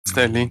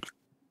Stanley.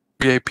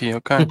 VIP,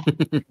 okay?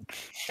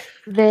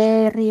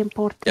 Very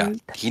important. Yeah,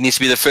 he needs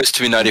to be the first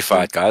to be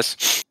notified,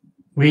 guys.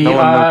 We No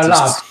one are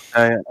noticed live.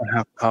 I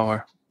have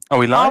power. Are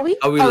we live?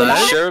 Are we Are live?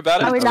 you sure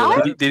about it? Are we live?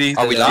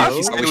 Are we live?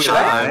 Are we sure?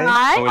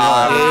 Hi. Are we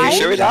Are we Hi.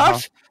 sure we're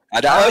live?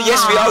 Oh,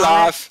 yes, we are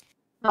live.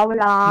 Are we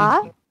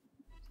live?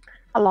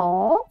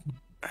 Hello?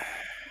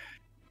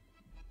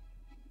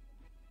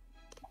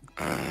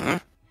 Yeah.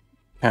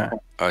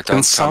 Oh, Can don't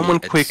tell someone me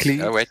it's-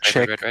 quickly wait,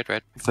 check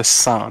wait. the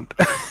sound?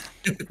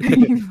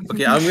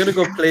 Okay, I'm gonna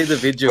go play the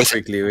video Wait,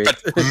 quickly. Wait.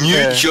 But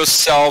mute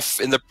yourself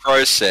in the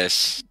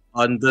process.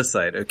 On this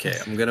side, okay.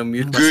 I'm gonna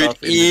mute Good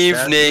myself. in the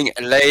chat. evening,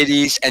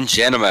 ladies and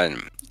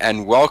gentlemen,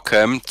 and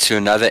welcome to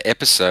another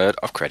episode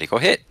of Critical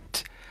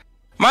Hit.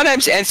 My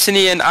name's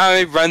Anthony, and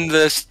I run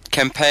this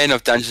campaign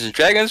of Dungeons and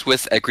Dragons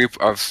with a group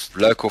of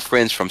local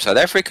friends from South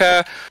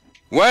Africa.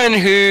 One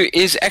who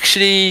is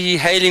actually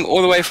hailing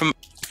all the way from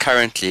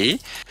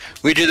currently.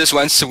 We do this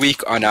once a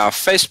week on our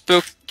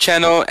Facebook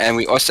channel, and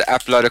we also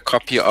upload a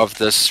copy of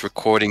this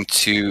recording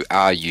to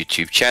our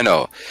YouTube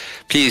channel.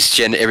 Please,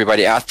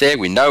 everybody out there,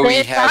 we know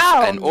we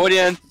have an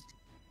audience.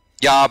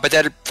 Yeah, but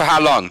that for how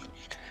long?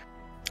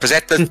 Because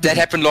that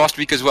happened last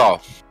week as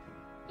well.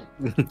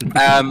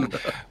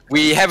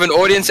 We have an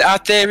audience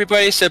out there,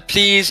 everybody, so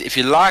please, if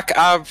you like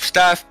our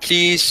stuff,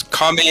 please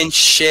comment,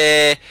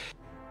 share,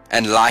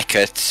 and like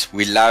it.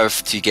 We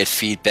love to get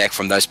feedback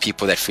from those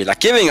people that feel like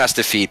giving us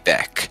the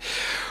feedback.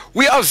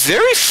 We are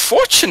very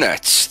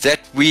fortunate that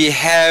we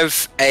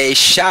have a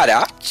shout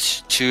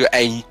out to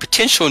a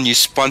potential new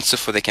sponsor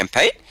for the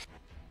campaign.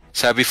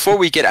 So before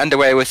we get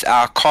underway with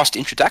our cast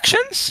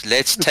introductions,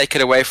 let's take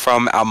it away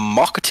from our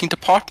marketing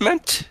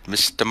department,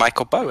 Mr.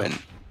 Michael Bowen.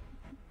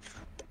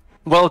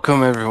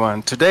 Welcome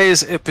everyone.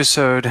 Today's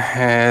episode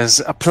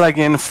has a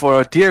plug-in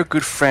for a dear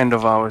good friend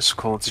of ours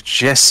called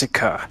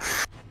Jessica.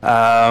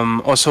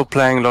 Also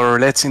playing Laura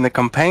Roulette in the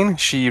campaign.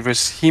 She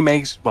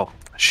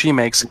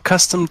makes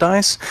custom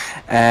dice,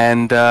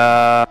 and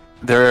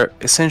they're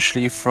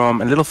essentially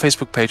from a little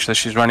Facebook page that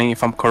she's running.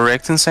 If I'm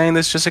correct in saying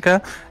this,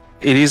 Jessica,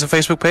 it is a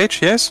Facebook page,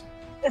 yes?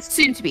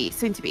 Soon to be.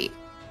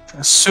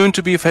 A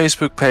soon-to-be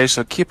Facebook page,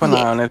 so keep an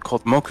eye on it,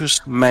 called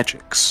Mokus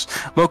Magics.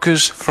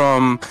 Mokus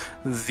from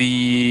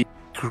the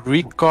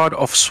Greek god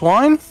of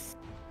swine,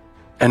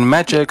 and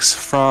Magics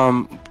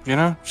from,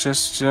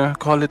 just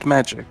call it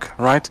magic,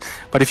 right?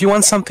 But if you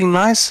want something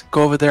nice,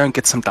 go over there and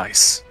get some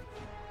dice.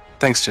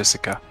 Thanks,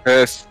 Jessica.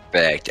 Perfect.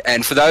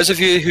 And for those of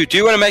you who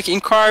do want to make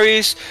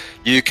inquiries,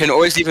 you can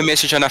always leave a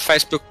message on our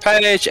Facebook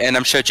page, and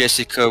I'm sure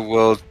Jessica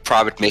will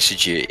private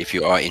message you if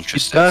you are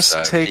interested. It does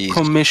So take please.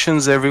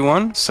 commissions,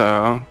 everyone,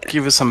 so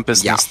give us some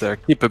business there.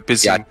 Keep it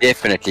busy. Yeah,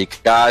 definitely.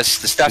 Guys,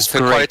 the stuff's It's the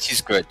great. quality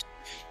is good.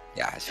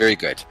 Yeah, it's very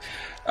good.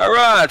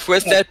 Alright,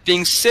 with that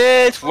being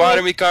said, why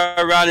don't we go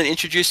around and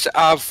introduce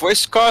our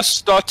voice cast,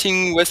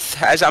 starting with,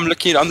 as I'm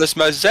looking on this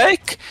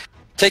mosaic,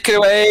 take it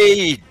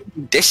away,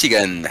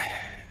 Desigan.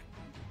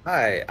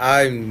 Hi,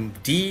 I'm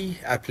D.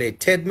 I play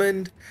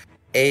Tedmund,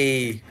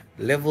 a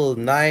level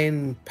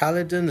 9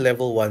 paladin,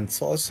 level 1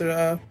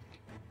 sorcerer,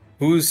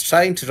 who's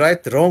trying to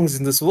right the wrongs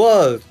in this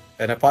world.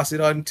 And I pass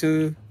it on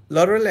to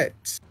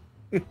Laurelette.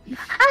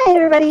 Hi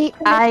everybody,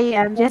 I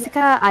am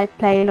Jessica. I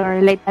play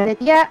Lorelei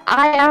Paladia.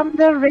 I am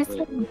the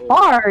resident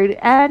bard,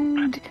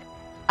 and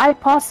I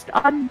passed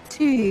on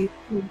to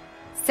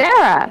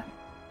Sarah.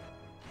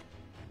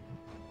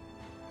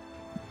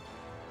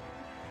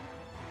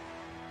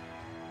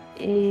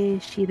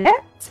 Is she there?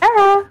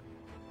 Sarah?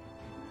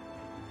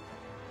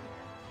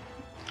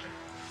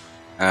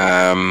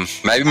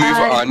 Maybe move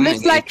on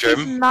Looks in like the she's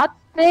interim. not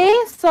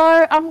there,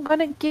 so I'm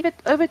gonna give it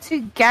over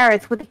to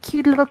Gareth with a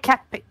cute little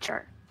cat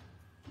picture.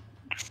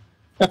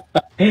 Hi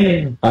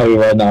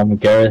everyone, I'm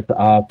Gareth.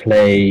 I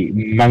play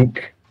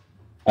Monk,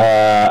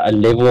 a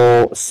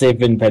level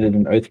 7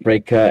 Paladin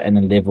Oathbreaker, and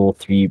a level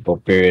 3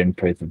 Barbarian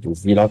Praetor of the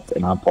Zealot,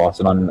 and I'll pass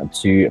it on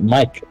to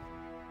Mike.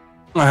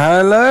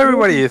 Hello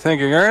everybody, thank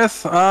you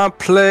Gareth. I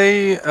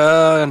play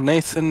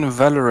Nathan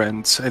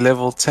Valorant, a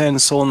level 10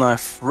 Soul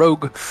Knife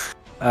Rogue,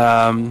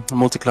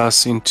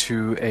 multiclass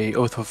into a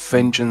Oath of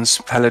Vengeance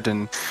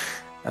Paladin.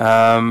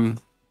 Ladies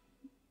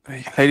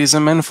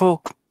and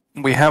menfolk,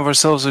 we have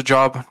ourselves a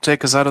job.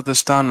 Take us out of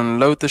this town and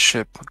load the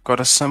ship. Got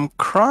us some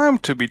crime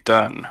to be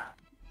done.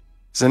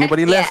 Is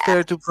anybody left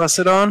there to pass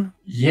it on?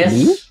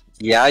 Yes.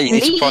 Yeah, you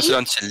need Lee? to pass it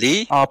on to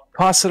Lee. I'll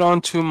pass it on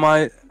to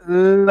my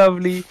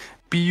lovely,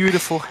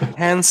 beautiful,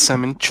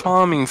 handsome, and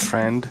charming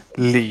friend,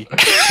 Lee.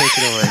 Take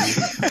it away.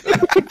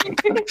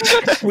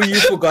 Who you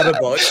forgot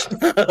about.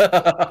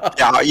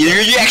 Yeah,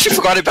 you actually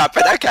forgot about,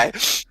 but okay.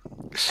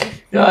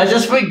 No, I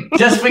just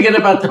forget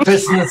about the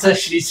person that's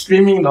actually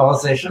streaming the whole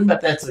session,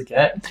 but that's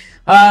okay.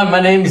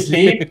 My name is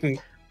Lee.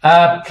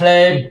 I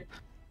play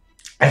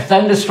a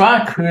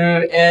Thunderstrike,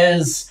 who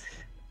is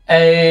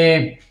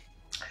a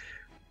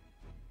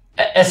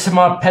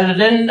SMR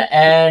Paladin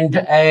and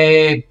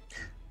a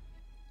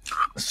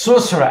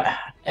sorcerer.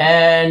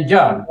 And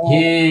yeah,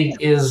 he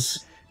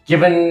is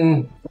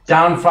given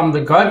down from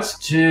the gods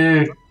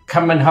to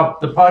come and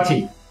help the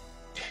party.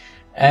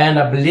 And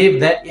I believe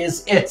that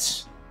is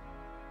it.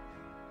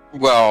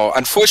 Well,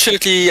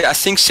 unfortunately, I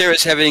think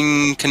Sarah's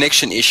having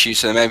connection issues,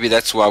 so maybe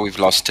that's why we've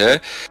lost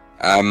her.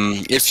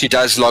 If she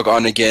does log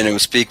on again and we'll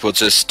speak, we'll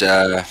just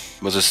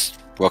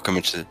welcome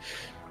her to.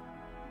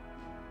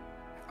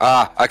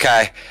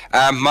 Okay.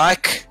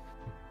 Mike,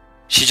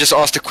 she just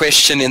asked a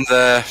question in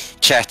the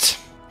chat.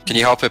 Can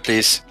you help her,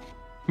 please?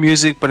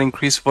 Music, but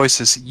increase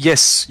voices.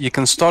 Yes, you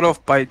can start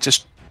off by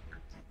just.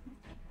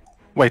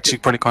 Wait, she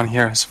probably can't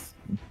hear us.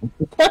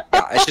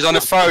 She's on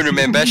her phone.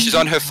 Remember, she's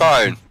on her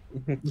phone.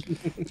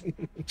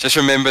 Just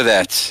remember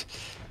that.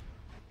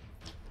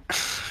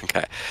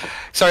 Okay.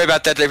 Sorry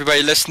about that,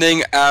 everybody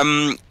listening.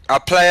 Our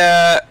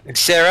player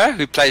Sarah,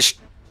 who plays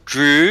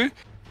Drew,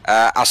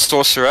 our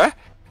sorcerer.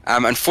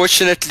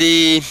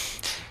 Unfortunately,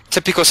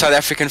 typical South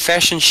African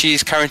fashion,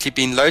 she's currently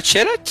been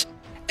load-shedded,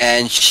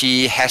 and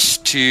she has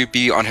to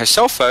be on her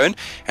cell phone.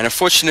 And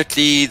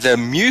unfortunately, the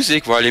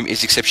music volume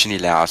is exceptionally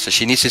loud, so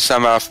she needs to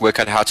somehow work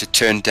out how to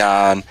turn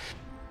down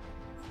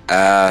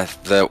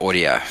the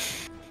audio.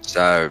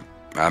 So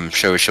I'm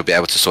sure she'll be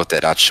able to sort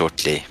that out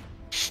shortly.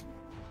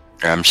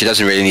 She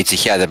doesn't really need to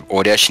hear the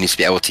audio, she needs to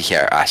be able to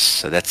hear us,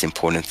 so that's the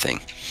important thing.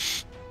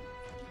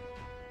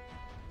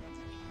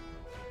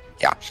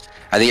 Yeah,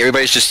 I think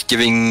everybody's just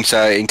giving,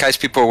 so in case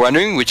people are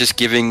wondering, we're just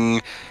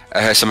giving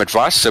her some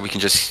advice so we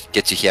can just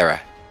get to hear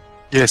her.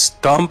 Yes,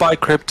 don't buy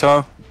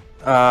crypto.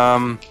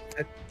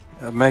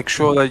 Make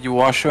sure that you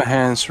wash your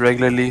hands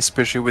regularly,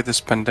 especially with this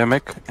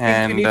pandemic.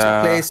 And you need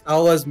to play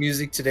Star Wars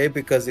music today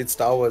because it's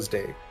Star Wars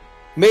Day.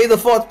 May the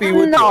 4th be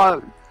with you.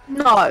 No.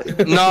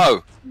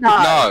 No.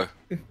 I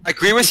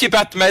agree with you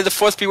about May the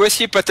 4th be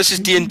with you, but this is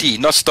D&D,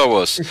 not Star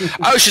Wars.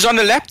 Oh, she's on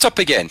the laptop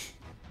again.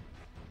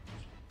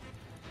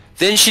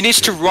 Then she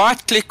needs to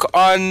right-click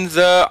on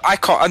the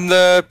icon, on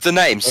the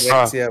names.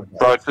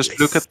 Bro, just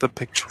look at the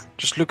picture.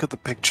 Just look at the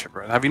picture,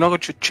 bro. Have you not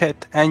got your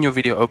chat and your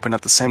video open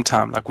at the same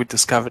time, like we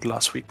discovered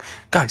last week?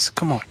 Guys,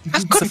 come on.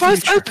 I've got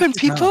both open,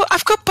 people.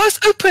 I've got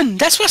both open.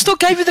 That's why I still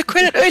gave you the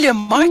credit earlier,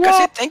 Mike. I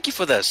said thank you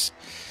for this.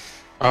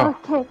 Oh,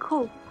 Okay,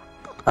 cool.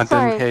 I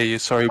didn't hear you.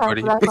 Sorry,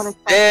 buddy.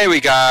 There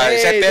we go.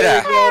 Is that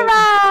better?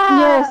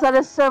 Yes, that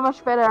is so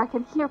much better. I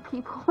can hear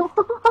people.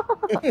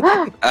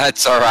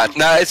 It's all right.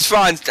 No, it's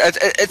fine.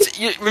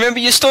 Remember,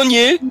 you're still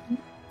new,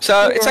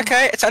 so it's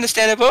okay. It's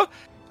understandable.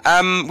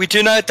 We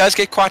do know it does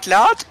get quite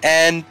loud,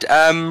 and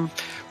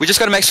we just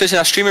got to make certain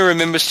our streamer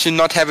remembers to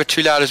not have it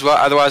too loud as well.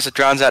 Otherwise, it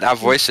drowns out our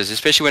voices,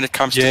 especially when it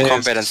comes to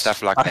combat and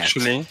stuff like that.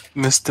 Actually,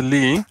 Mr.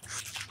 Lee,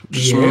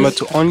 just remember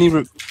to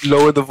only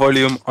lower the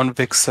volume on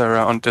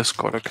Vixera on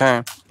Discord,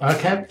 okay?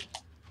 Okay.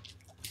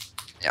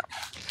 Yeah.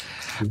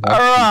 All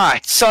right.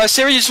 So,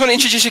 Sarah, you just want to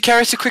introduce your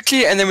character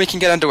quickly, and then we can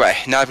get underway.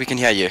 Now we can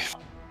hear you.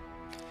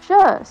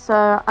 Sure.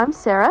 So I'm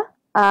Sarah.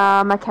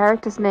 My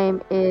character's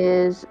name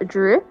is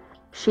Drew.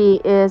 She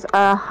is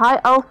a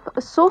high elf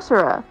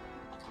sorcerer.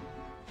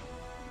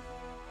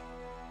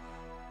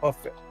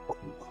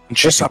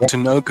 She's up to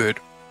no good.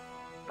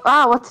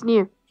 Ah, what's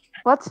new?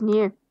 What's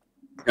new?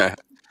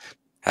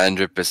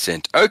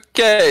 100%.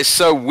 Okay,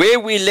 so where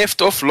we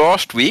left off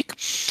last week,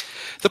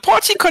 the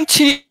party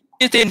continued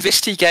their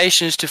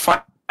investigations to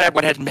find out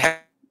what had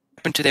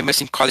happened to their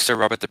missing colleague, Sir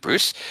Robert the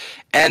Bruce,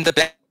 and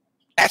the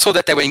battle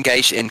that they were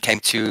engaged in came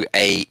to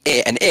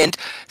an end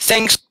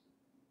thanks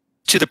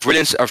to the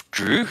brilliance of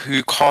Drew,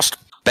 who cast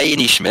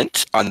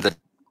banishment on the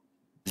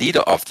leader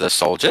of the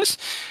soldiers,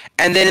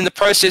 and then in the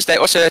process they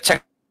also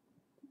attacked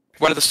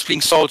one of the fleeing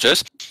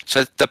soldiers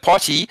so that the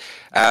party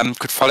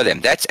could follow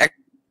them. That's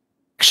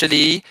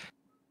actually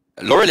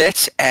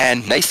Laurelette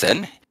and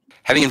Nathan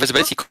having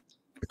invisibility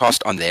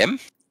cast on them.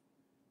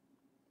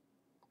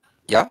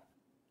 Yeah?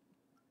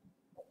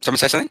 Someone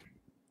say something?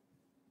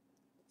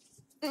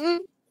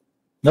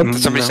 Nope.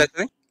 Did somebody say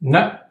something?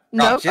 No.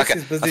 No. Okay. I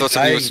thought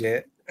somebody was...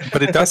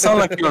 But it does sound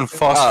like you're on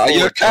fast Are you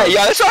forward. okay?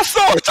 Yeah, that's what I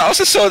thought. I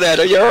also saw that.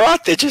 Are you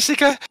alright there,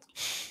 Jessica?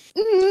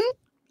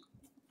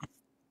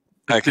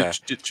 Okay.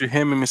 Did you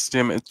hear me, Mr.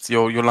 Jim? It's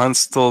your line's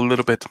still a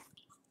little bit...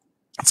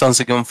 It sounds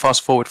like you're on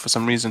fast forward for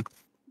some reason.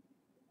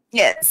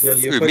 Yes. Yeah,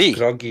 you're Who, quite me?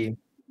 groggy.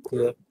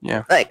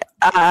 Yeah. Like,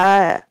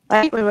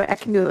 wait, I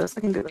can do this.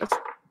 I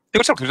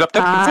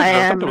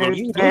am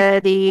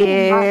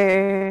ready.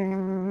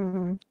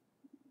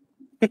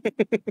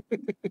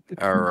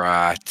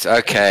 Alright.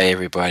 Okay,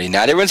 everybody.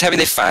 Now everyone's having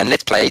their fun.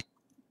 Let's play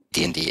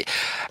D&D.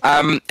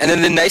 And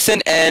then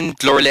Nathan and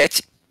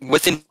Laurelette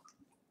with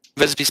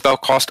invisibility spell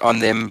cast on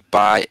them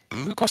by...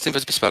 Who cast the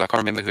invisibility spell? I can't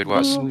remember who it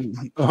was.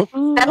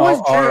 That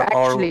was Drew,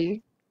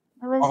 actually.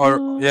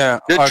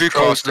 Did Drew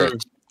cast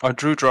it?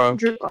 Drew Dro.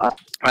 Drew.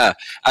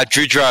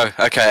 Drew Dro.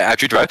 Okay,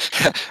 Drew Dro.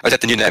 Was that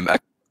the new name?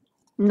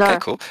 No. Okay,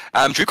 cool.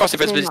 Drew cast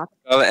invisibility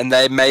spell, and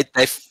they made...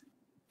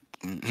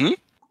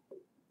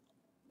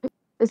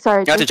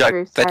 Sorry, Not a joke.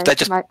 Drew. They're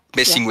just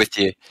messing with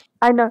you.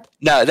 I know.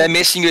 No, they're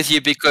messing with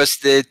you because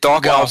the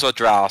Dark Elves are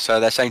drow, so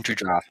they're saying Drew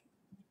Drow.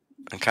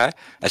 Okay?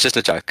 That's just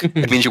a joke.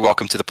 It means you're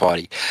welcome to the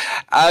party.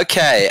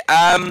 Okay,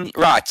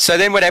 right. So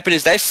then what happened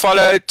is they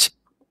followed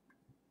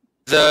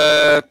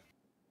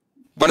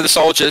one of the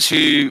soldiers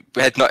who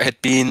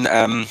had been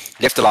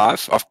left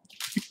alive of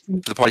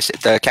the party,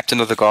 the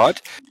captain of the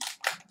guard.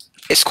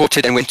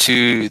 escorted and went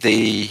to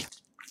the.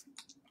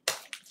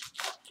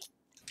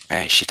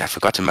 Shit, I've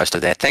forgotten most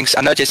of that. Thanks.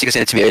 I know Jessica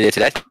sent it to me earlier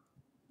today.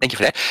 Thank you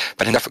for that.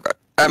 But I forgot.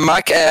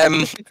 Mike,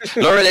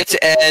 Laurelette,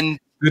 and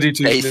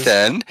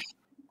Nathan.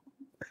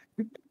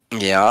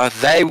 Yeah,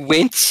 they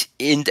went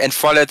in and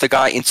followed the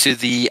guy into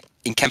the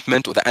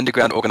encampment or the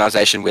underground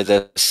organization where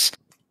this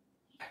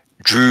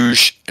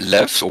Druge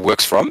lives or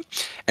works from.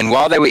 And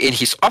while they were in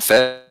his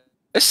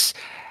office,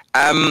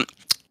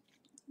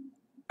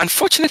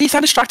 unfortunately,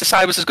 Thunderstrike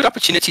decided it was a good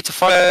opportunity to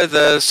follow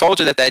the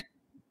soldier that they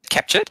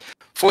captured,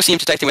 forcing him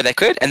to take them where they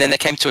could, and then they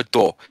came to a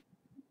door.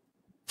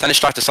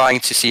 Thunderstrike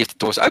deciding to see if the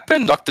door's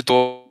open, locked the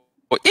door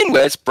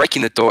inwards,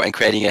 breaking the door and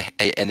creating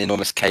an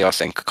enormous chaos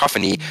and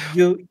cacophony,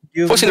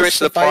 forcing the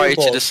rest of the party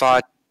to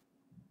decide.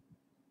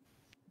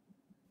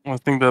 I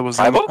think that was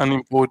Fireball?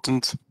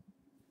 unimportant.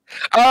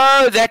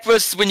 Oh, that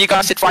was when you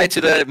guys set fire to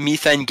the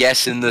methane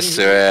gas in the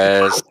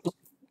sewers.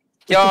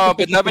 Yeah,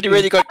 but nobody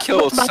really got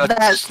killed, so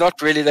it's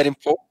not really that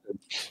important.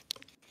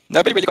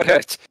 Nobody really got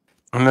hurt.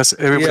 Unless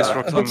everybody's Yeah.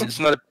 rocking It's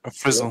not a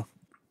frizzle.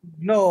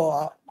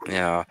 No.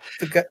 yeah.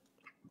 The guy.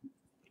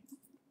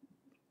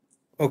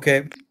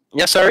 Okay.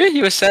 Yeah, sorry,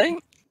 you were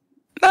saying?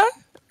 No?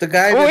 The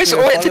guy. Always, that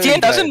we are the DM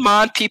following doesn't died.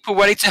 mind people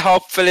wanting to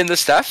help fill in the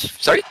stuff.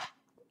 Sorry?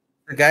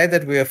 The guy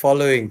that we are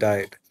following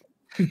died.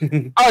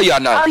 Oh, yeah,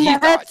 no, Oh, he yeah,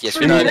 died. that's Yes,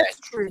 true. we know that. That's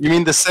true. You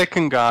mean the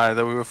second guy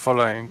that we were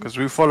following? Because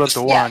we followed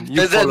the Yeah. one. You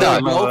No, followed no,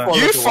 another.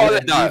 You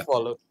followed-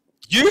 no.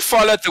 You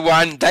followed the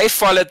one, they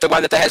followed the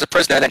one that has a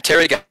prisoner and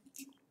interrogated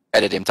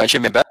him, don't you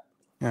remember?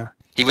 Yeah.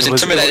 He was It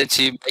was- intimidated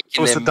to It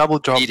making was a them double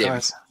job, beat him.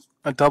 guys.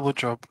 A double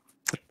job.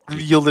 That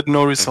yielded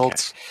no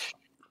results.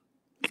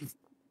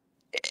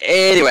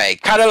 Anyway,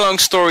 cut a long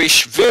story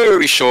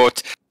very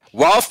short.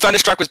 While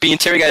Thunderstruck was being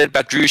interrogated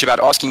by Druge about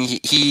asking,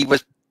 he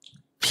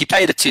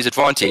played it to his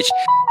advantage.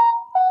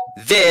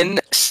 Then,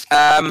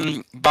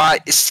 by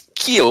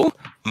skill,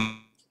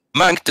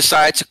 Monk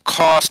decided to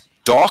cast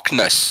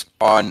darkness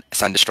on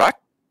Thunderstruck,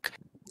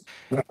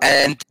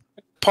 and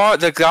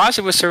the guys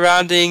that were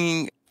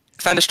surrounding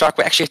Thunderstruck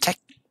were actually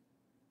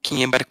attacking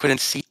him, but I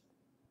couldn't see.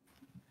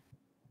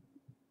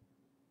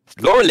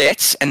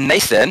 Laurelette and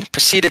Nathan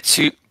proceeded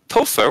to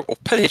pilfer or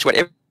pillage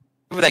whatever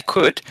they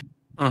could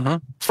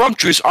from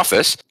Drew's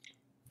office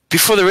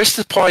before the rest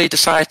of the party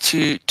decided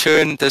to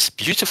turn this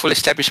beautiful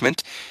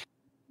establishment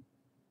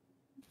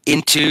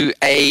into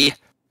a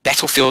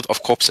battlefield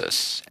of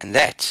corpses. And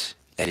that,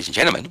 ladies and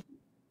gentlemen,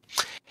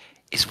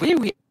 is where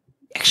we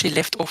actually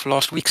left off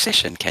last week's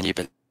session. Can you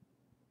believe?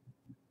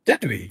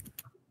 Did we?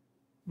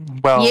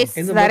 Well, Yes,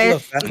 In the that middle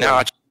is. of battle.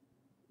 Now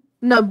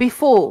No,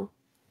 before.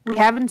 We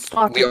haven't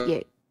started We are-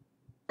 yet.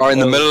 are in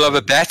the middle of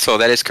a battle.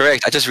 That is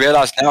correct. I just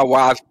realized now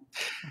why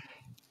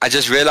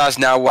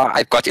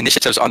I've got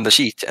initiatives on the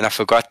sheet, and I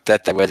forgot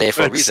that they were there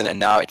for a Right. reason, and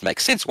now it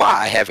makes sense why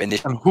I have and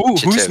initiative.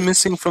 who's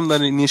missing from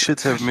that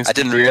initiative, Mr. I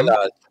didn't DM?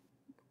 realize.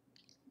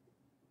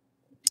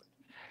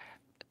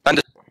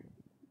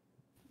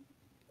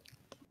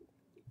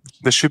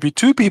 There should be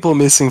 2 people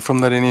missing from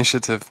that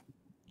initiative.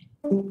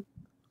 No,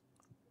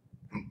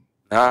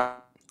 I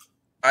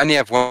only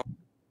have one.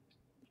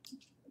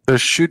 There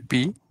should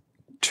be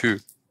 2.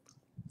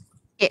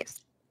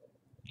 Yes.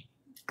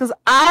 Because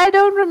I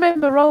don't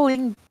remember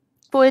rolling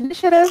for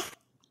initiative.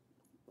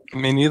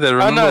 Me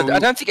neither. Oh no, Remember I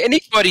don't think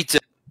anybody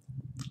did.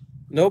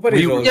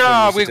 Nobody We- rolled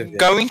Yeah, for we're initiative yet.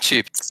 going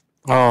to.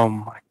 Oh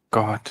my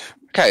god.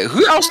 Okay,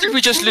 who else did we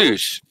just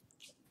lose?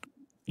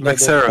 Like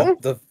the- Sarah.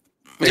 the-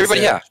 Is everybody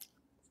here?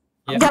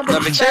 Yeah. No,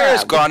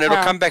 Victoria's gone. It'll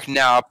come back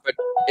now, but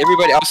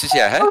everybody else is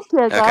here, huh?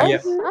 Okay, guys. Yeah.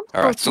 I'm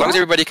All right. So long as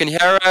everybody can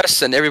hear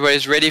us and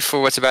everybody's ready for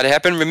what's about to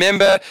happen.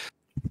 Remember,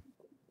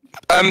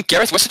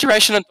 Gareth, what's the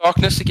duration on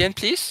darkness again,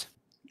 please?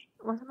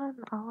 Wasn't it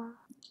an hour?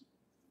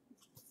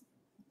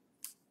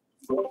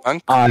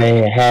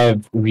 I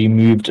have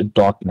removed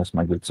darkness,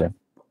 my good sir.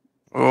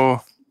 Oh,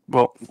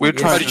 well, we're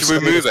Yes. How trying did to you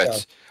remove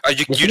it? Oh,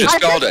 you I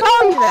dispelled did it.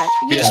 tell you that.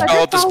 You Yes, I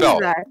dispelled did the tell you spell.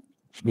 that.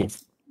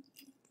 Yes.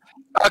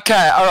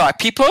 Okay, all right,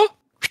 people.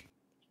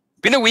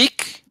 Been a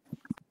week,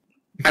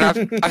 and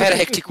I've had a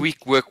hectic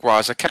week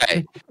work-wise.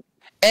 Okay,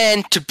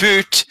 and to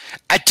boot,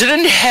 I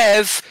didn't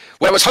have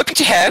what I was hoping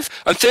to have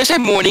on Thursday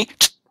morning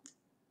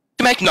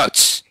to make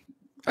notes.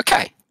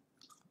 Okay,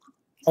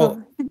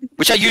 Oh,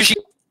 which I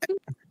usually.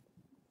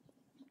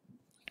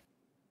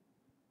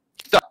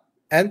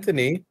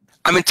 Anthony,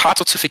 I'm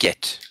entitled to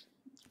forget.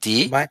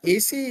 D. my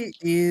AC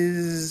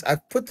is.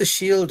 I've put the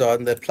shield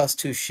on, the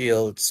 +2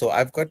 shield, so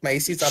I've got my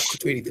AC is up to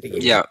 23.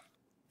 Yeah,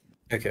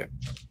 Okay.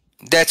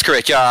 that's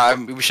correct. Yeah,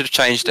 we should have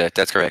changed it.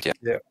 That's correct. Yeah.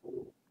 Yeah.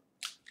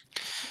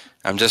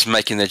 I'm just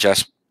making the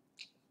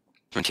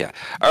adjustment here.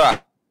 All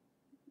right.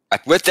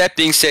 With that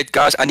being said,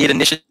 guys, I need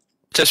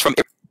initiatives from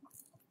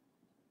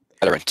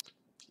everyone.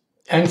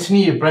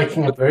 Anthony, you're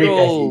breaking up very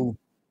badly. Oh,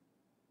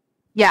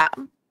 Yeah.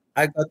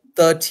 I got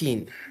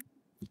 13.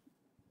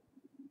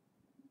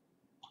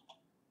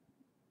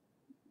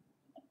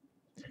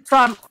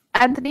 From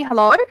Anthony,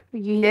 hello? Are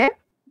you there?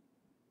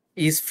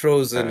 He's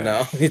frozen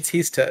now. It's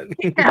his turn.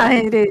 Yeah,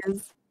 it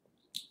is.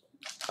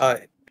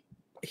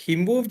 He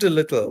moved a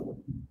little.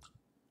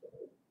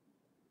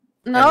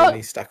 And No. then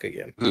he's stuck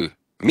again. Who?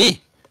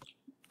 Me?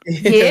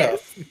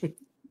 Yes.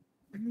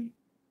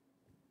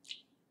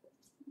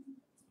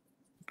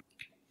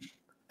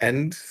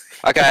 And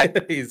Okay.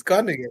 he's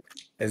gone again.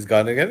 He's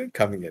gone again,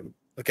 coming in.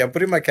 Okay, I'm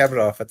putting my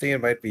camera off. I think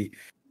it might be.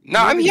 No,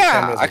 I'm Maybe the here.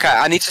 cameras are Okay,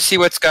 I need to see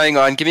what's going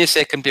on. Give me a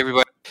second,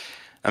 everybody.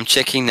 I'm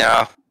checking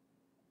now.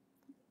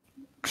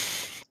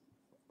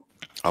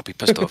 I'll be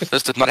pissed off.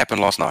 This did not happen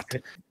last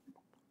night.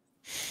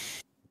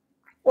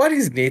 What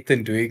is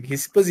Nathan doing?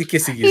 He's busy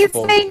kissing his He's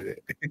phone. saying-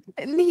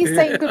 And he's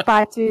saying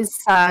goodbye to his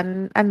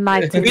son and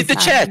night to his Read the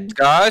son. chat,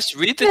 guys.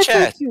 Read the Yes, chat.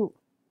 thank you.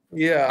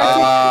 Yeah.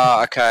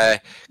 Ah, okay.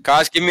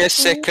 Guys, give me a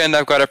second.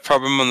 I've got a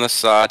problem on the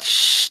side.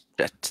 Shit,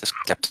 this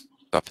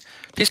laptop.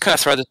 Please can I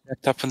throw this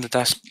laptop in the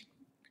dust?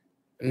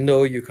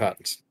 No, you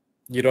can't.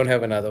 You don't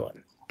have another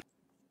one.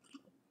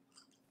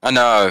 I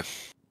know.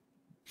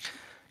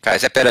 Okay,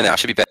 is that better now?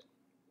 Should be better.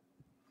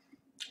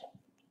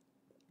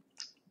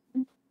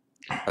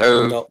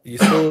 Hello? No,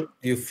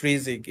 you're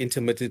freezing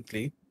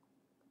intermittently.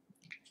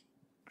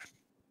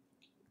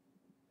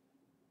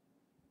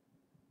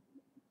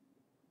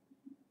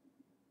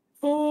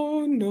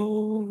 Oh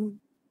no.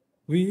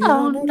 We Oh,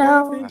 are not no.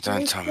 having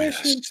Don't tell me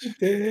discussion this.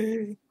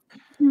 today.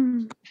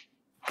 Hmm.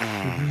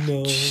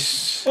 No.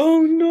 jeez.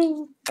 Oh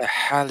no. The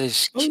hell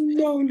is... Oh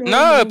no, no.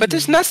 No, but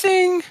there's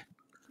nothing.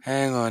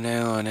 Hang on.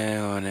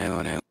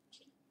 Let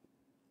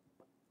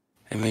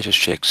me just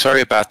check.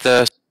 Sorry about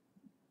this.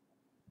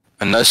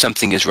 I know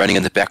something is running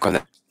in the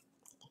background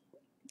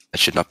that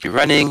should not be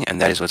running,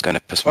 and that is what's going to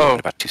piss me off in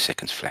about 2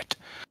 seconds flat.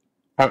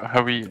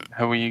 Have we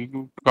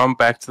gone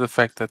back to the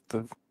fact that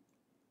the?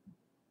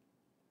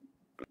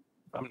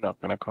 I'm not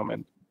gonna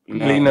comment.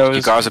 No, Lee knows.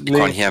 you guys Lee-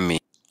 can't hear me.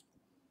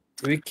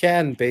 We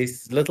can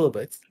base little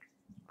bit.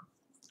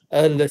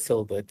 A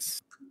little bit.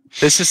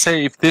 Let's just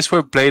say if this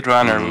were Blade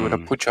Runner, we would have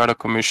Mm. put you out of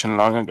commission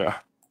long ago.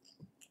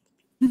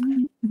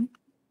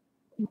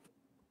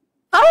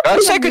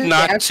 Don't say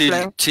goodnight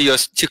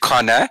to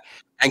Connor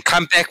and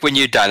come back when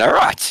you're done,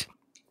 alright?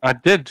 I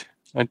did.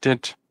 I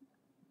did.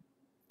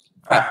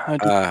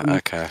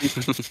 Okay.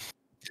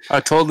 I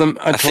told them.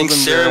 I think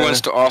Sarah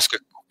wants to ask a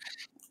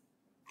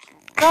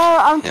No,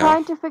 I'm Yeah.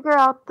 trying to figure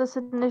out this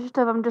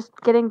initiative. I'm just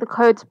getting the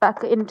codes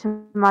back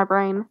into my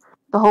brain.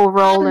 The whole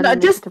roll and No,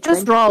 just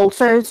initiative thing. roll.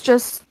 So it's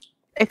just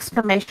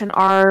exclamation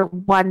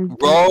R1.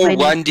 roll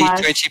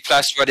 1d20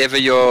 plus whatever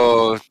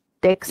your...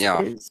 Dex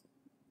Yeah. is.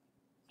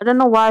 I don't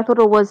know why I thought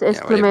it was Yeah,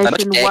 whatever. No, not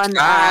exclamation X. one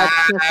add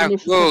plus Whoa,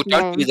 initiative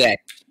don't do name. that.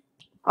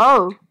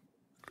 Oh.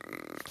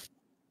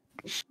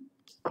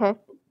 Okay.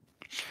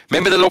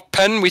 Remember the little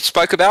pin we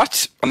spoke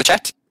about on the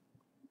chat?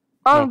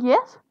 Oh No.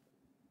 yes.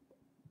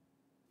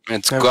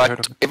 It's Never heard got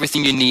of it.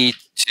 everything you need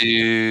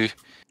to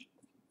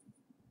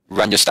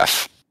run your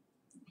stuff.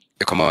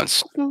 Your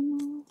commands. Okay.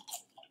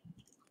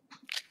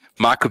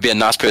 Mike could be a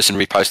nice person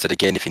to repost it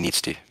again if he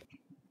needs to.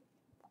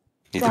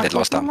 He did that That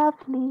last would be time.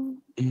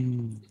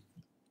 lovely.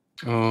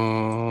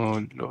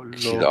 Oh,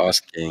 She's lolo.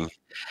 asking.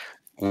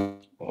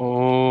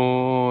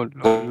 Oh,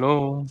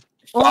 lolo.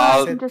 Or I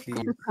Well- can just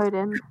put the code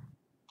in.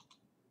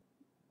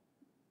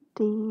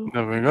 D.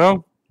 There we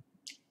go.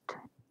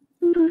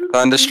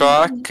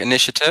 Thunderstrike,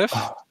 initiative.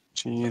 Oh,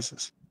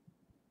 Jesus.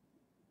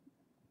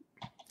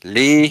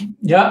 Lee,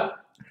 Yeah.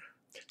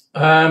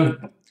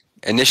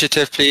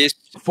 initiative, please.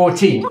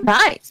 14.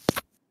 Nice.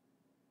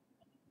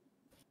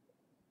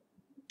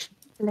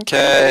 Let's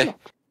Okay. do it.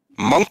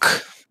 Monk,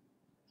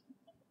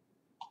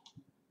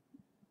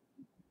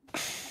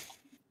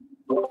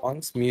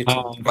 Monk's muted.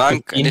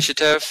 Monk, 15.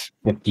 initiative.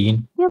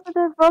 15. Yeah, but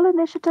the roll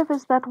initiative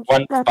is that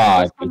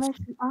 1-5,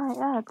 exclamation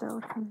I add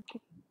though.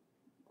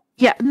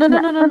 Yeah. No.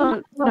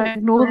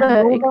 Ignore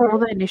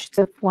the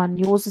initiative one.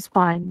 Yours is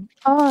fine.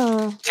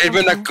 Oh.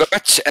 Edwin, I okay.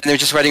 got, and they're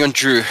just waiting on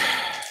Drew.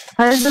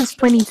 Hers is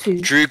 22.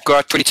 Drew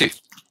got 22.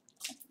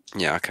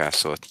 Yeah, okay, I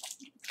saw it.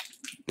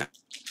 No.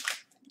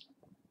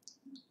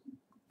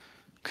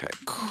 Okay,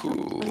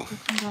 cool.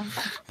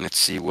 Let's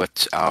see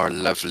what our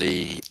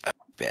lovely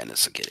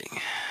banners are getting.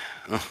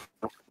 Oh.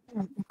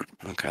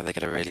 Okay, they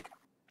got a really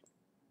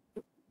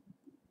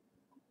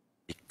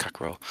cuck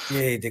roll.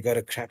 Yay, they got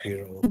a crappy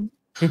roll.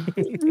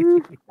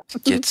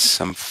 Get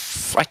some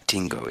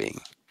fighting going.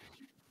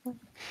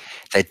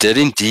 They did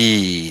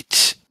indeed.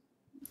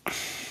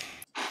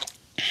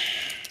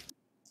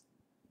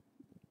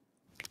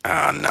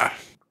 Ah, no.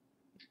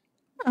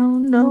 Oh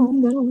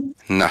no.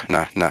 No.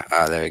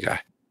 Ah, there we go.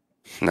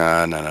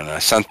 No.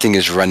 Something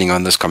is running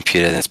on this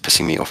computer that's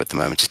pissing me off at the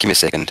moment. Just give me a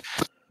second.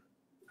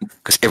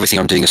 Because everything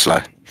I'm doing is slow.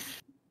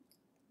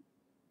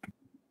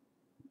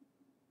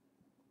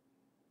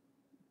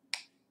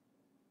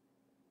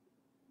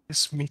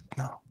 It's meat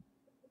now.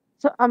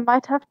 So I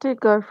might have to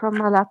go from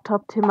my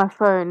laptop to my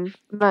phone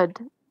mid,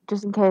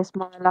 just in case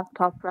my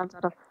laptop runs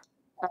out of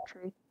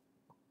battery.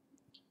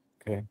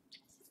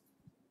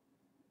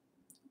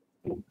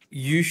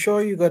 You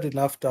sure you got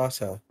enough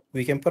data?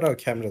 We can put our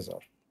cameras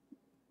off.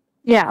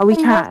 Yeah, we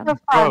You guys can.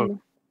 have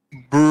fun.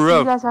 Bro,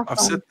 You guys have I've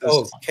fun. said this.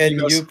 Oh, can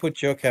guys- you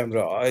put your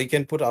camera? You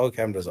can put our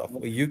cameras off.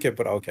 Or you can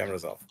put our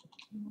cameras off.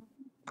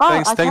 Oh,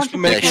 Thanks I for can't do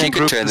Yeah, making that. she a could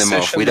group turn them off.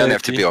 decision We don't there,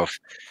 have to Dee. be off.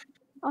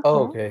 Okay.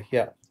 Oh, okay,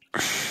 yeah.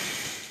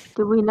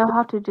 Do we know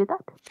how to do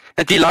that?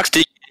 And Dee likes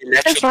to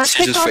natural Just right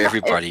click decisions for on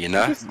everybody, you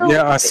know? If you're still,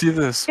 Yeah, I see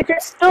this. if you're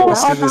still I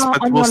see this,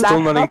 but on we'll your still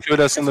not laptop, include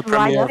us in the just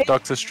right premiere of click.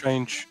 Doctor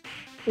Strange.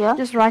 Yeah.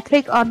 Just right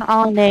click on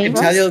our You name.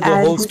 can tell you the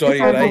and whole story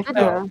Disable right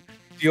video. now. Do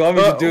you want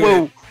me to do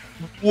whoa, it?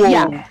 whoa,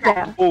 Yeah.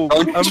 whoa!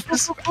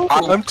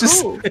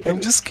 Don't-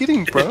 I'm just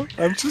kidding, bro.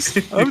 I'm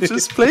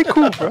just play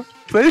cool, bro.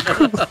 Play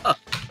cool.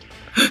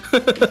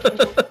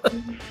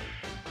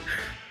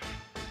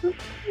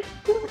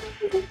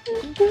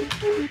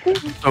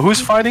 So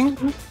who's fighting?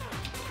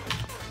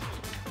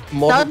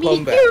 Mortal Not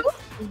me, Kombat.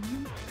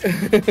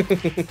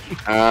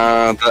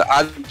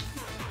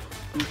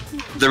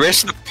 The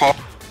rest of the party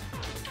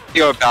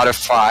are about to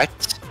fight,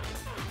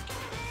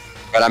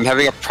 but I'm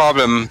having a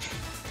problem.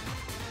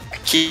 I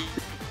keep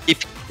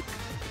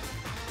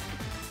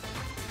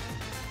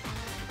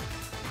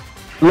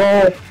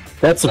Lol,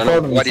 that's I the don't know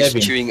problem what he's is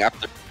having. chewing up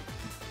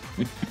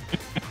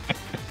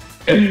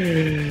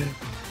the.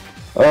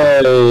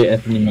 Oh,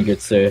 Anthony, my good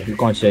sir, we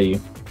can't share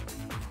you.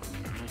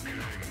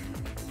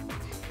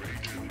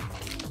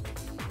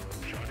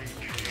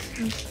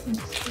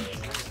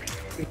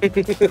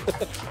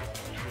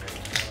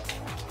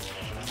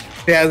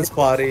 Dance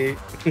party.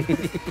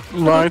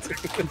 Right.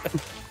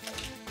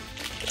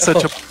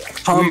 Such a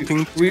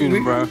pumping we-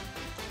 tune, bro.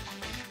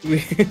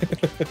 We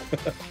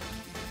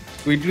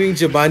We're doing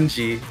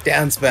Jumanji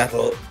dance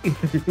battle.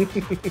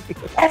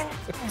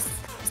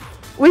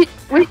 Wait.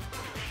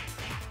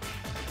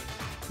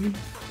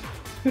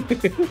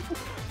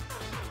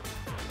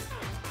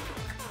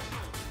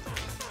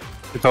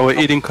 If I were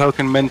eating Coke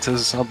and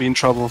Mentos, I'll be in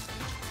trouble.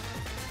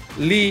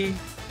 Lee,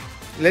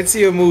 let's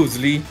see your moves,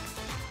 Lee.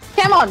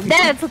 Come on,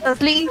 dance with us,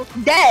 Lee.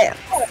 Dance.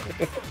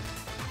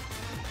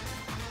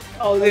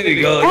 Oh, there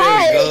we go.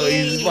 There we go.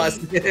 He's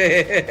busted.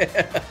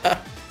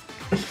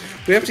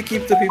 We have to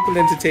keep the people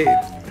entertained.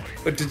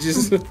 But to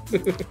just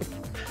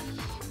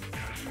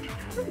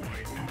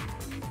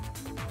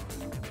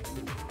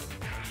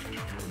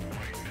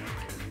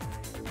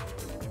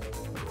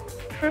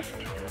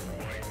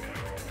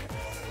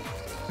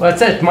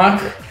What's it,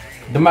 Mark?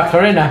 The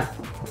Macarena.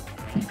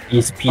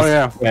 His piece Oh,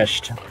 yeah.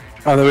 crashed.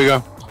 Oh, there we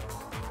go.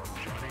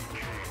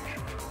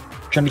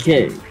 Johnny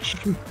Cage.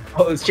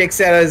 oh, check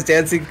Sarah's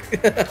dancing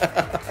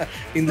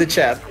in the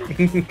chat.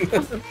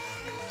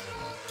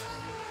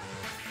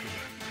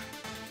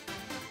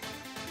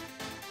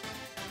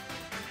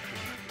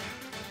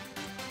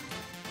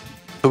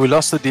 So we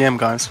lost the DM,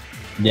 guys.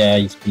 Yeah,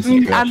 his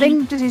PC I crashed.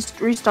 think this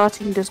is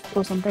restarting Discord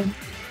or something.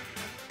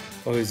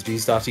 Oh, he's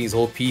restarting his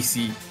whole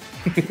PC.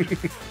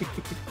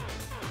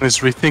 He's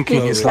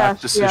rethinking his life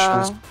Crash,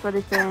 decisions. Yeah, what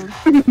is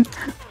saying?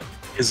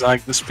 He's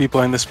like, there's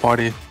people in this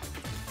party.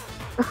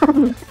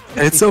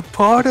 It's a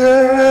party!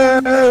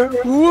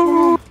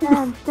 Woo!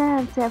 Dance,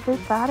 dance,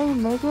 everybody,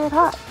 make it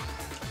hot.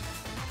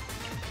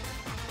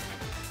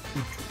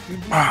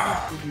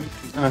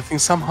 And I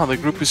think somehow the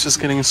group is just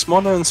getting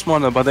smaller and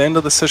smaller. By the end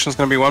of the session, it's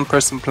going to be one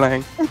person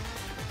playing.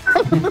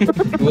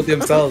 With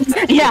themselves.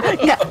 Yeah.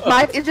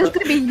 Like, it's just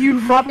gonna be you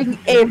robbing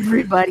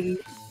everybody.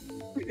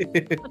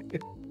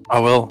 I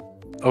will.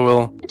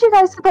 Aren't you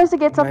guys supposed to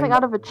get something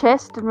out of a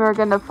chest and we were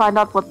gonna find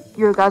out what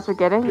you guys are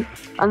getting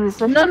on this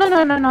session?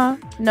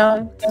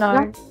 No.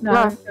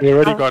 No. We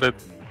already got it.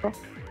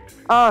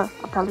 Oh,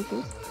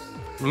 apologies.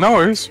 No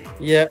worries.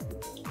 Yeah.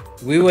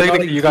 We were not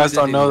Technically, you guys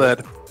don't know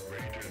included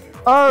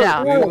that. Oh,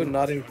 Yeah. in- oh, We were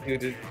not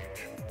included.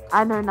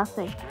 I know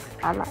nothing.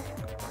 I like.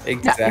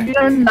 Exactly. You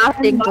know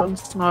nothing, Jon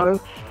Snow.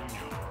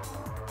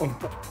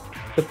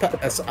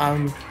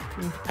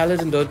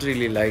 Paladin don't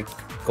really like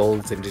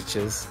golds and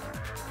riches.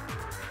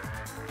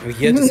 We're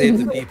here to save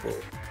the people.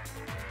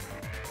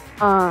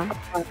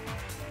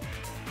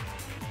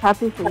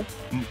 Happy for you.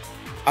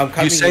 I'm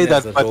coming say in that,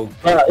 as a but- rogue.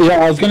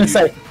 Yeah, I was gonna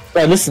say,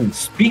 listen,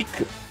 speak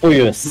for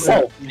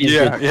yourself.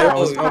 Yeah, I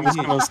was going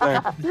to say.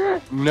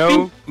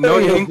 No Oh,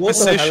 you're both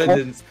Inquisition.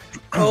 paladins.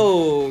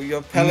 Oh,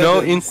 your paladins.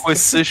 No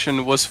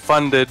Inquisition was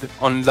funded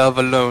on love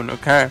alone,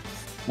 okay?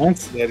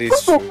 That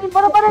is Okay, true.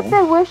 what about if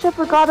they worship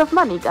a god of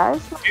money,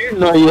 guys? You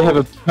know you have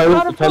a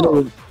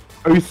paladin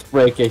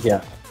oathbreaker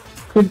here.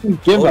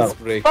 Couldn't give up.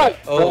 Oathbreaker. Fuck,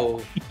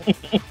 Oh,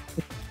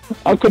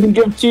 I couldn't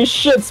give two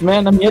shits,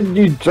 man. I'm here to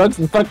do drugs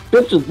and fuck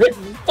bitches.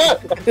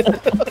 Fuck.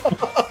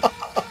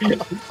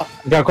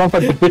 Yeah, I can't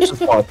fuck the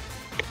bitches part.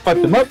 Fuck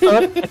them up,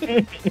 huh?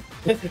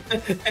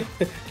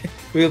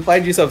 we'll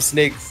find you some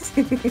snakes.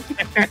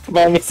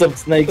 Buy me some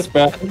snakes,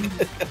 bro.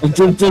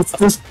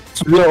 Just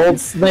real old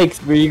snakes,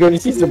 bro. You're gonna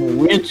see some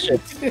weird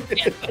shit.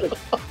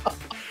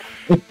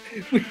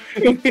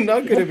 We're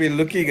not going to be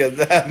looking at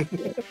that.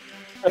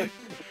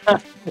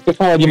 Come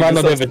on, you might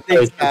not Some have a snake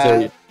taste.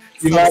 style. You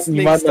Some might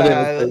snake not have a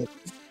style.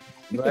 taste,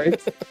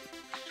 right?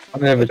 I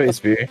don't have a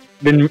taste for you.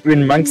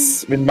 When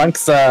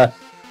monks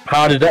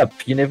powdered up,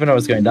 you never know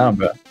what's going down,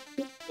 bro.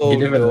 Oh You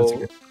never know what's no.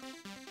 going.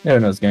 Never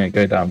know what's going to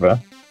go down, bro.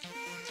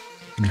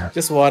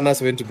 Just warn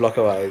us when to block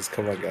our eyes.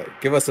 Come on, guys.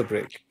 Give us a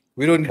break.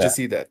 We don't need to Okay.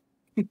 see that.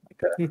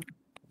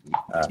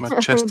 It's my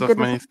chest of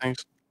many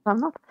things. I'm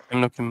not.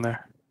 And look in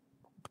there.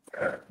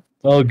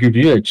 I'll give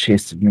you a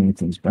chest of many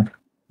things, man.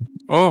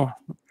 Oh.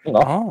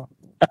 Oh.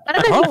 I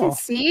don't know if you Oh. can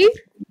see.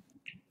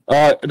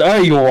 No,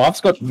 your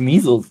wife's got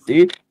measles,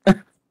 dude.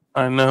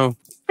 I know.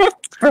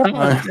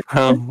 I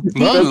know.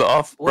 No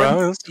laugh,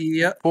 bro.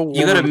 Yeah, Poor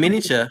you got a woman.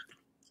 miniature.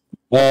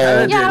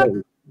 Yeah.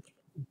 With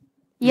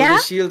Yeah.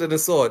 a shield and a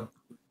sword.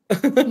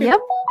 Yep.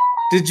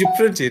 Did you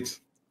print it?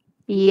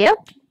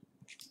 Yep.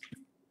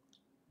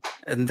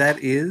 And that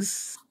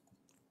is.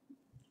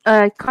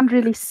 I can't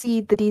really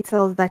see the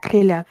details that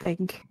clearly, I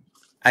think.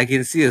 I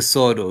can see a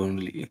sword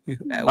only.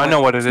 I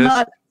know what it is.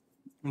 Not,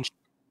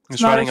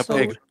 He's not riding a a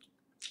pig. sword.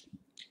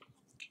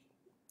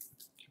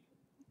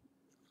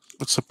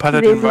 It's a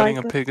paladin is riding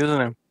like a a- pig,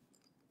 isn't it?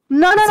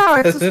 no,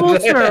 it's a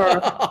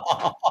sorcerer.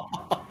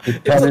 It's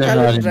a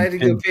paladin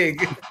riding a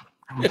pig.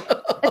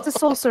 It's a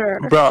sorcerer.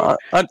 Bro,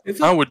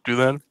 It's I would do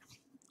that.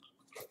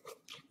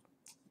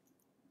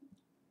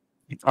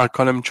 I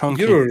call him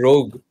Chunky. You're a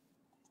rogue.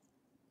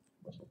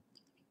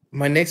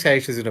 My next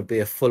character is gonna be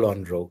a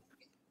full-on rogue.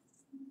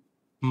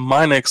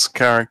 My next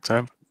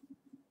character.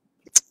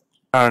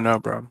 I don't know,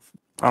 bro.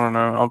 I don't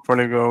know. I'll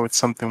probably go with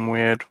something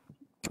weird.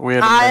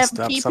 Weird and I am messed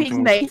up. keeping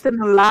Something. Nathan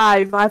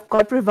alive. I've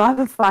got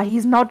Revivify.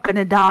 He's not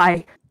gonna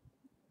die.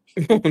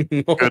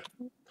 No.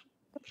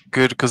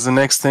 Good, because the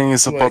next thing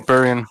is a Wait.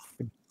 barbarian.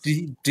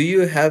 Do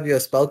you have your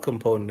spell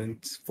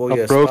component for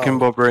your A broken spell?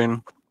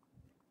 barbarian.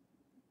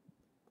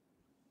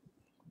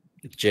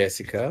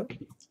 Jessica,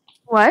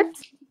 What?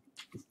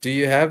 do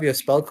you have your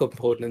spell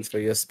components for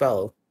your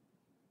spell?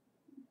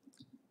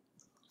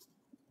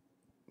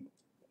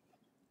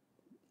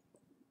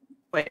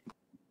 Wait.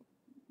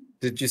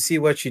 Did you see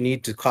what you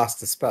need to cast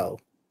the spell?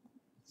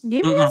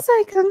 Give me a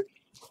second.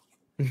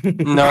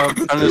 No,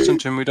 don't listen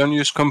to me. We don't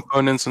use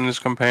components in this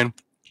campaign.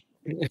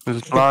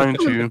 He's lying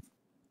to you.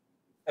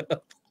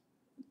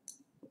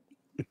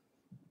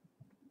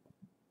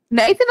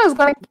 Nathan is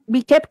going to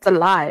be kept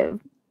alive.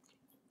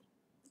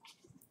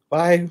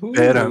 By who?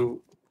 Better.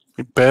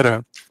 You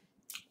better.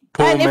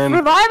 Poor And if man.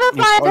 Revivify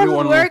He's only doesn't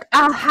one- work,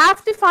 I'll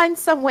have to find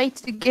some way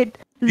to get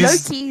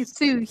He's- Loki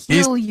to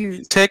heal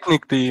you.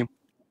 Technically,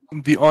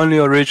 the only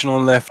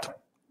original left.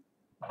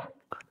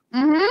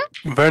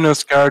 Mm-hmm.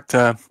 Werner's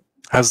character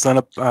has done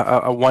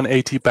a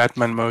 180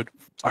 Batman mode.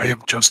 I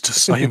am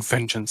justice. I am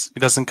vengeance. It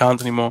doesn't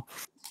count anymore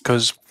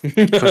because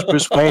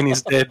Bruce Wayne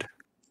is dead.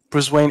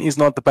 Bruce Wayne is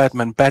not the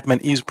Batman. Batman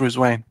is Bruce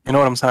Wayne. You know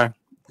what I'm saying?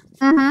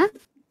 Mm-hmm.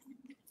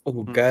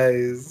 Oh,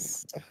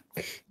 guys.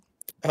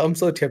 I'm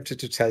so tempted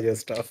to tell you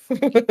stuff.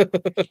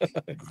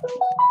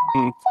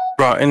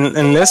 Bro,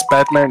 unless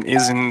Batman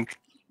is in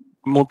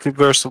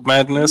Multiverse of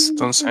Madness,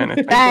 don't say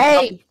anything.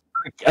 Hey!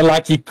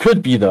 Like, he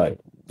could be, though.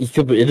 He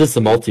could be. It is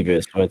the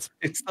multiverse, right?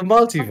 It's the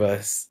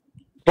multiverse.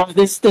 But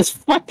there's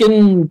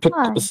fucking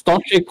Huh. Star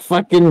Trek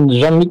fucking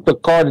Jean-Luc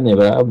Picard in there,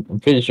 but I'm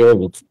pretty sure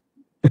of it.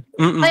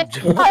 Mm-mm. Like,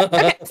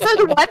 okay, so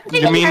the one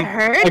thing You mean- I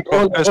heard, Like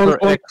Professor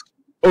X.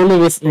 all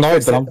of us,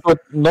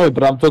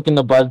 but I'm talking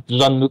about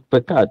Jean-Luc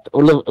Picard.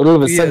 All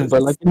of a sudden, Yes.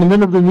 but like in the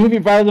middle of the movie,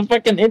 by the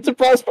fucking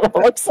Enterprise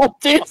rocks up,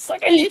 dude. It's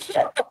like, holy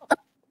shit.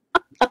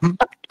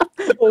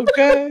 Oh,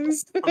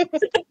 guys.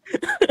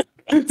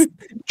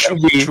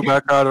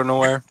 Chewbacca out of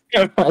nowhere.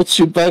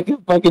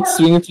 Chewbacca fucking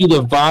swinging through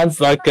the vines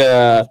like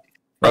Bro,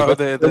 like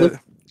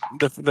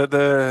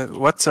the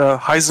what's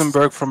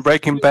Heisenberg from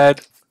Breaking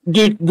Bad?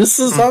 dude, this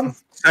is Some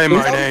Say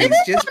my some name. things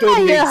just don't I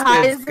make hear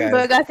sense,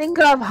 Heisenberg, guys. I think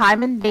of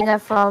Heimerdinger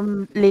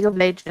from League of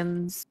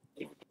Legends.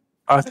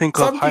 I think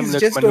of Some things Heimlich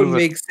just don't maneuver.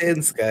 make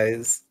sense,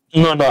 guys.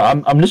 no.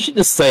 I'm literally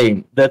just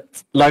saying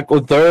that, like,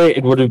 although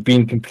it would have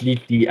been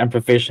completely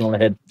unprofessional,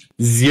 it had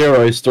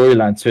zero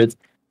storyline to it.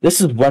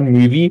 This is one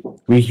movie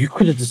where you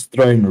could have just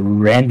thrown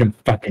random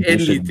fucking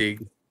bullshit.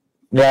 Anything.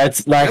 Yeah,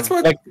 it's like, That's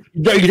what- like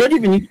you don't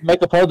even need to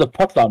make a part of the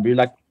plot line, but you're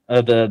like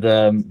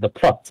the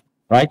plot,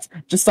 right?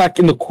 Just like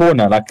in the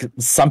corner, like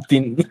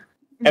something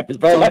happens.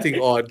 But like,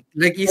 Something odd.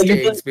 Like Easter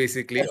eggs,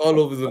 basically, all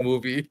over the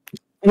movie.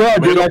 yeah,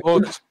 dude, like,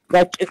 Metalbox,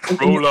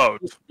 like, roll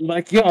out.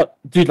 like, yeah,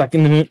 dude, like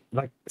in the,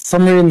 like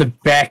somewhere in the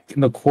back,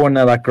 in the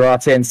corner, like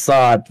right hand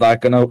side,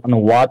 like on a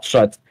wide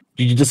shot,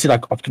 you just see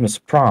like Optimus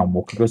Prime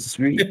walking across the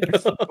street,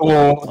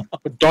 or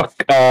Doc,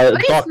 What are you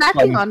Doc,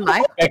 snacking on,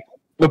 Mike?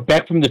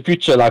 back from the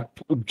future, like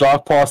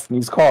drive past in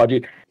his car,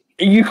 dude.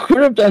 You could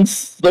have done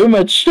so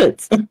much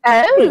shit.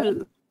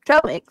 Oh,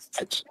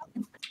 Tromix.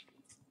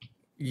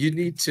 You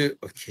need to.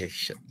 Okay,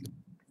 shit.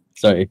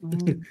 Sorry,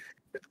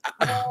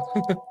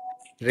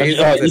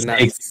 Raisins Easter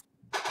and eggs. nuts.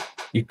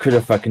 You could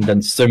have fucking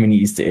done so many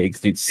Easter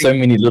eggs, dude. So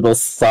many little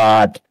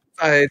side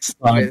It's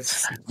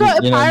stunts. So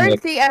you know, like,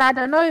 apparently, and I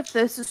don't know if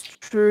this is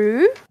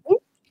true,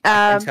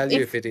 I'll tell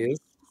you if, if it is.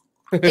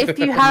 if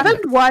you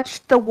haven't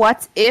watched the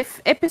What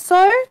If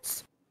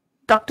episodes,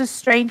 Doctor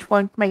Strange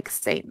won't make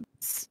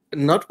sense.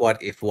 Not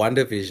what if,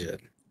 WandaVision.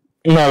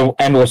 no,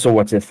 and also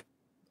what if?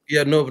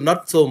 Yeah, no,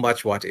 not so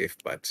much what if,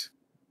 but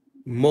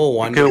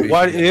more WandaVision. Okay,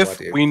 what than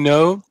if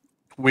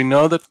we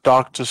know that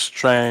Doctor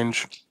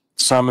Strange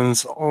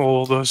summons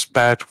all those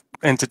bad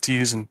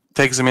entities and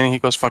takes them in and he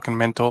goes fucking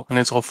mental and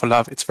it's all for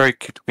love. It's very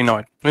cute. We know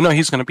it. We know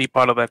he's going to be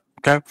part of that.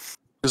 Okay?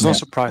 There's no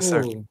surprise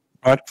there. Ooh.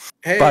 Right?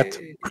 Hey. But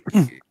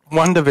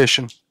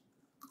WandaVision.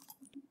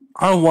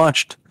 I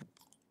watched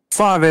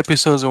 5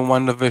 episodes of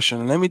WandaVision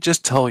and let me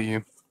just tell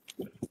you,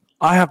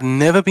 I have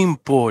never been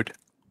bored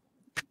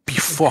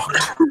before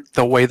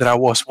the way that I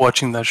was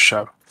watching that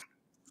show.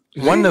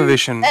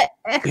 WandaVision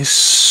is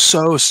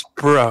so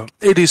bro.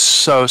 It is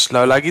so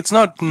slow. Like it's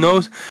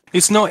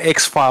no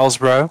X-Files,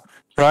 bro.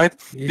 Right?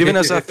 Even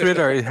as a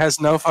thriller, it has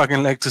no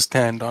fucking leg to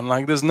stand on.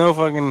 Like there's no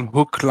fucking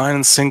hook, line,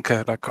 and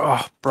sinker. Like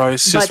oh, bro,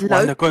 it's just But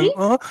Wanda going,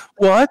 Loki?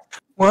 oh,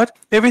 what?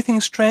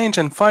 Everything's strange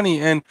and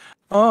funny and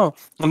and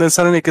then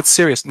suddenly it gets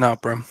serious. No,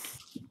 bro.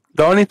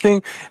 The only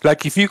thing,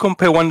 like if you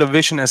compare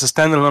WandaVision as a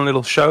standalone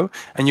little show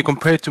and you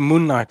compare it to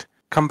Moon Knight,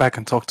 come back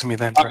and talk to me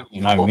then, bro.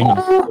 You know, we know.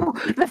 Oh,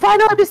 the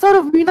final episode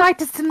of Moon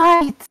Knight is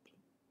tonight.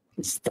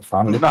 It's the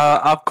fun.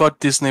 I've got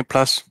Disney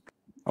Plus.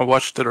 I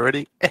watched it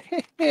already.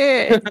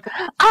 I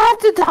have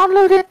to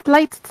download it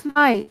late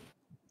tonight.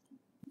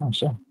 Oh,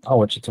 sure. I'll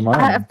watch it tomorrow.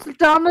 I have to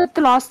download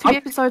the last 2 Oh,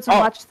 episodes and oh.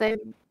 watch them.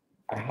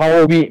 How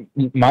are we,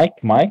 Mike,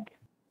 Hmm?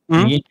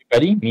 me and you,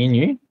 buddy, me and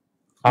you?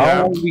 How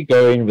Yeah. are we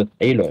going with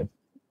Halo?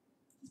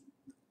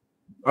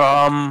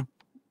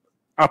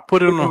 I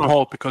put it on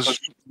hold because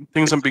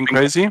things have been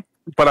crazy.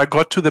 But I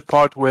got to the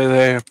part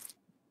where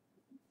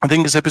I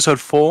think it's episode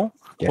 4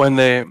 Yeah. when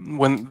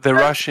they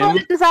rush in.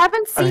 Because I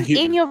haven't seen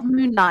he- any of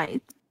Moon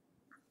Knight.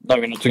 No,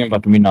 we're not talking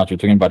about Moon Knight, we're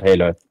talking about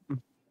Halo.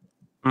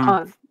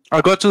 Oh, I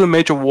got to the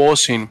major war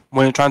scene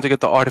when they're trying to get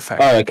the artifact.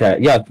 Oh, okay.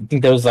 Yeah, I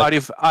think there was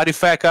like,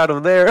 Artifact out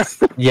of there.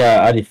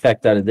 yeah,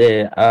 artifact out of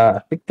there. I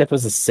think that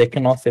was the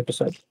second last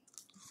episode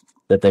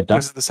that they've done.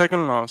 Was it the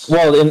second last?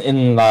 Well,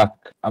 in like,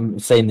 I'm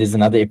saying there's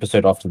another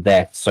episode after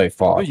that so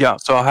far. Yeah,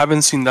 so I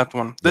haven't seen that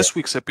one. This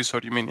week's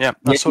episode, you mean? Yeah,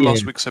 I Yeah, saw yeah.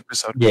 last week's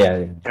episode.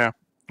 Yeah.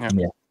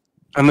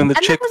 And then the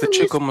and chick there was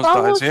a new almost Star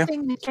dies, Wars yeah?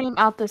 thing that came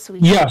out this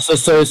week. Yeah,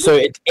 so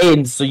it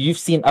ends. So you've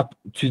seen up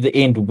to the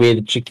end where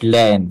the chick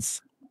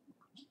lands.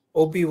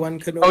 Obi-Wan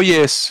Kenobi. Oh,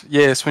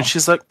 yes, when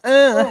she's like,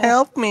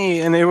 help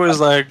me. And it was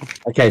like,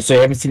 Okay, so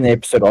you haven't seen the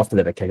episode after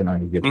that. Okay, no,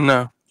 you're good.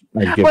 no.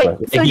 No, you're good. Wait, bro.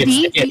 so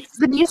It gets-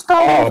 the new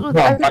Star Wars Oh, with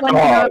bro, Obi-Wan oh,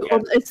 Kenobi,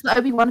 or it's the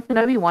Obi-Wan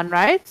Kenobi one,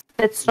 right?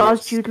 That stars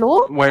Yes. Jude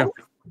Law? Well,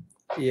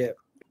 Yeah.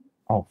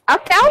 Okay,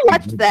 I'll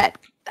watch that.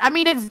 I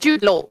mean, it's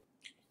Jude Law.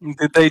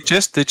 they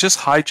just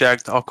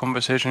hijacked our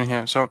conversation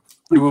here. So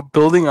we were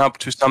building up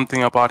to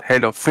something about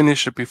Halo.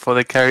 Finish it before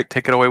they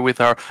take it away with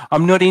our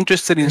I'm not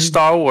interested in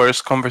Star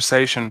Wars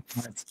conversation.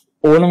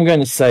 All I'm going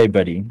to say,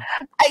 buddy.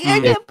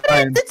 Yeah,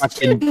 but it's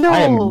Jude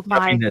Law,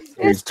 Mike.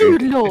 It's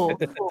Jude Law.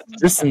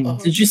 Listen,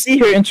 did you see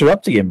her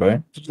interrupt again,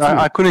 bro? Did you see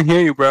I couldn't hear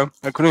you, bro.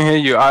 I couldn't hear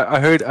you. I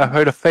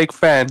heard a fake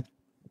fan.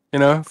 You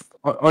know,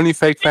 only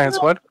fake fans.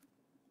 What?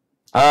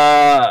 All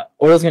I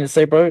was going to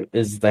say, bro,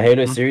 is the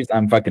Halo series.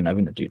 I'm fucking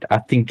loving it, dude. I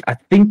think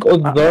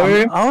although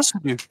I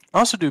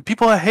also do.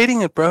 People are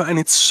hating it, bro, and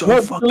it's so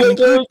What? fucking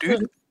good,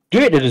 dude.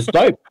 Dude, it is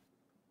dope.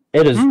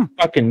 It is Mm.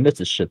 fucking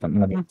lit as shit. I'm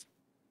loving it.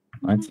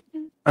 Right?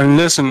 And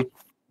listen,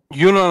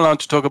 you're not allowed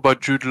to talk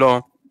about Jude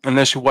Law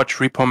unless you watch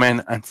Repo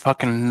Man and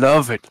fucking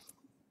love it.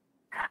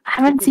 I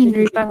haven't seen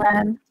Reaper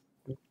Man.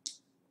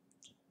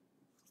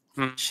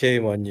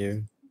 Shame on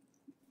you.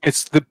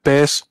 It's the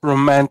best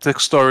romantic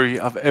story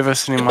I've ever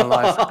seen in my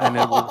life, and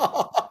it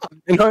will,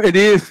 you know, it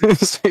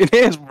is. It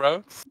is,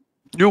 bro.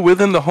 You're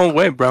with him the whole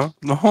way, bro.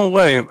 The whole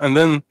way, and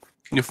then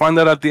you find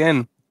out at the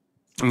end,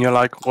 and you're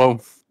like, "Whoa,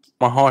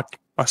 my heart,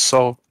 my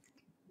soul."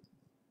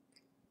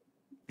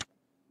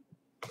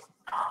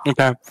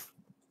 Okay,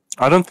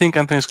 I don't think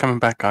Anthony's coming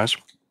back, guys.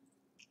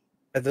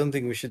 I don't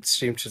think we should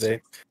stream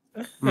today.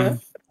 Mm.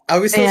 Are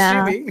we still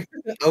Yeah. streaming?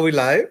 Are we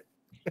live?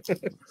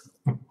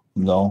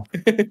 No.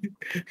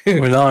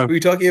 We're live. We're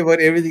talking about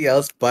everything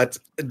else but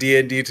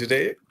D&D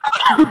today.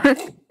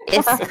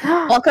 Yes.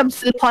 Welcome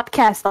to the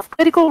podcast of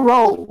Critical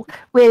Role,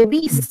 where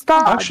we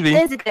star Actually-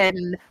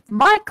 President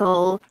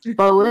Michael,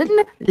 Bowen,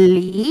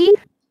 Lee,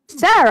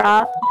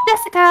 Sarah,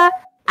 Jessica,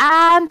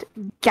 and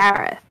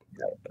Gareth.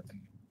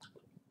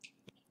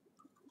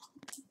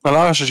 Well,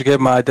 I should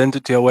give my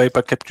identity away,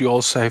 but kept you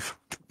all safe.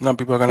 Now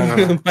people are gonna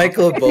go.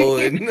 Michael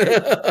Bowen.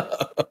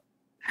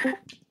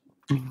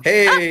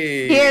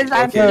 Hey! Here's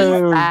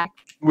Anthony back.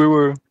 we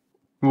were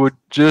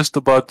just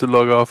about to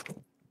log off.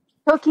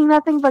 Talking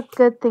nothing but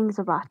good things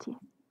about you.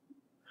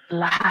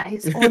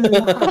 Lies.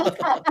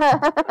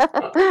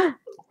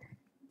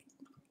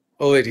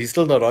 Oh wait, he's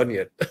still not on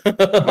yet.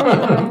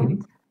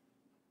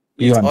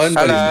 You on, but he's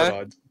Hello. not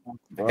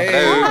on.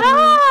 Hey!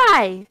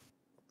 Hi.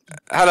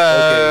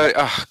 Hello. Okay.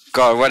 Oh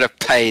god, what a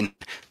pain.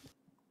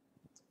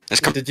 This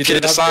Did you computer do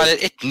an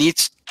decided it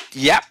needs.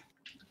 Yep.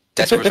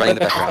 That's what's running in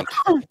the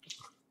background.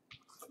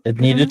 It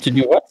needed to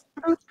do what?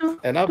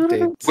 An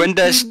update.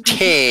 Windows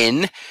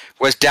 10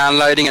 was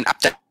downloading an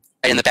update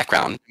in the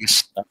background,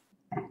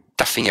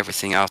 stuffing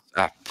everything else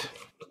up.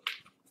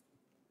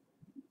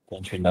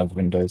 Don't you love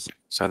Windows?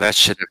 So that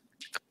should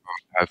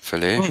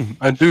hopefully.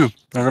 I do.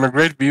 I've got a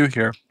great view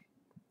here.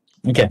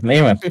 Okay,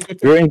 anyway,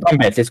 we're in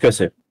combat. Let's go,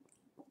 sir.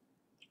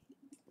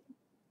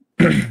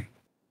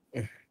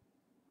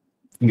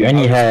 You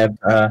only have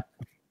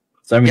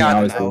so many Yeah,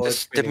 hours. An hour,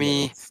 just 20 let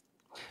me- minutes.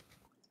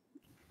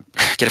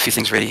 Get a few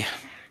things ready.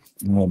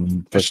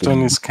 Switched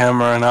on his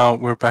camera now.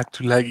 We're back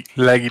to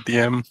laggy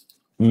DM.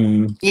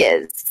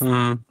 Yes.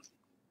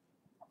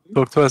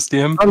 Talk to us,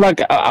 DM.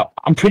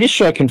 I'm pretty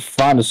sure I can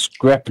find a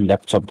scrap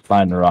laptop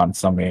lying around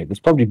somewhere. It's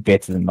probably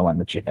better than the one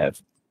that you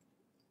have.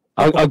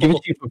 I'll give it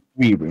to you for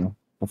free, bro.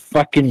 For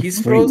fucking He's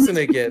free. frozen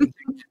again.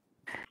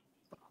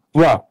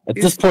 Bro, at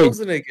He's this point,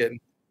 frozen again.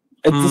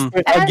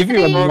 I'll give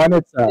you a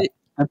monitor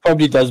that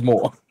probably does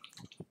more.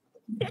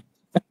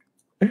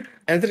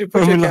 Anthony,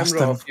 put Oh, your we lost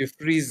camera him. off. You're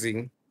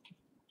freezing.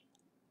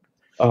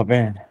 Oh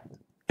man.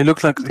 He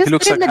looks like Just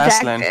put in the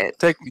Aslan. jacket.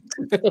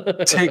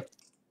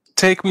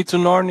 Take me to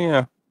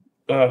Narnia.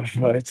 Oh,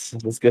 right.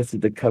 Let's go to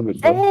the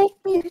cupboard, bro.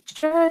 Take me to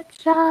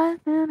church.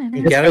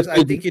 Gareth,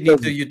 I think you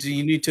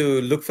need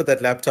to look for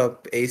that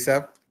laptop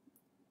ASAP.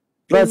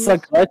 Bro, it's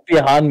like right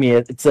behind me.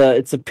 It's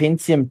a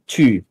Pentium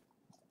 2.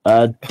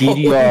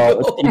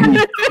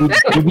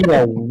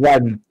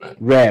 DDR1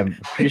 RAM.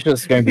 Pretty sure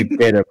it's going to be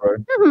better, bro.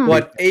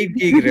 What? 8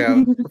 gig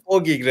RAM,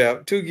 4 gig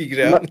RAM, 2 gig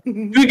RAM,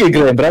 2 gig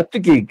RAM, bro. 2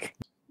 gig.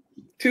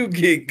 2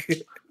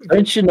 gig.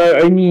 Don't you know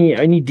only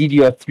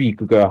DDR3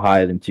 could go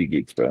higher than 2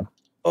 gigs, bro?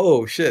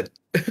 Oh shit.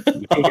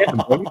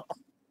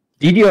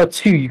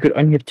 DDR2, you could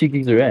only have 2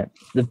 gigs of RAM.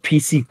 The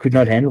PC could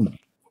not handle it.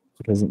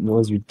 It was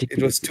It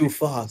ridiculous. was too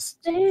fast.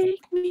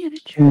 Take me to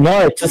church.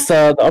 No, it's just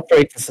the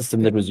operating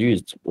system that was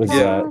used was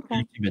Yeah.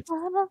 50-bit.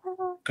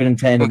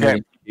 Couldn't handle Okay.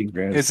 2 gig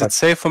RAM. Is it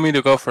safe for me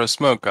to go for a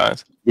smoke,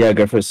 guys? Yeah,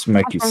 go for a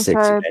smoke, I you think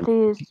sexy so, man.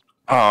 please.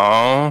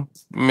 Oh,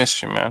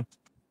 miss you, man.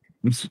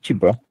 You see you,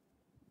 bro.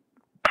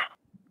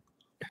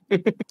 You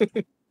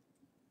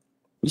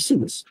see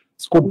this?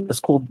 It's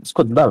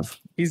called love.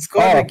 He's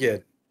gone Oh.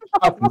 again.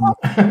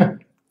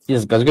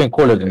 Yes, guys, we're gonna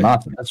call it a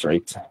night. That's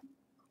right.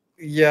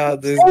 Yeah,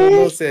 there's no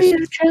more Take me session.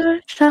 to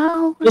church.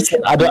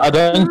 Listen, I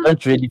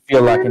don't really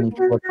feel like I need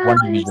to watch One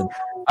Division.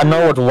 I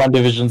know what One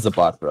Division's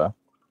about, bro.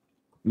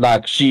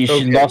 Like she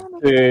Okay.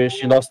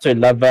 lost her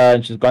lover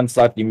and she's gone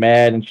slightly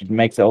mad and she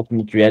makes her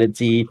ultimate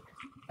reality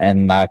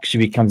and like she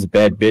becomes a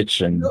bad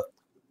bitch and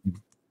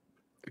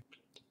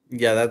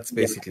Yeah, that's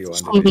basically one.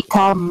 He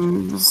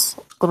becomes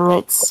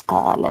Great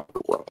Scarlet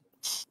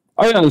Witch.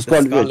 oh yeah, the The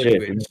Scarlet Scarlet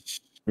Witch,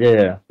 Witch.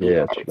 yeah,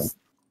 true.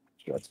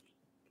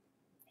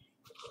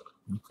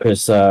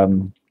 Because her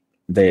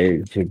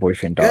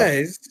boyfriend died.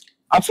 Guys,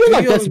 I feel do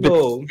like you that's a bit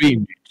know-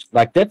 extreme.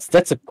 Like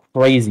that's a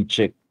crazy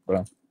chick,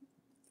 bro.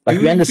 Like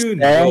Do we you understand.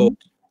 know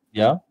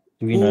Yeah.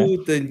 Do we know?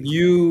 who the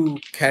new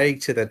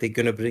character that they're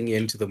gonna bring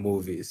into the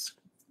movies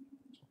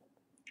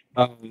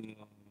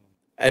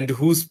and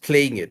who's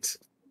playing it?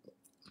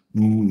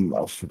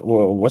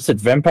 What's it?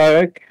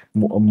 Vampire?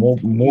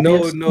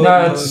 Morbius? No,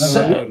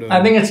 no.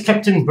 I think it's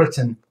Captain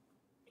Britain.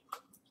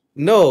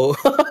 No.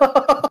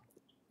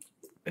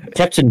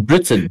 Captain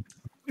Britain.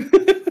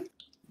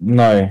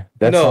 No,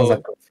 that No. sounds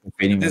like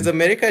anyone. There's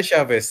America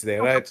Chavez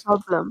there, right?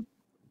 Problem.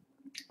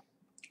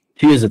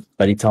 Who is it,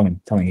 buddy? Tell me.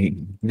 Who's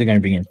they going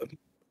to bring in?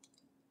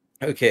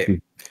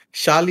 Okay.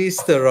 Charlize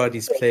Theron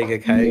is playing a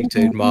character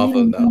in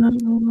Marvel now.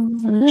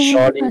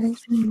 Charlize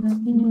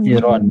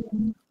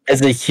Theron.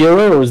 As a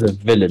hero or as a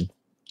villain?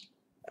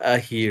 A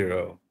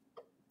hero.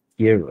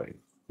 Hero.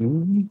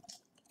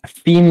 A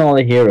female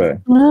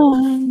hero.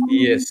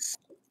 Yes.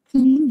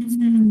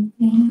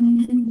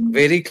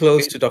 Very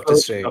close to Doctor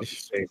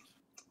Strange.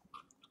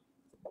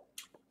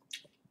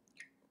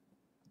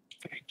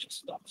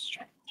 Just Doctor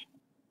Strange.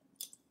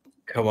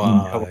 Come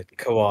on.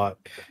 Come on.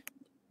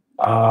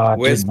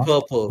 Where's dude,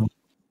 Purple?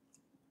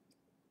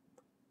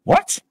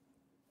 What?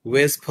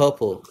 Where's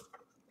Purple?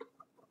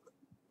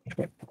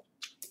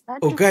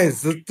 Oh,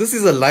 guys, this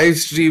is a live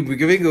stream. We're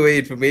giving away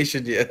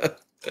information here.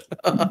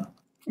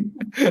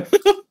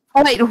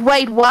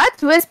 Wait, what?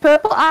 Where's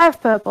purple? I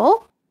have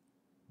purple.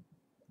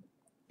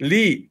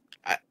 Lee.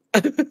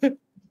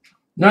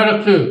 Not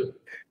a clue.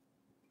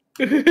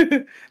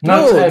 No,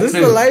 Not a this is a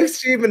clue. live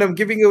stream and I'm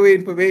giving away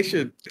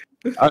information.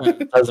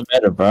 Doesn't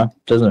matter, bro.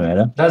 Doesn't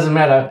matter. Doesn't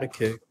matter.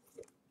 Okay.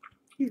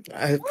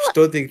 I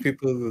don't think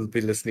people will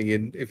be listening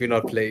in if you're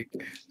not playing.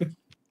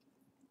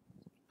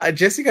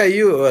 Jessica, are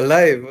you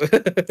alive?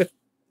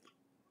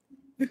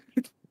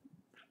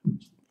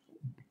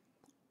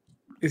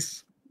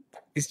 Is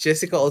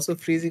Jessica also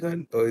freezing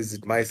on? Or is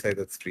it my side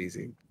that's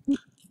freezing?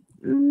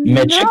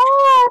 Magic?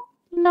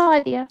 No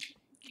idea.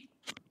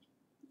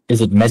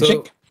 Is it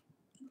magic? So,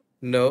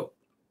 no,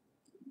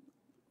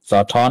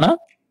 Zartana?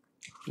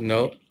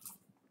 no.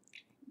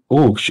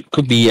 Oh,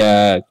 could be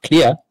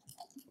clear.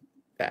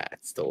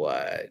 That's the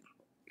one.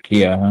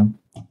 Clear, huh?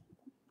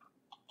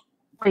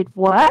 Wait,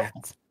 what?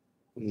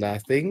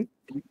 Nothing.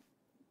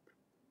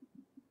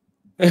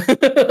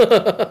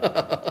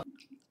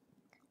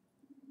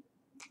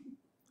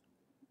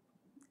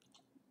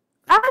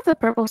 I have the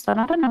purple stone.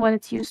 I don't know what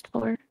it's used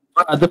for.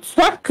 The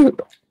fuck?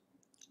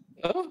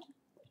 Oh,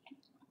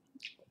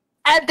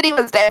 Anthony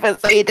was there,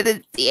 so he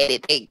didn't see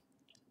anything.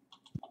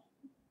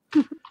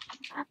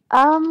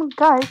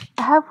 Guys,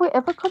 have we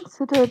ever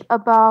considered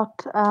about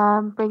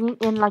bringing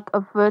in like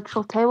a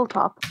virtual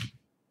tabletop?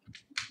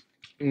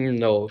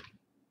 No.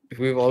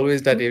 We've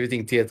always done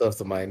everything theater of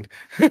the mind.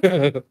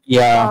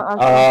 Yeah.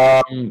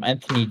 Oh,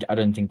 Anthony, I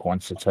don't think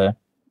wants it.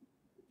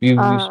 We've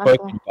okay.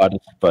 spoken about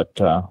it, but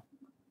Is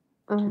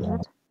Yeah.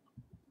 it?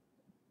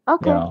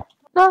 Okay. yeah.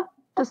 No,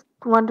 just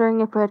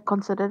wondering if we had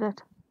considered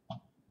it.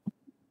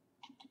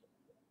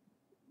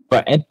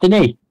 But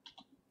Anthony,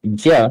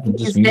 yeah, he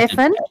Is just muted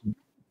Stefan?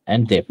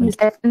 and Devin, Is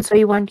Stefan, so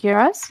you won't hear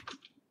us?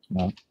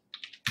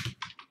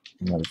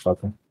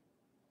 motherfucker.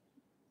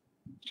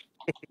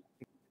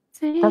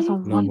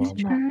 Doesn't No, want Mom.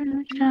 to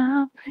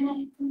know.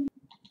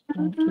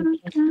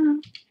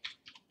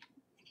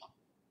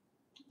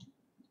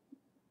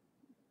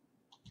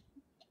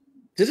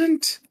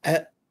 Didn't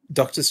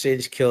Doctor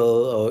Strange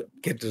kill or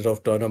get rid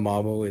of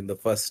Dormammu in the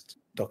first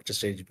Doctor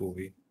Strange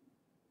movie?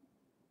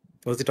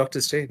 Was it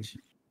Doctor Strange?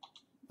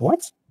 What?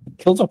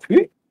 Kills off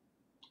who?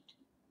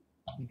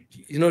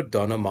 You know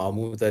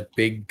Dormammu, that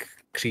big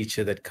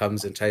creature that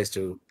comes and tries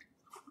to...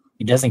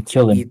 He doesn't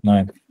kill him.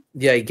 No.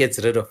 Yeah, he gets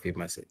rid of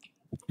him, I said.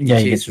 Yeah,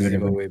 he gets chases rid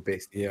of him him. away,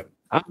 basically. Yeah.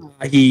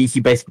 He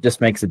basically just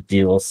makes a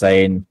deal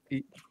saying,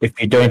 if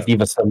you don't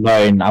leave us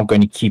alone, I'm going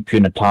to keep you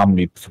in a time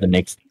loop for the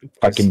next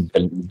fucking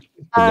billion.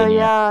 Oh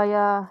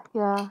years."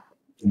 yeah.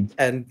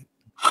 And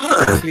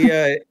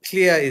Clea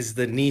is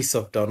the niece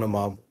of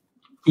Dormammu.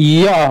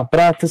 Yeah,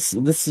 but this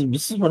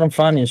is what I'm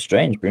finding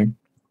strange, bro.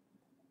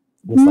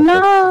 It's like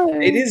No.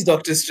 It is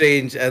Doctor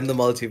Strange and the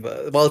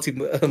multiverse.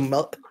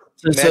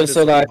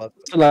 So like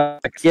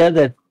yeah,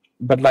 that.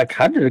 But like,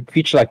 how did a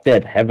creature like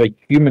that have a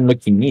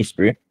human-looking niece,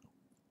 bro?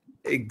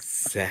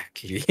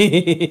 Exactly.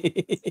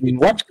 I mean,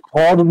 what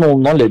cardinal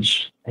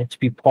knowledge had to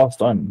be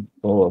passed on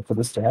for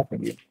this to happen?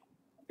 Wait,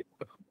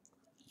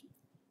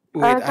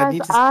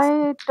 Guys,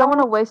 I don't want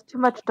to waste too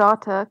much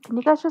data. Can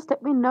you guys just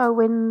let me know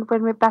when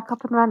we're back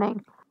up and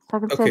running so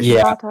I can send Okay. you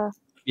Yeah. data?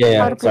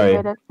 Yeah, I'd sorry.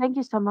 appreciate it. Thank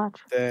you so much.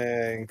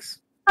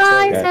 Thanks.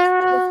 Bye, Sorry.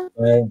 Sarah.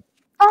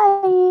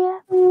 Bye.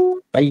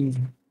 Bye.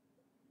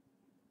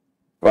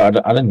 Well,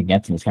 I don't think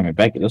Anthony's coming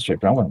back at this rate,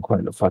 but I'm going to call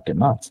it a fucking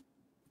nuts.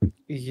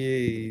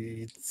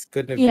 Yeah, it's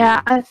gonna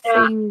Yeah,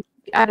 be.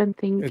 I don't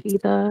think It's-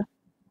 either.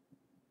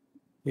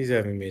 He's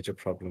having major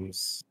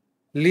problems.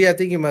 Lee, I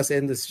think you must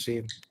end the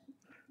stream.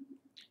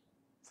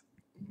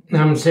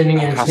 I'm sending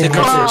I Anthony a think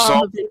I've message.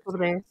 resolved.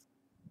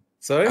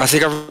 Sorry? I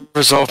think I've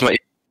resolved my.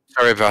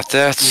 Sorry about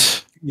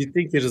that. You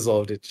think you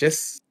resolved it?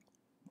 Yes?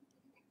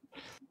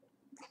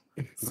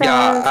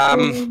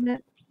 Yeah,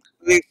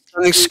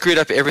 something screwed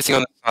up everything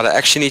on the side. I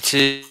actually need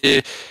to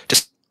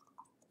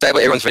disable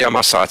everyone's video on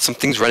my side.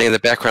 Something's running in the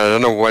background. I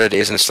don't know what it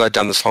is, and it slowed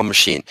down this whole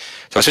machine.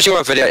 So I'm switching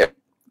my video.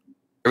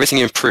 Everything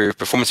improved,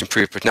 performance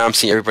improved, but now I'm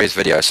seeing everybody's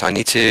video, so I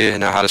need to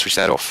know how to switch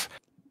that off.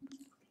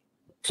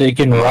 So you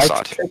can On my right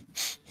side.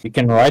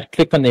 click,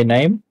 right-click on their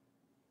name,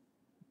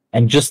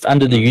 and just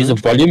under the user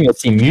volume, you'll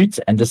see mute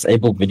and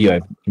disable video.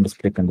 You can just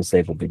click on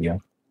disable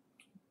video.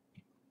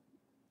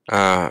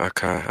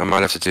 Okay. I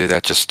might have to do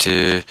that just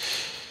so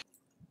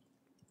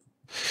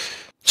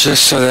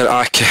that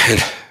I can.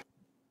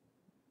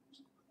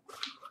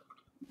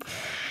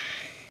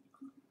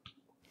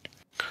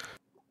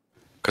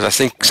 Because I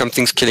think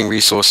something's killing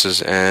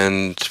resources,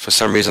 and for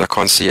some reason I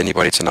can't see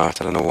anybody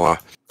tonight. I don't know why.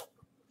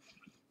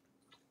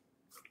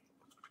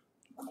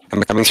 Am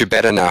I coming through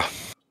better now?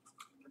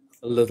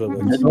 A little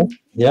bit.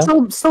 Yeah.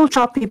 Still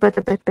choppy, but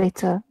a bit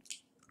better.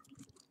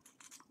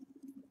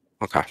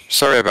 Okay.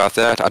 Sorry about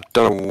that. I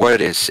don't know what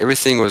it is.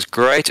 Everything was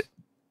great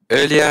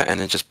earlier, and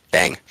then just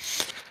bang.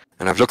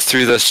 And I've looked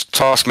through this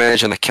task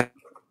manager, and I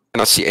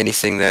cannot see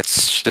anything that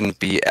shouldn't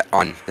be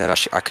on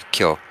that I could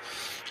kill.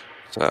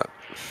 So.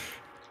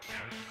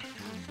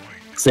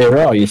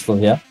 Sarah, are you still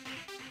here?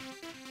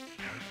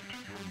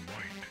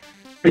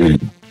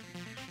 It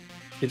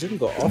didn't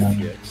go off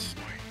yet.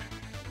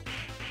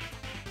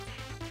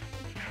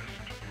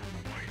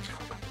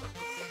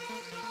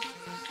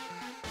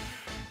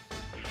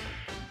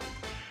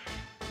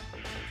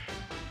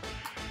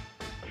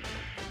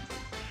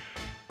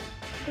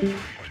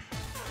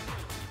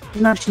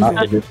 No, she's Ah,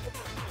 not. it is.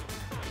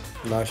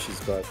 Now she's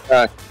got.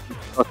 I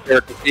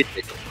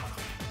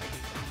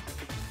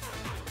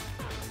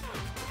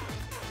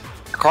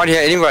can't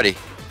hear anybody.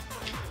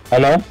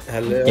 Hello?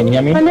 Hello. Can you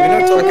hear me? We're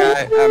not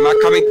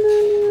talking.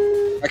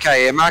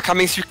 Okay, am I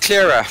coming through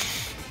clearer?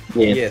 Yes.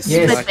 Yes.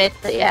 Yes. A bit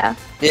better, yeah.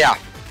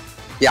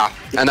 Yeah,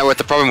 I know what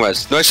the problem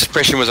was. Noise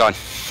suppression was on.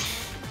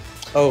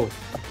 Oh,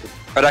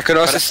 But I could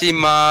also see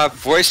my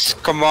voice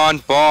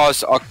command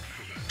bars are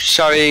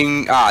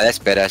showing... that's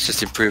better. It's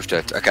just improved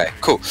it. Okay,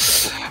 cool.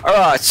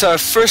 Alright, so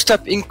first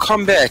up in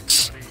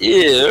combat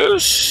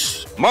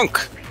is... Monk.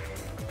 So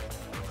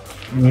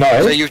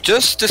No. you've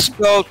just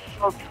dispelled...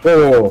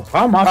 Oh,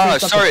 how am I? Oh,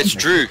 sorry, it's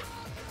Drew.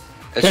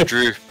 It's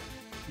Drew.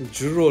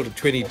 Drew rolled a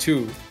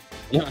 22.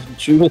 Yeah,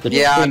 Drew with the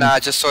Yeah, thing. no, I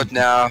just saw it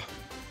now.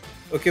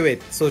 Okay,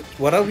 wait. So,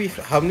 what are we?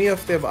 How many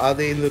of them are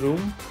there in the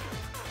room?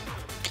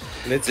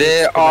 Let's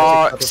There get schematic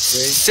are out of the way.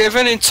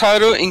 7 in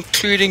total,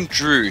 including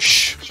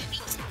Droosh.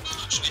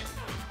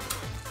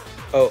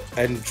 Oh,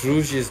 and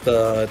Druge is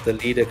the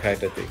leader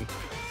kind of thing.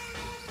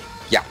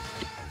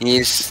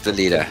 He's the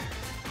leader.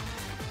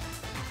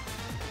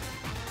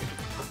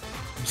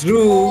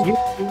 Drew.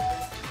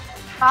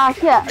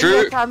 Yeah,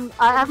 Drew. yes,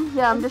 I am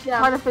here. I'm just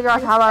trying to figure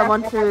out how I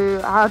want to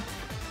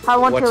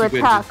What you going to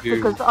attack do?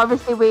 because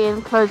obviously we're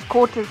in close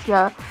quarters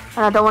here,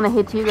 and I don't want to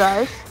hit you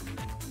guys.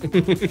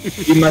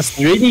 You must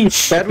really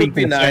stop That would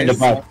being be concerned nice.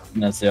 about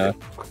this, yeah.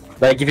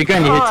 Like, if you're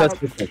going to hit us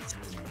Alright. with it.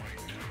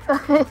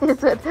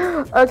 Is it?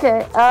 Okay.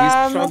 These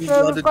So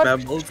strong-blooded we've got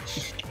mammals.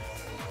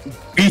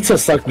 Beat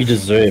us like we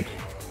deserve.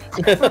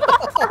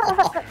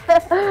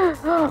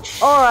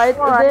 Alright,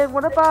 then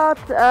what about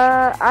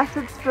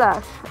Acid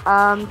Splash?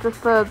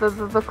 Just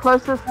the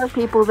closest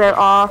people there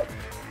are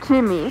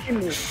to me.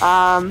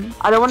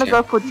 I don't want to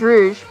go for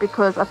Druge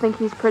because I think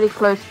he's pretty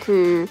close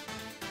to...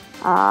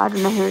 I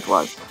don't know who it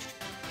was.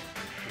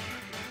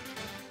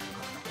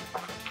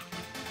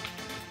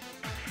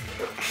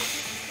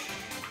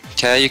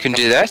 Okay, you can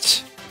do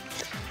that.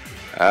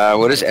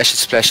 What does Acid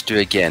Splash do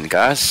again,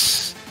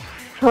 guys?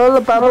 Hurl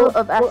a bubble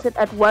of acid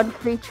at one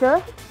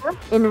creature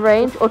in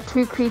range or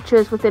two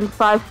creatures within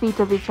 5 feet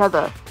of each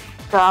other.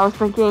 So I was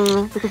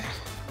thinking... Because,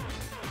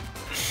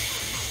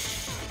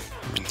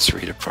 Let's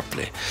read it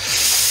properly.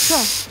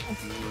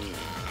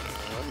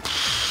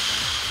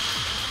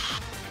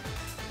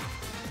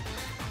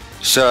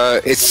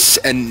 So it's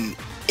an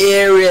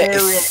area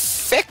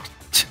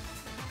effect.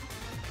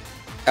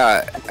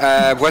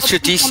 What's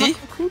your DC?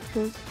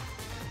 Creatures.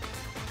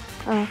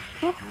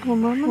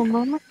 One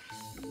moment.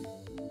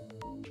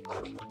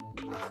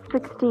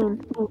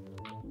 16.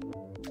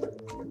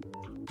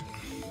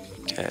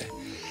 Okay.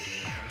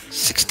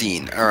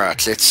 16.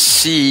 Alright, let's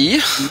see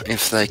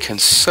if they can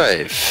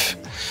save.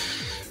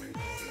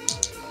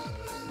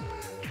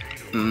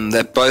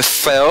 They both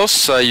fail,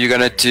 so you're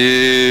gonna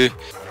do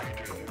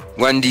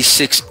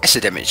 1d6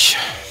 acid damage.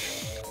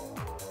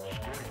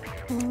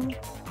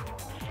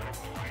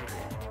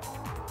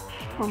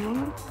 One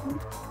moment.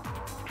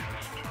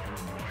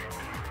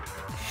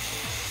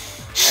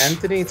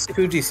 Anthony, it's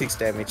 2d6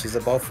 damage. He's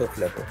above 5th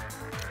level.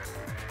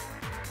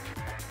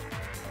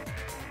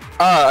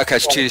 Oh, okay,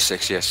 it's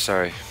 2d6, yes,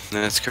 sorry.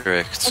 That's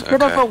correct.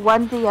 Instead of a Okay.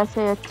 1d, I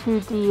say a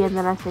 2d and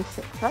then I say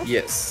 6, right?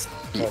 Yes.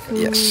 Perfect.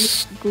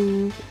 Yes.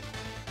 2d6.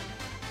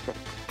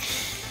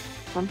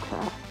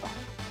 Enter.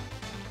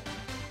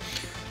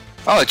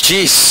 Oh,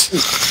 jeez.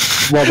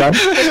 Well done.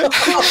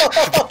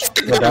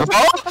 Well done.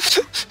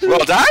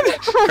 Well done.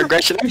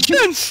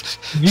 Congratulations.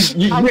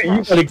 You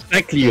got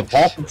exactly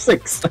half of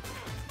 6.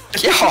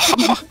 Yeah.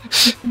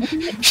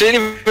 She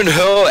didn't even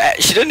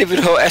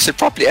hurl acid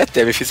properly at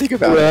them, if you think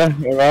about it.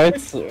 Yeah,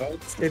 alright.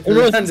 It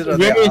landed on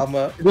their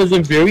armor. It was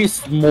a very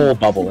small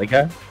bubble,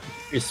 okay?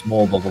 Very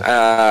small bubble.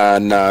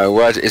 No,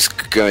 what is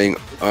going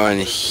on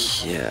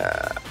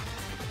here?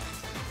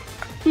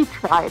 He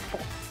tried.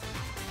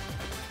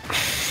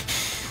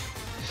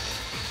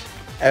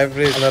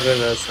 Average not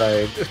on our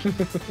side.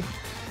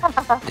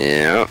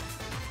 Yeah.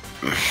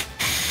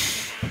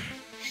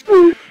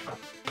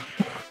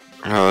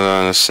 Hold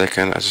on a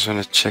second, I just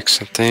want to check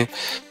something.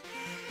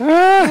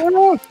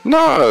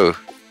 No!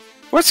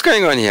 What's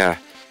going on here?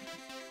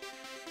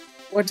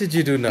 What did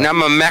you do now? Now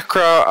my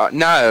macro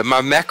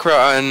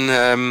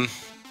on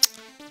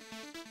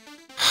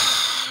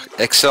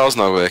Excel's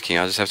not working.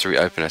 I just have to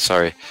reopen it.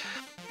 Sorry.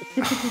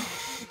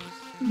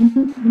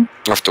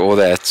 After all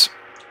that,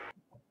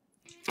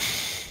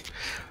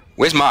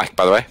 where's Mike?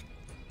 By the way.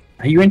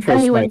 Are you in for a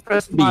He smoke? went for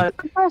a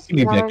smoke. Give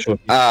me back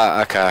shortly.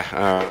 Okay.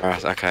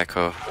 Alright. Okay.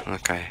 Cool.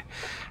 Okay.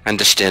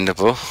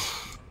 Understandable.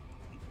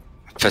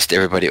 Pissed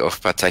everybody off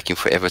by taking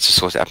forever to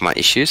sort out my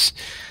issues,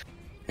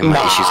 and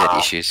my issues had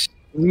issues.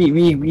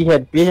 We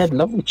had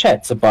lovely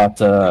chats about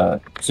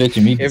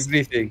certain movies.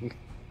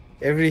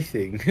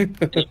 Everything.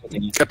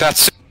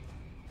 About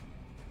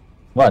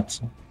What?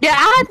 Yeah,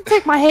 I had to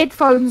take my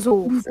headphones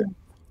off.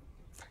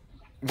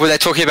 were they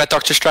talking about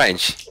Doctor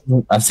Strange?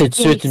 I said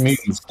certain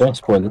movies. Don't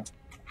spoil it.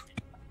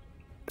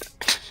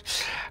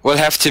 We'll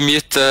have to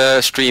mute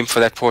the stream for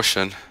that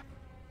portion.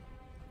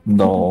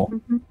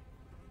 No.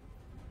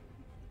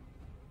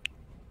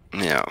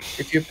 Yeah.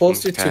 If you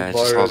post it Okay, to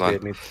just borrow, hold on.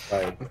 then it's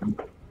fine.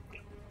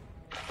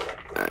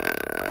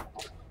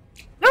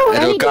 No,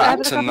 It'll hey, go I up have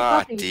a cup of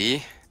tonight, coffee.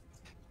 D.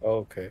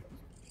 Okay.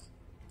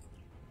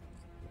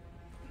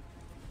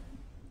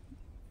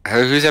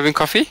 Who's having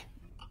coffee?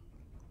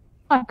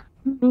 Like,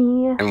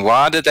 Me. And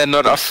why did they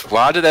not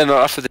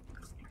offer the...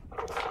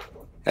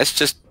 That's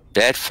just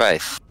bad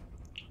faith.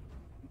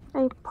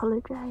 I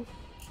apologize.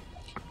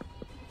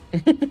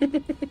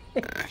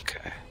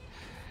 Okay.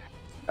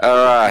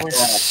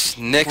 Alright.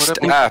 Next What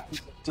happened up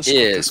to is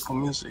disco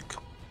music?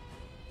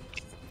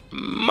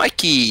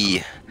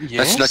 Mikey. Yes.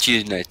 That's not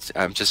you, Nate.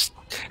 I'm just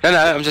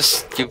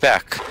you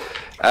back.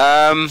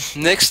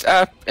 Next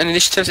up in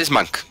initiatives is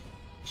Monk.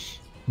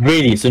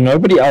 Really? So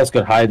nobody else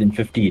got higher than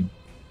 15?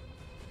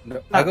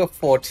 No, I got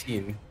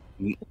 14.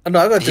 Oh, no,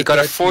 I got He got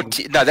a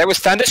 14. No, that was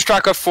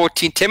Thunderstruck of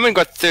 14. Timon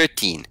got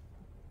 13.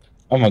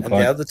 Oh my And the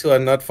god. other two are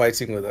not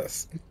fighting with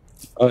us.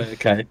 Oh,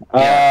 okay.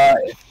 Yeah.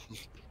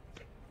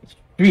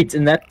 Sweet.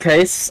 In that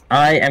case,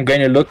 I am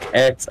going to look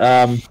at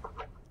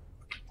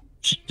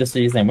just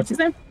say his name. What's his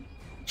name?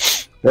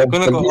 I'm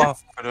gonna go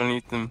off. I don't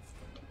need them.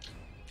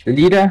 The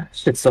leader.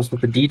 Shit, starts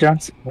with the D.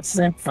 What's his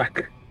name?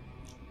 Fuck.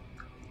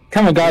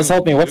 Come on, guys,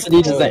 help me. What's the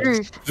leader's name?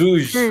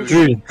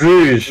 Druj.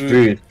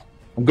 Druj.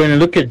 I'm going to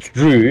look at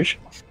Druj,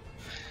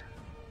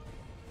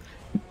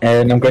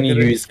 and I'm going to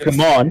use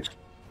command.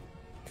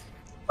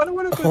 I don't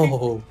want to go.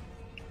 Oh.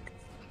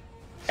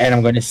 And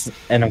I'm going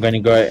to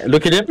go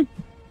look at him,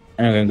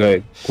 and I'm going to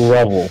go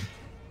grovel.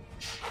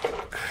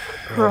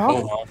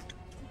 Grovel.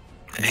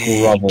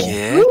 Grovel.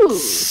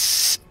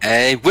 Yes.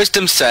 A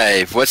wisdom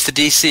save. What's the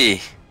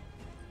DC?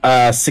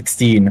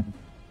 16.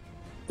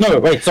 No,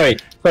 wait, sorry.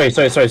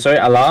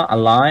 A lie.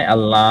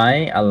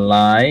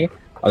 I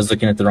was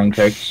looking at the wrong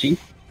character sheet.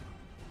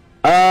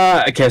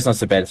 Okay, it's not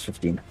so bad. It's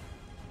 15.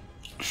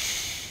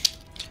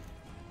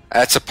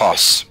 That's a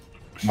pass.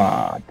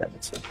 Ah, damn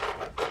it.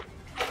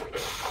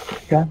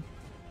 Okay.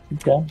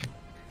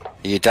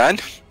 You done?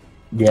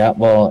 Yeah,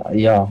 well,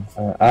 yeah.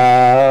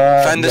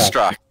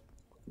 Thunderstrike.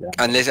 Yeah.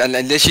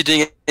 Unless you're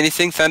doing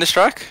anything,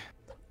 Thunderstrike?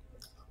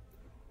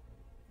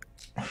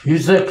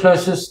 Who's the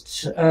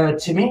closest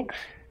to me?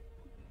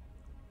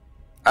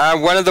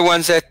 One of the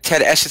ones that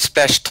had acid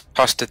splash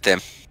tossed at them.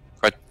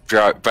 But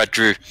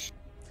Drew.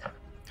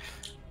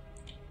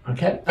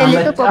 Okay. And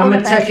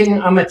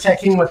I'm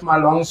attacking with my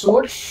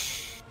longsword.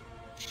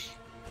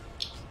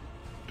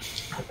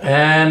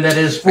 And that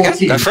is 14.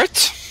 Okay, go for it.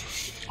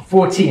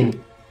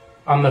 14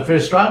 on the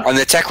first strike. On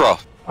the attack roll.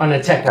 On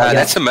attack roll, yeah.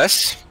 That's a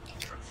miss.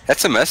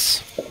 That's a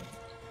miss.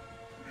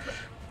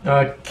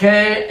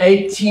 Okay,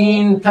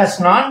 18 plus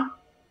 9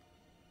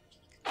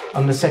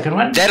 on the second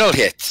one. That'll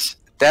hit.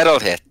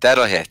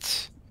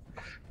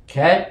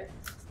 Okay.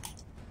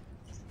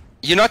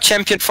 You're not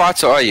champion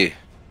fighter, are you?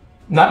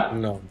 No.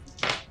 No.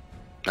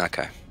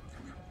 Okay.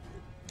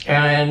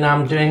 And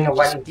I'm doing a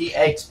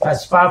 1d8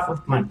 plus 5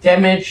 with my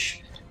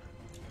damage.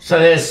 So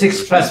there's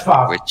 6 plus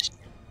 5. Which?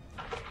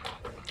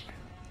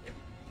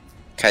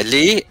 Okay,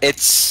 Lee,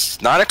 it's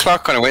 9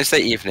 o'clock on a Wednesday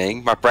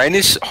evening. My brain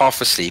is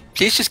half asleep.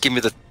 Please just give me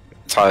the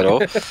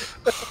title.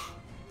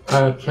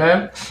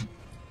 Okay.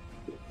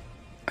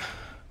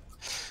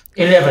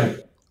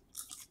 11.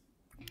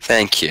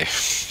 Thank you.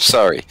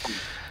 Sorry.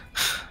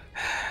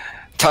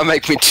 Don't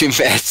make me too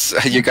mad.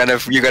 You're gonna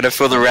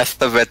feel the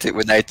wrath of it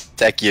when they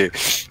attack you.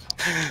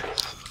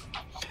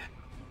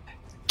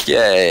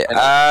 Okay.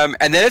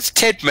 And then it's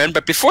Tedman.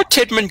 But before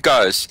Tedman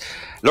goes,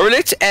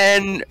 Laurelette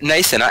and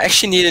Nathan, I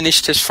actually need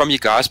initiatives from you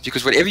guys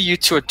because whatever you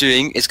two are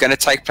doing is going to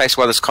take place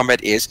while this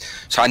combat is.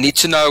 So I need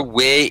to know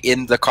where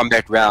in the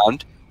combat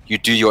round you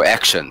do your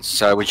actions.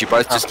 So would you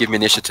both just give me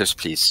initiatives,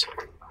 please?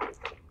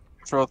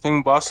 Sure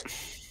thing, boss.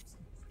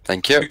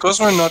 Thank you. Because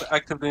we're not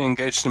actively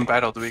engaged in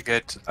battle, do we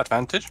get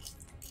advantage?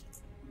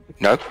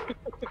 No.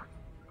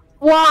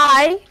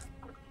 Why?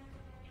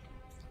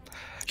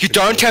 You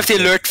don't have the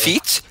alert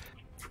feat?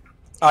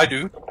 I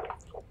do.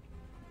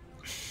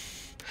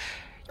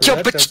 Yeah,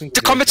 That but doesn't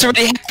the do combat's that.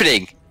 already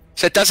happening,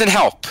 so it doesn't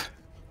help.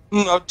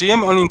 No,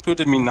 DM only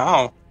included me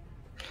now.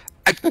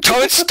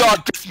 Don't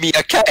start with me,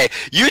 okay?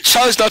 You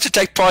chose not to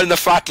take part in the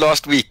fight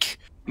last week.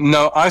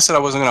 No, I said I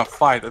wasn't gonna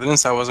fight. I didn't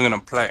say I wasn't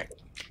gonna play.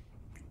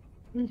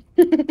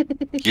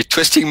 You're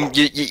twisting.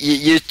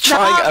 You're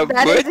trying No, a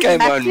that word is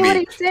game on exactly what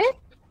me. he said.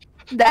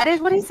 That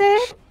is what he said.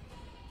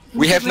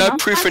 We have no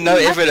proof and no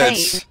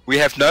evidence. We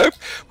have no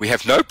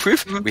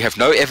proof. We have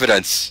no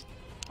evidence.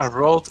 I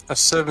rolled a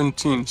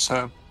 17,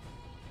 so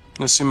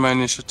let's see my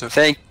initiative.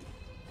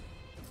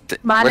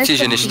 Mine What is is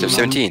your initiative?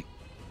 17.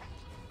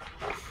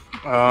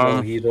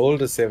 No, he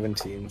rolled a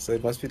 17, so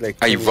it must be like.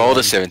 Oh, you rolled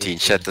a 21, 17.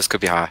 Shit, this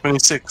could be high.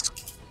 26.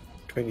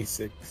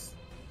 26.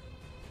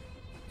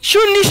 Is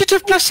your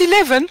initiative plus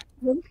 11?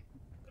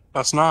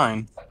 Plus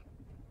 9.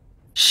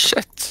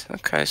 Shit.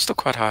 Okay, still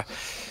quite high.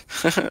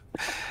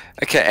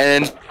 Okay,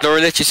 and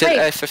Laurelette, you said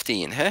Wait.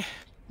 15, huh?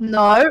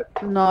 No,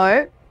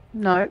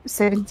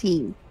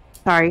 17.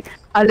 Sorry,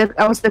 I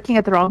was looking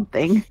at the wrong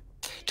thing.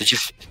 Did you?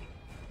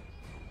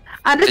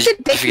 I looked Did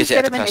at Dick you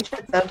forget to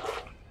instead add of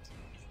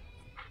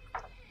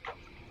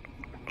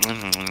the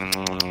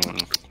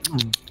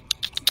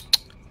initiative.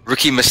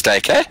 Rookie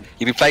mistake, eh?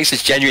 You've been playing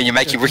since January and you're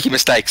making rookie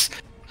mistakes.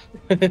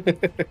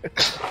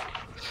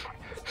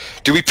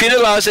 Do we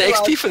penalize the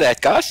XP for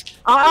that, guys?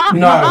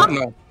 No.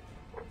 No.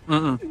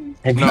 Mm-mm.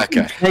 Have you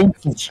Okay. been playing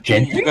since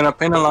January? You're gonna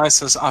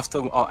penalize us after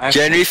our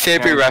action. January,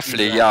 February,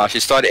 roughly. Yeah, she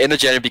started end of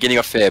January, beginning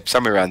of Feb,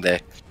 somewhere around there.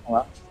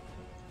 Wow.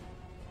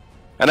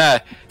 I know.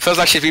 Feels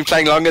like she's been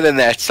playing longer than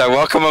that. So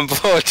welcome on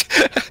board.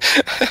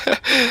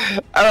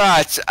 All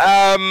right.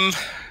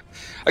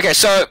 Okay,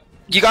 so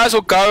you guys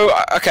will go.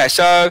 Okay,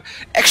 so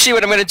actually,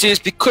 what I'm going to do is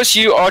because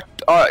you are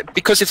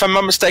because if I'm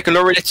not mistaken,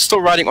 Laurelette's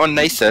still riding on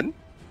Nathan.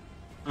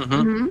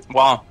 Mm-hmm.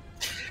 Wow.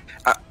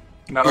 That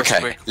was Okay,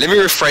 quick. let me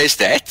rephrase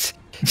that.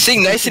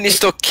 Seeing Nathan is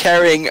still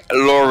carrying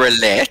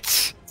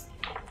Laurelette,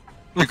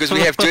 because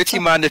we have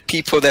dirty-minded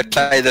people that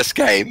play this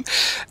game,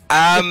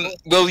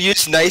 we'll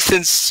use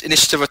Nathan's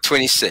initiative of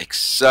 26.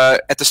 So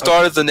at the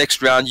start of the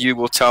next round, you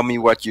will tell me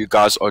what you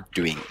guys are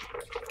doing.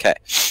 Okay,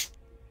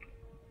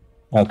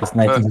 Oh, because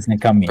Nathan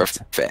hasn't come yet.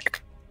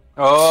 perfect.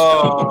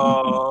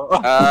 Oh.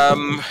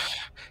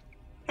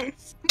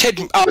 Ted,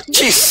 oh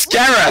jeez,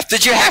 Gareth,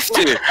 did you have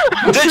to?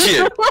 Did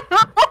you?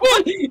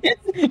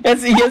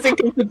 He hasn't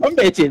come to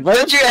combat yet. What?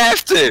 Did you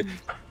have to?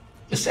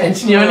 Just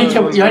Anthony, you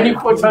only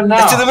caught on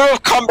now. It's in the middle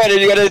of combat, and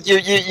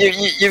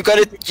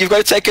you've got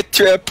to take it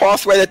to a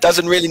pathway that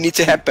doesn't really need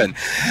to happen.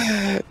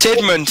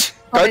 Tedmund,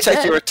 go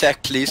take your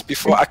attack, please,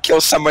 before I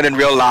kill someone in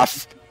real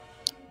life.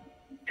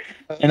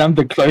 And I'm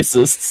the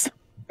closest.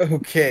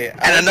 Okay.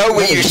 And I know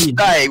where you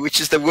stay, which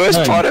is the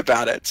worst part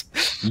about it.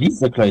 Least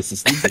the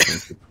closest.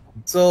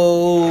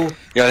 So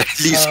Yeah, at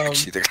least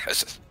actually the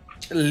closest.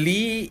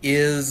 Lee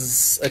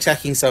is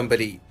attacking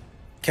somebody.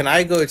 Can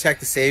I go attack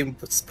the same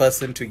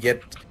person to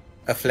get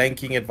a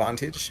flanking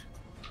advantage?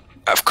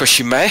 Of course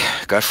you may.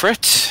 Go for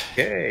it.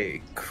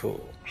 Okay,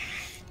 cool.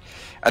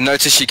 I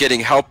notice you're getting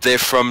help there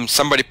from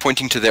somebody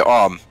pointing to their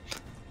arm.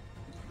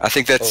 I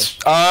think that's...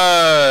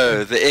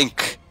 Oh, the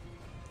ink.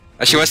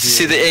 She wants to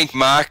see the ink,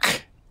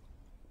 Mark.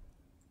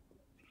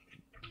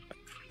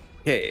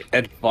 Okay,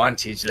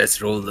 advantage.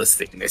 Let's roll this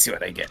thing. Let's see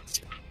what I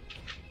get.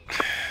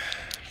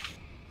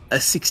 A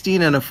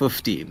 16 and a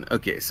 15.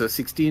 Okay, so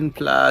 16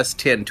 plus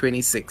 10,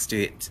 26 to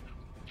hit.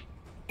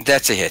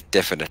 That's a hit,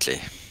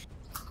 definitely.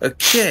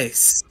 Okay,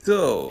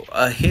 so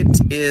a hit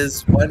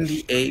is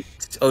 1d8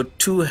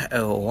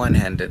 or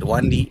one-handed.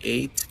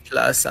 1d8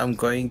 plus I'm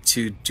going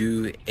to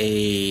do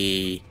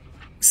a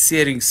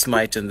searing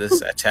smite on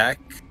this attack.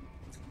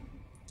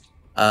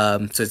 So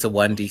it's a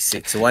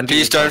 1d6. So 1d8.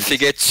 Please don't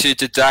forget to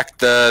deduct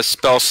the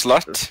spell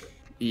slot.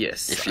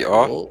 Yes. If you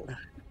are.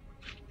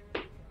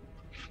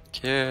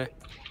 Okay.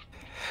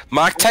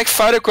 Mark, take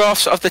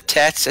photographs of the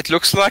tats. It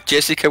looks like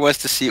Jessica wants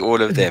to see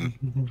all of them.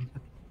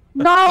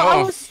 No,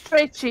 I was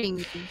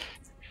stretching.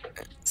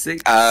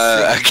 Six,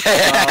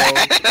 Okay.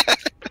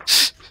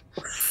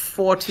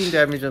 14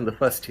 damage on the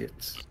first hit.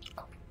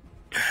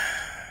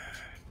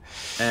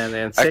 And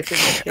then second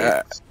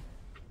hit.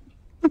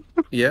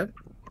 Yeah.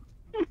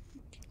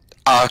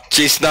 Oh,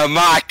 jeez, no,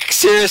 Mark,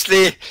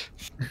 seriously.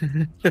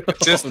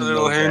 Just a Oh,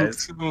 little no, hint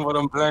guys. of what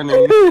I'm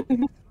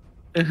planning.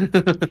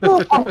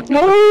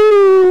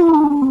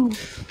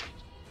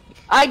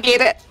 I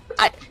get it.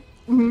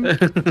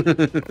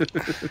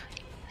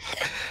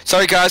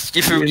 Sorry, guys,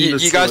 if In the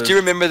you guys do sword.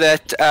 remember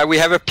that we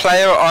have a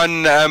player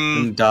on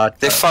Data.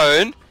 their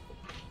phone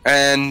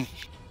and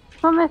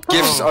On my phone.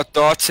 gives our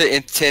data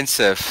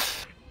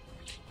intensive.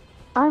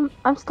 I'm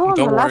still on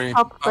Don't the worry.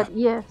 laptop, but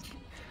yes,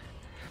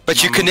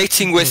 But you're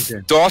connecting with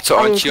Okay. data, I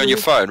aren't you, on your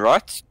agree. phone,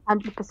 right?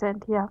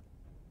 100%. Yeah.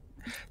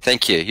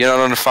 Thank you. You're not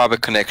on a fiber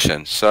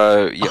connection,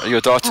 so your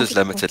data is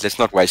limited. Let's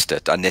not waste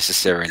it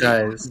unnecessarily.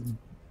 Guys,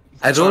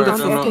 I Sorry, rolled a I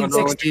don't know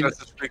 15, what you 16.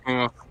 guys are speaking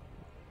of.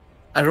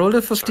 I rolled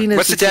a 15 and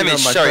What's the 16 on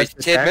damage? my Sorry, first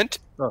attack.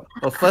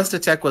 Tedmund? First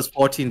attack was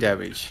 14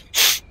 damage.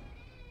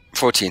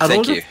 14, I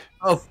thank rolled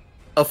you.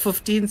 a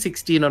 15,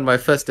 16 on my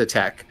first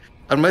attack.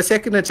 On my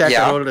second attack,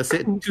 Yeah. I rolled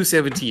two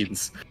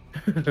 17s.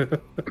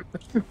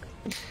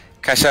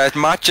 Okay, so it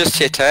might just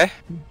hit, eh?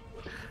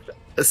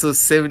 So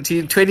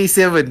 17,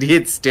 27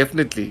 hits,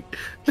 definitely.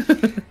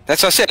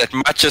 That's what I said, it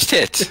might just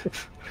hit.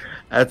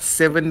 That's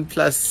 7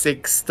 plus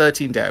 6,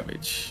 13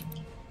 damage.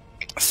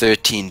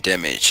 13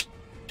 damage.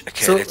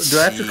 Okay, So, let's do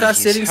I have to see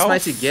cast his Searing health.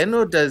 Smite again,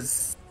 or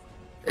does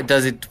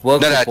it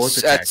work No, for no, both it's,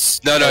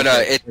 attacks? no,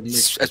 Okay,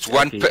 it's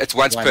one. okay, It's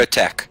once one. per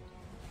attack.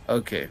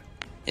 Okay.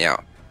 Yeah.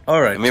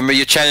 Alright. Remember,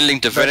 you're channeling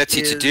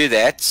divinity to do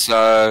that,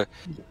 so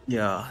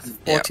Yeah.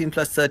 14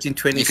 plus 13,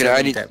 27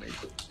 only- damage.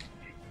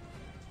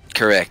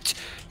 correct.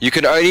 You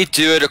can only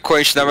do it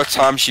according to the number of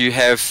times you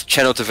have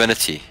channel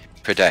divinity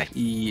per day.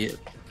 Yeah.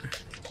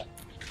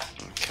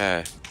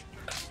 Okay.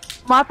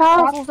 My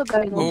power levels are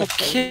going on.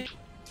 Okay.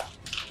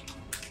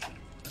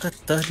 The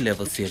third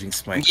level Searing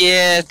Smite.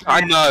 Yeah,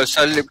 I know.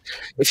 So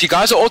if you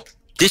guys are all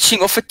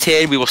ditching off at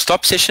 10, we will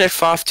stop session at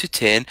 5 to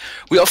 10.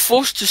 We are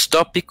forced to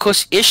stop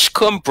because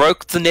Ishkum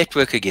broke the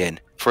network again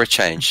for a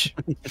change.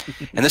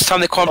 And this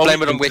time they can't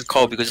blame it on wet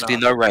cold because there's been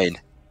no rain.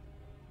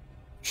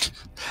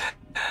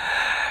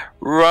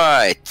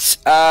 Right.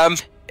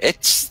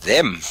 It's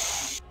them.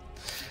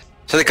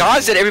 So the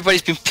guys that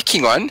everybody's been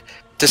picking on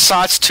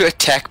decides to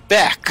attack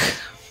back.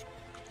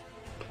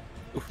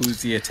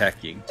 Who's he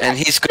attacking? And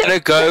he's gonna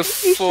go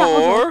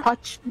for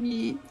Touch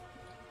me.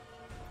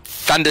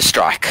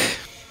 Thunderstrike.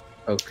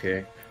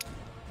 Okay.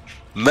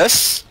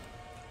 Miss.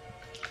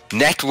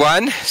 Nat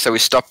 1, so we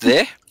stop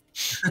there.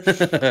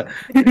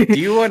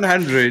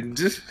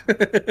 D100.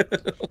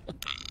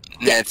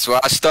 That's why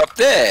I stopped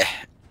there.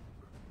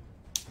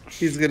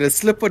 He's gonna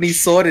slip on his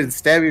sword and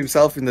stab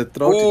himself in the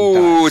throat and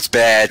die. Ooh, it's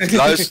bad.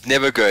 Low's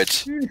never good.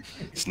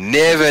 It's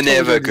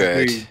never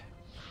good.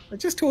 I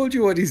just told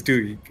you what he's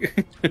doing.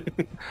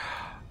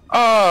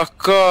 Oh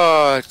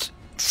god.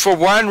 For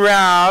one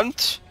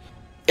round,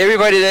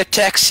 everybody that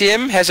attacks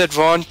him has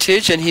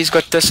advantage and he's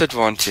got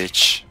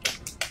disadvantage.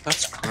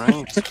 That's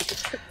great.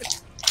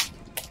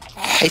 I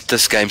hate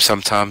this game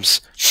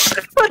sometimes.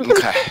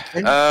 Okay.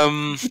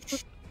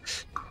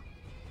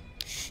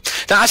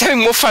 Now, I was having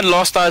more fun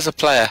last night as a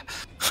player.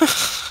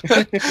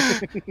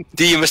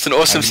 D, you missed an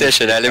awesome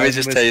session. Let me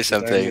just tell you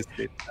something.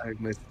 I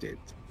missed it.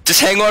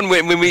 Just hang on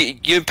when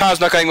your power's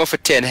not going off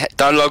at 10.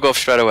 Don't log off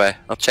straight away.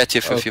 I'll chat to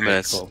you for a few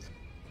minutes. Cool.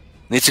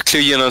 Need to clue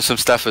you in on some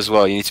stuff as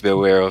well. You need to be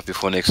aware of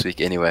before next week,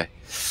 anyway.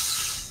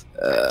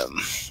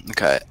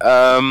 Okay.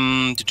 What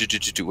am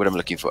I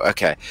looking for?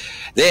 Okay.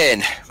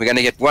 Then we're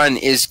gonna get one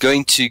is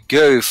going to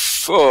go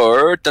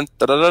for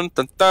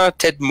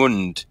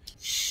Tedmund,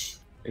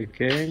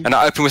 Okay. and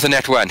I open with a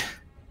nat 1.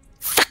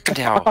 Fucking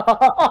hell.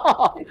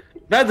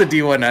 Not the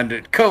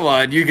D100. Come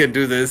on, you can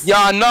do this.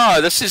 Yeah,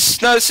 no, this is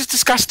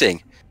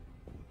disgusting.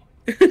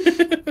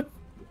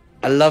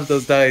 I love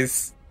those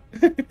dice.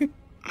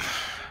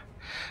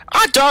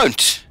 I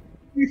don't.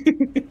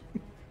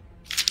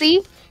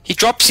 See? He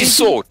drops his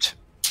sword.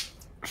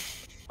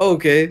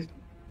 Okay.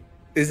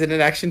 Is it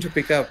an action to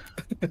pick up?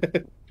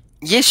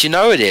 Yes, you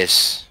know it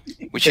is.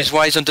 Which is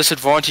why he's on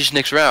disadvantage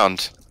next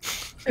round.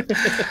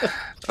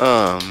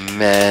 Oh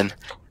man,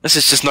 this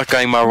is just not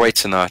going my way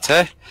tonight,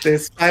 eh?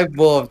 There's 5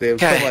 more of them.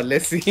 Okay. Come on,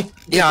 let's see.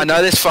 Yeah, I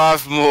know there's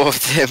 5 more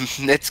of them.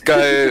 Let's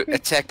go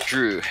attack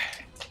Drew.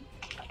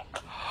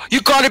 You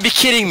gotta be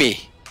kidding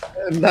me!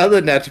 Another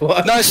nat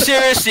 1. No,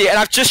 seriously, and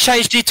I've just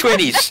changed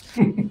D20s.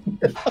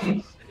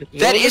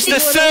 That is the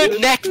 3rd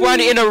nat 1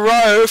 in a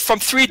row from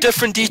 3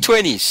 different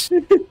D20s.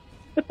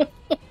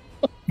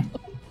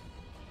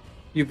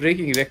 You're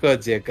breaking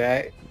records here,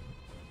 guy.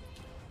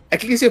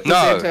 At least your No,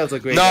 percentiles are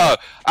going no.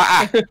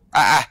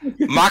 up.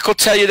 Mike will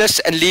tell you this,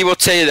 and Lee will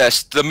tell you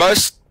this.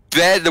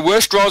 The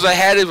worst rolls I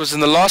had was in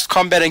the last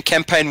combat in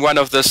campaign 1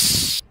 of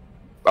this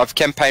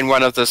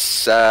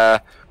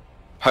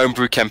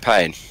homebrew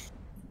campaign.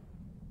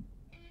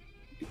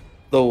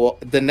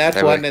 The nat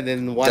They 1 were- and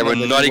then they 1 were on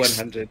the not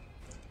D100.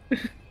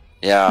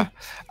 Yeah.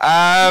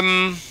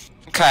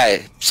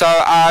 Okay, so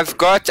I've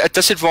got a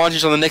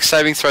disadvantage on the next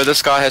saving throw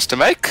this guy has to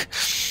make.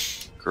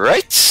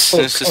 Great. This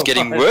is come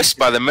getting on. worse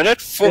by the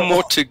minute. 4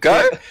 more to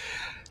go.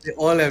 They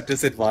all have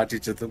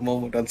disadvantage at the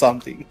moment on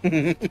something.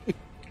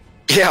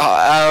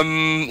 Yeah,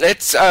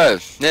 let's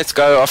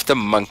go after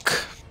Monk.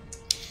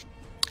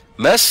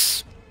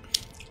 Miss.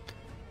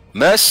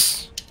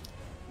 Miss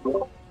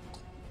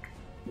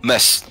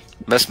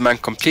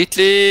Monk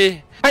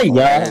completely.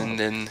 Hiya. And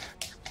then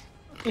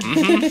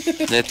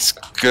let's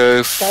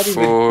go Can't even do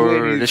for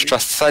anything. let's try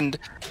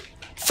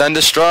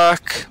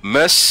Thunderstruck.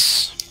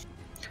 Miss.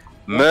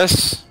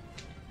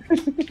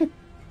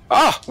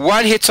 Oh,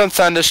 1 hit on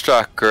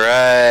Thunderstruck.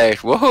 Great.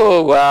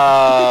 Whoa,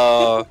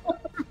 wow.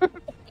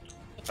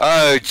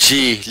 Oh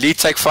gee, Lee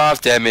take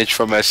 5 damage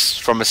from a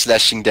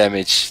slashing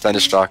damage,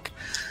 Thunderstruck.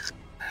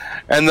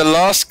 And the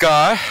last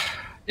guy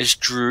is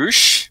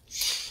Droosh.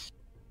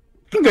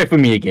 You can go for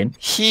me again. Come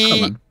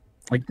He on.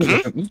 Like,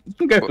 you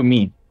can go for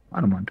me.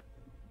 I don't mind.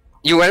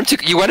 you want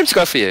him to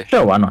go for you?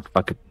 Sure, why not?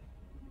 Fuck it.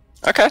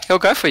 Okay, he'll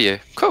go for you.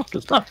 Cool.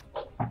 Good stuff.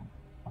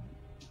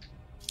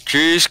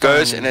 Droosh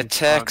goes and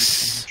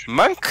attacks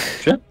Monk.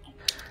 Sure.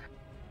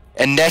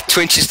 And that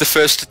 20 is the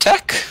first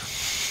attack.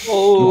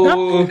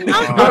 Oh.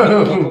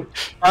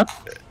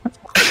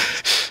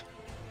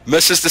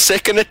 Misses the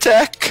second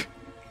attack.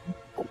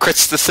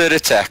 Crits the third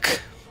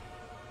attack.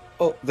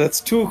 Oh, that's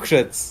 2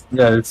 crits.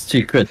 Yeah, it's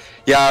 2 crit.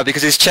 Yeah,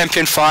 because he's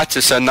champion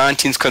fighter, so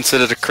 19's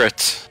considered a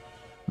crit.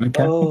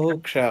 Okay. Oh,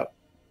 crap.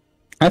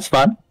 That's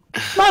fine.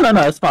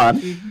 No, it's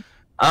fine.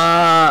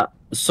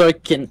 So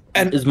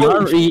is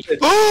my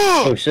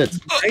oh shit.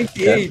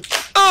 98.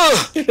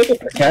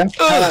 Okay.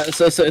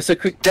 So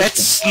quick.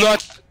 That's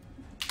not.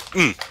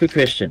 Quick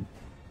question.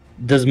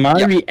 Does my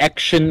Yeah.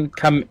 reaction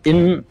come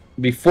in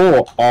before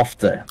or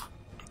after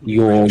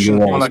your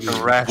More like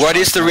a rash. What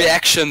is the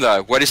reaction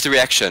though? What is the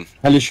reaction?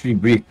 hellish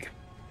rebuke?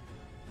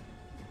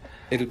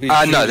 It'll be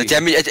No, the freezing.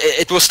 damage.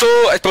 It will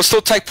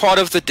still take part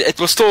of the. It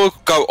will still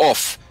go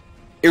off,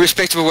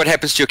 irrespective of what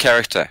happens to your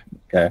character.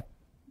 Okay.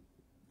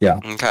 Yeah.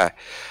 Okay.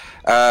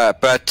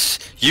 But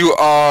you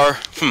are.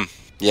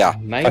 Yeah.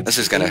 This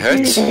is gonna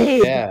hurt.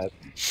 Yeah.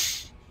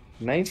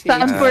 98.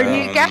 Time for a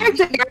new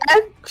character,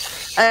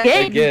 guys.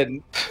 Again.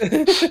 Again.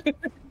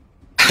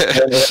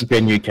 It'll be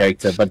a new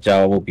character, but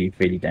Jawa will be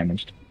fairly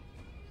damaged.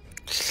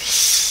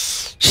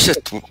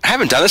 Shit, I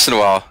haven't done this in a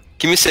while.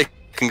 Give me a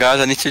second, guys.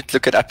 I need to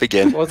look it up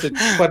again. Was it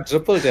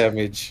quadruple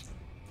damage?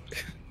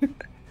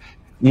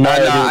 No,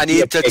 I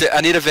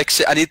need a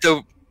vex. I need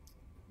the.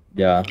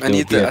 Yeah. I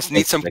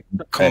need some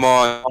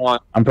command.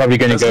 I'm probably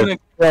gonna Doesn't go.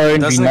 it- Prone,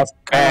 be Doesn't it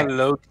knocked back. kind of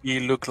low-key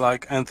look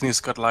like Anthony's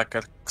got like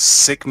a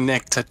sick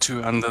neck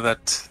tattoo under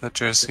that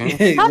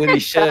jersey? When he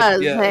shut,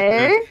 does, yeah.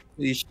 hey?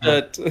 He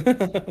shut.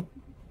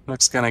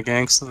 Looks kind of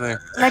gangster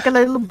there. Like a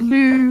little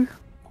blue.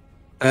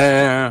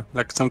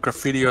 Like some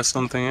graffiti or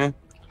something, eh?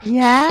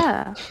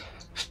 Yeah.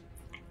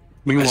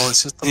 Meanwhile,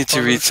 it's just I need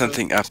to read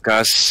something up,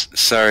 guys.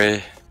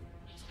 Sorry.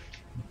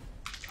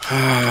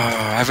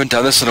 I haven't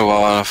done this in a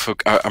while.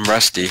 I'm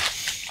rusty.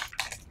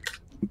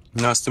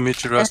 Nice to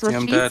meet you, That's Rusty.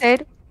 what I'm she dead.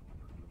 said.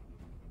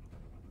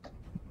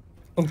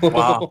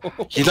 Wow.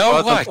 You know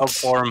Both what? of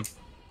for him.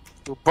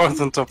 We're both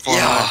on top 1.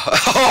 Yeah.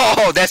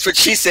 Oh, that's what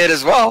she said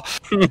as well.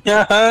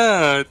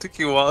 Yeah, it took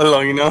you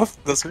long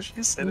enough. That's what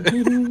she said.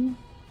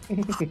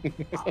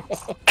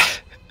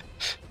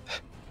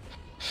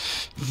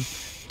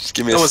 Just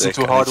give me That a wasn't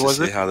sec. too I hard, need to was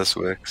see it? how this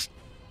works.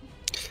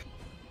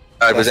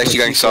 Oh, it was actually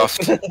going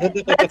soft.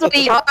 That's what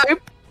we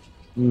hope.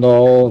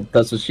 No,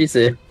 that's what she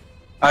said.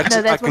 I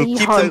that's what can he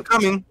keep them hoped.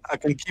 coming. I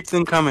can keep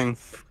them coming.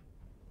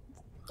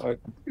 Oh,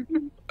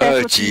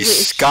 what you jeez.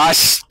 wish. Guys,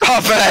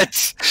 stop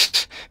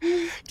it!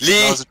 Lee,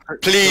 That was a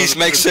please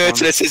make trick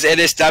certain one. it says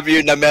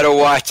NSW no matter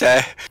what,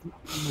 eh?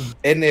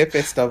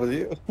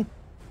 NFSW.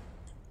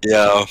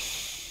 Yeah.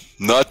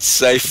 Not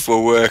safe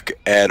for work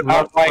at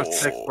Not all. for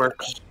tech work.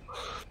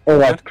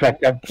 Alright,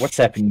 Cracker, what's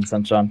happening,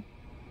 Sunshine?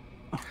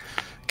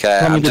 Okay,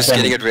 Tell me I'm the just thing.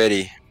 getting it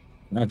ready.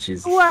 Oh,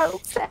 jeez.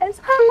 World says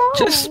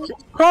hello. Just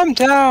calm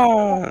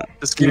down.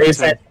 Just give it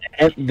to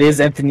him. There's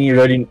Anthony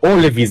rolling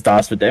all of his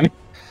dice with them.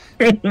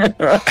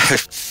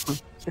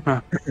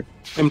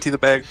 Empty the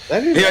bag.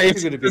 That is Yeah, actually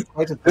it's- going to be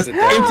quite a visit.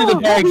 Into the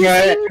bag,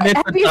 right? And then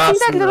Have put you seen dice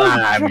that in little the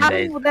lime, drum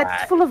and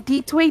that's full of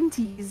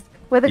D20s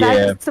where the guy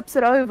Yeah. just tips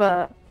it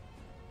over?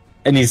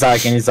 And he's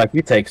like,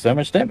 you take so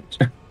much damage.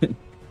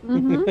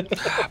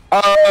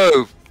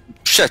 Oh,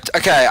 shit.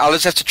 Okay, I'll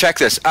just have to track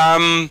this.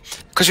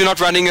 Because you're not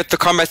running it, the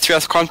combat 3, I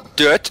can't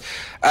do it.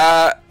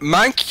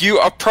 Monk, you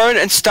are prone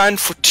and stunned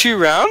for 2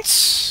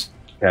 rounds.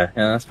 Okay,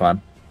 yeah, that's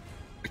fine.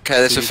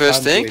 Okay, that's the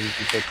first thing.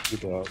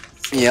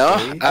 Yeah.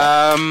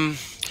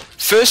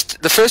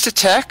 The first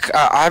attack.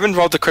 I haven't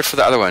rolled the crit for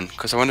the other one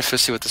because I want to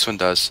first see what this one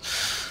does.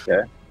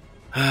 Okay.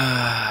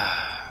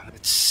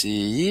 Let's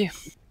see.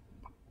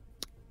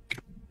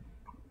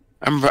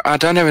 I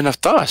don't have enough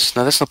dice.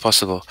 No, that's not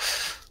possible.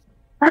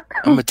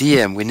 I'm a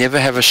DM. We never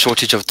have a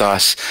shortage of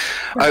dice.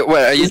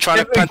 Are you trying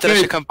to punt that I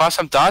should come buy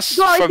some dice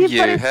Well, from if you've you,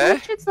 got huh?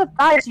 shortages of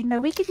dice,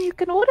 you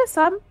can order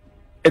some.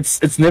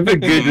 It's never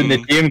good when the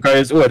DM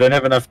goes, oh, I don't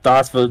have enough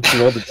dice to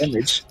roll the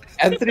damage.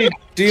 Anthony,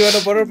 do you want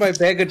to borrow my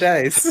bag of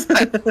dice?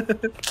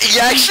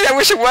 Yeah, actually, I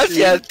wish it was.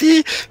 Yeah.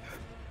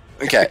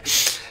 Okay.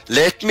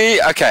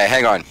 Okay,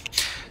 hang on.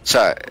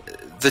 So,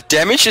 the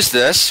damage is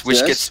this, which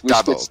gets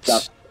doubled.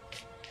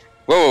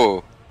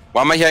 Whoa.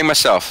 Why am I hearing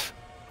myself?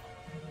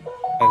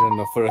 I don't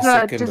know, for a No,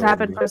 second. it just only.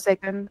 happened for a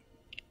second.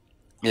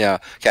 Yeah.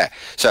 Okay.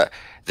 So,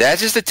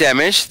 that is the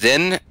damage.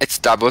 Then it's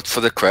doubled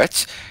for the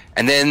crit.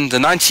 And then the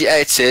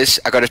 98 says,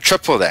 I got to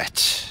triple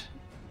that.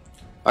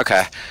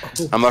 Okay.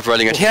 I'm not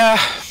rolling it here.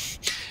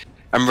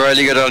 I'm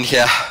rolling it on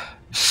here.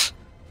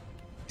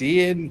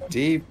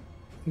 D&D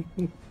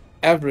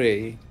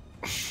Avery.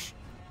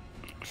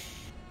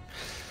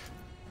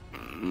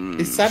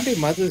 It's Sunday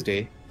Mother's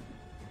Day.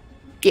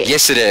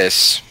 Yes, it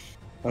is.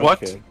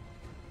 What? Okay.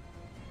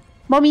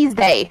 Mommy's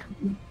Day.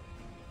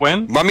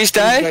 When? Mummy's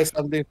Can you Day? buy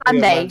something for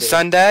your Sunday.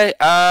 Monday?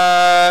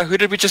 Sunday. Who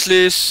did we just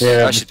lose?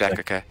 Yeah, Oh, she's back.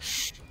 Okay.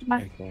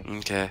 Okay.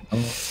 Okay.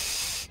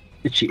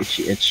 Itchy,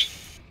 itchy, itch.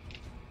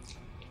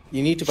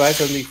 You need to buy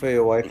something for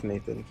your wife,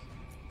 Nathan.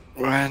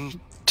 1,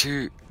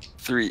 2,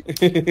 3.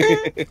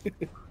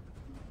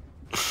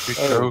 You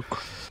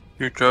joke.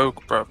 You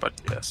joke, bro, but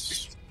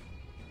yes.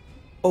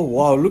 Oh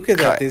wow, look at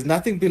that. Okay. There's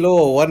nothing below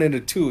a 1 and a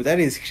 2. That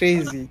is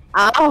crazy.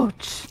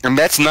 Ouch. And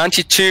that's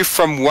 92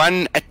 from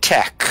 1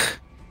 attack.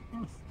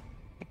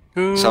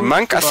 So,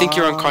 Monk, I think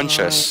you're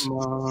unconscious.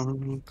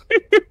 Monk.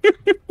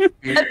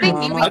 I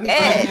think you were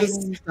dead.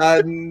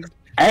 Son.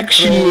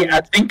 Actually,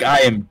 I think I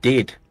am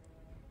dead.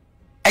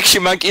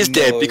 Actually, Monk is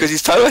dead No. because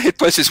his total hit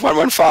points is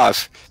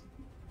 115.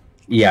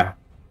 Yeah.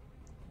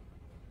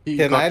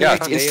 Can I Yeah, like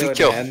it's lay instant on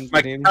kill. hand My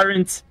on him?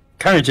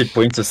 current hit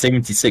points are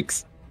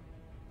 76.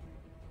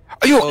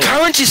 Oh, your Oh.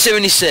 current is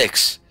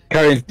 76.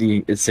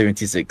 Currently, it's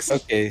 76.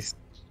 Okay.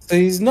 So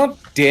he's not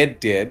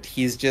dead.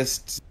 He's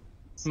just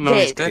No,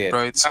 it's Dead. dead,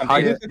 bro. It's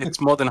higher. It's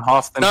more than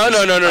half. Than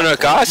No.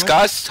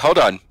 Guys, hold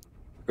on.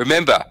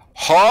 Remember,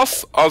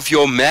 half of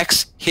your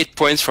max hit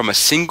points from a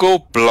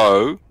single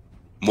blow,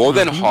 more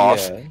than half,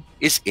 yeah.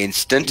 is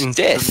instant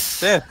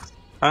death. Death.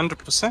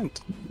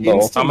 100%.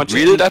 No. How much?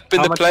 Read it up in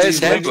how the much player's is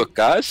he rolling? handbook,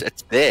 guys.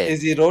 It's there.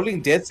 Is he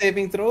rolling death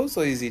saving throws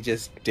or is he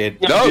just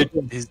dead? No,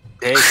 He's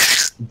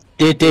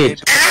dead.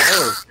 Dead.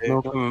 Oh, okay.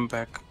 No coming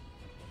back.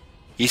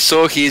 he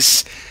saw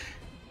his.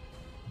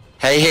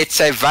 Hij heeft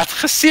zijn wat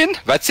gezien?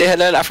 Wat zeggen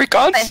hulle in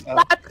Afrikaans?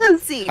 Wat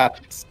gezien.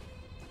 Hut.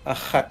 A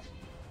hut.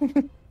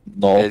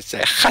 No. Hij heeft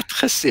zijn gat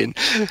gezien.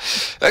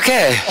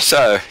 Okay,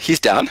 so he's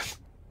down.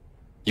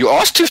 You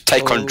asked to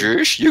take on Oh.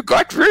 Druge. You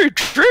got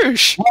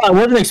Druge. Well, I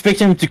wasn't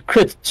expecting him to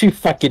crit 2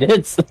 fucking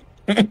hits.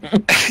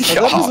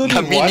 Yeah, was only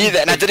no, me one neither,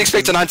 and I didn't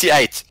expect a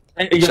 98.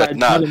 Yeah, Shit,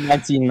 no. not a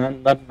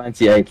 19, not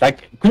 98. Like,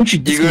 couldn't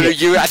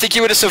you I think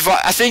you would have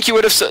survived. I think you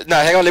would have. No,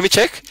 hang on, let me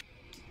check.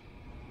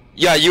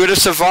 Yeah, you would have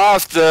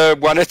survived the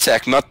 1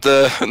 attack, not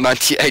the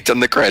 98 on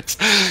the crit.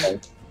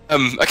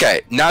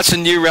 Okay, now it's a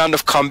new round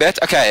of combat.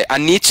 Okay, I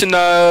need to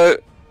know,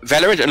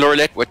 Valorant and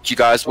Laurelette, what you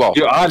guys, well,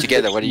 You are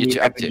together, what are you two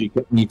up to? You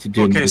need to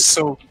do. Okay,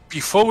 so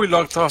before we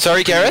logged off.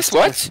 Sorry, Gareth,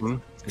 what?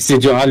 I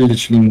said you are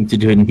literally need to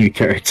do a new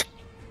character.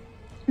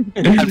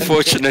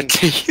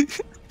 Unfortunately.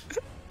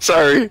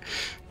 Sorry.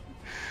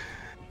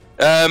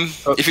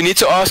 If you need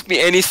to ask me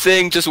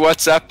anything, just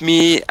WhatsApp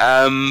me.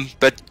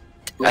 But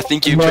I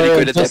think you're pretty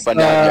good at that by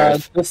now,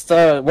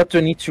 Gareth. What do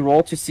I need to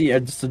roll to see?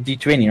 Just a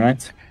D20,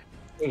 right?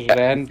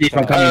 Ran See if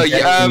I'm from-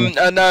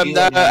 coming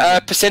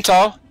back.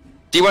 Percentile.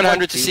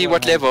 D100 to see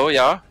what level,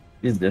 yeah.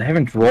 I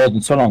haven't rolled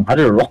in so long. How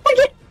do I roll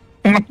again?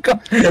 Oh my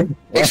god.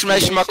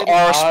 Exclamation mark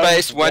R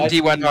space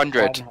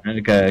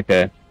 1D100.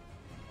 Okay.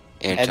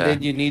 And Enter.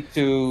 then you need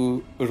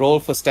to roll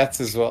for stats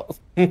as well.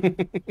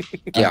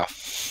 Yeah.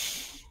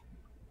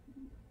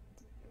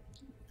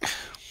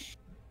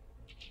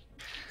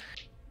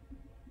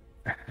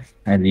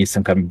 At least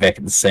I'm coming back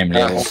at the same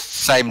level.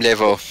 Same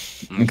level.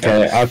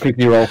 Okay, I'll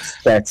quickly roll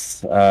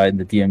stats in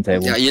the DM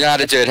table. Yeah, you know how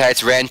to do it. Hey,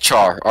 it's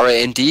Randchar.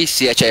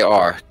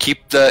 RANDCHAR.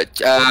 Keep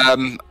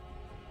the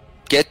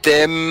get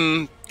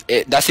them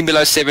nothing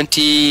below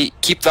 70.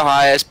 Keep the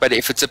highest, but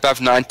if it's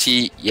above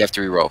 90, you have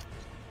to reroll.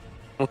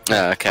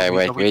 Okay,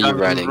 wait. So Where are you we're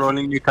running?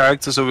 rolling new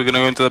characters, so we're gonna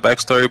go into the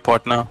backstory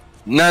part now.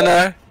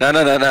 No.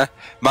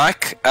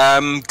 Mike,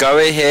 go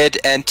ahead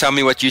and tell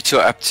me what you two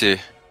are up to.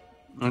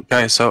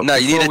 Okay, so No,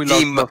 you before need a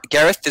we D. log off-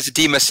 Gareth, there's a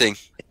D missing.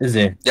 Is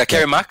there? Yeah,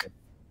 carry Mike.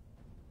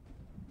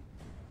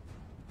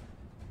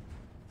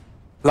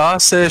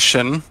 Last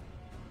session,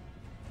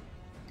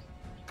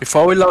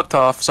 before we logged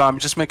off, so I'm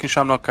just making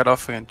sure I'm not cut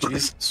off again.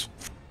 Jesus.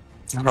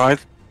 Right?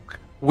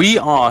 We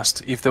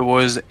asked if there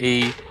was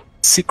a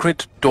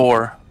secret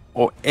door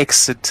or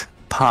exit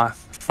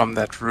path from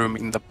that room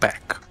in the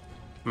back.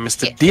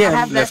 Mr. Yes, I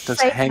have DM that left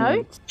us fake hanging.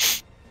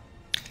 note.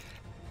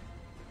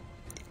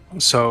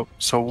 So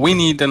we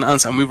need an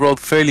answer, and we rolled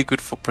fairly good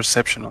for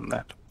perception on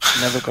that.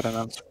 Never got an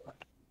answer.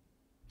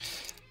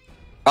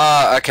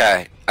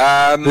 Okay.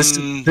 This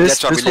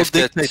that's why we will left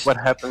dictate it. what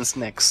happens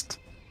next.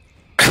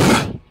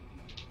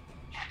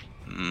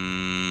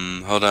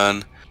 Hold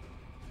on.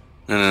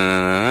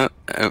 No.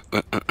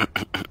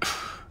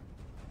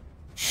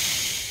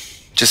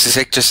 Just a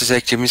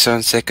sec. Give me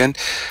 1 second.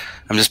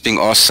 I'm just being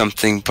asked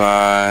something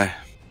by.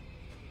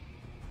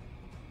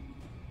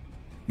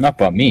 Not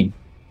by me.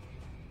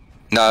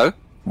 No,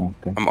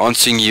 Okay. I'm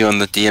answering you on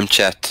the DM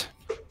chat.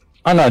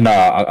 Oh no,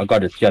 I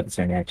got it. You had the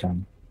same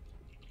reaction.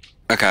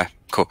 Okay,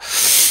 cool.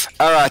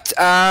 All right.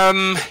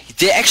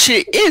 There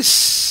actually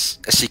is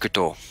a secret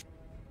door.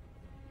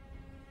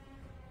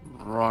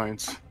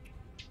 Right.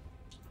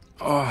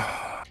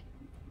 Oh.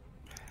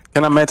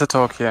 Can I meta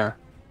talk here?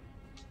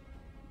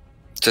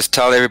 Just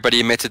tell everybody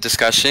you met a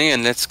discussion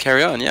and let's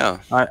carry on. Yeah.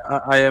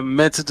 I am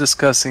meta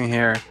discussing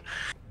here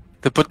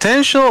the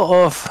potential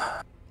of.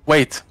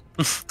 Wait,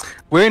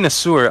 we're in a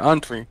sewer,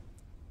 aren't we?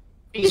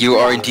 You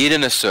are indeed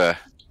in a sewer.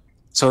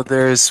 So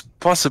there's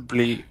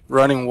possibly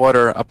running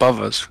water above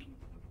us,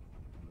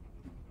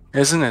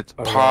 isn't it?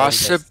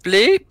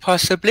 Possibly.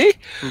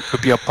 It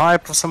could be a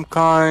pipe of some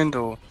kind,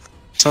 or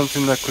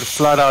something that could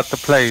flood out the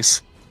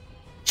place.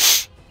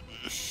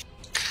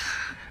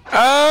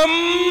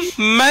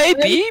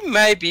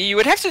 Maybe. You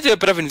would have to do a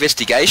bit of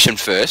investigation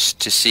first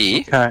to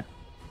see. Okay.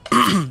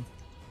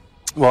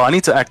 Well, I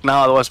need to act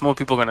now, otherwise more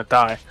people are gonna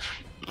die.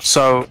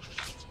 So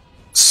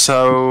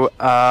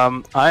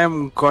I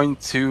am going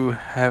to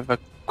have a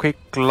quick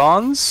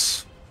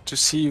glance to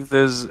see if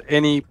there's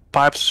any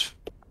pipes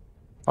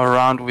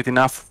around with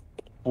enough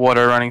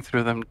water running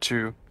through them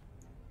to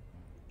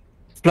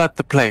flood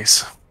the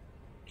place.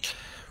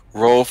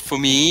 Roll for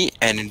me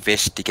an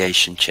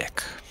investigation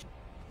check.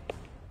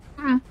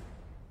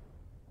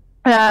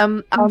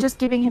 I'm just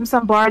giving him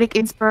some bardic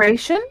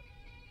inspiration.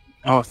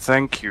 Oh,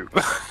 thank you.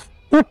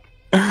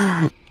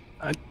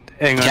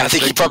 Hang on Yeah, a I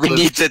think he second, probably but-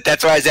 needs it.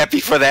 That's why he's happy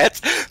for that.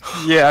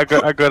 Yeah, I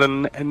got a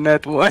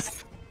net one.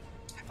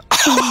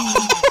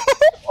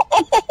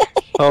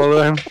 Hold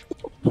on.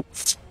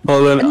 Not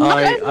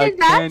I only that-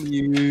 can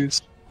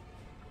use.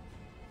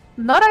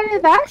 Not only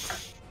that,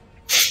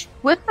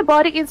 with the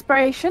bardic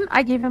inspiration,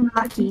 I give him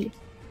lucky.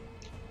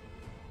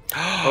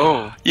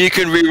 Oh, You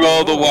can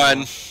re-roll the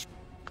one.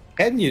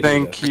 Can you? do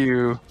thank that?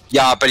 you.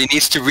 Yeah, but he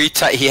needs to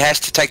he has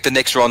to take the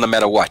next roll no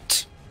matter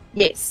what.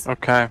 Yes.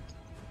 Okay.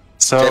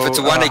 So, So if it's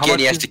a one how again, much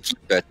he has is- to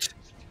keep it.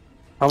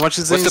 How much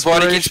is What's the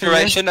bardic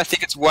inspiration? again? I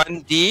think it's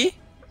 1D.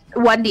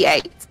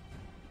 1d8.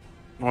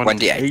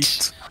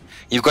 1d8.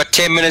 You've got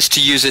 10 minutes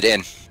to use it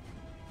in.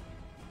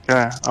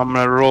 Okay, I'm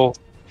gonna roll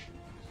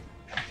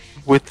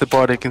with the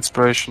bardic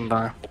inspiration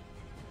die.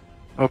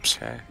 Oops.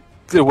 Okay.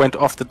 It went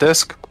off the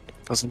desk.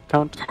 Doesn't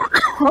count.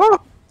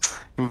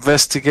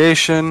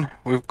 Investigation.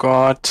 We've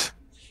got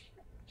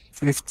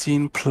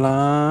 15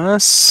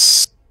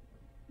 plus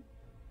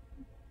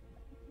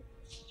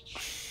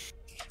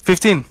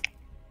 15.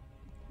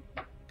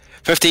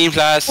 15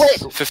 plus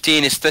Wait.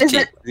 15 is 30.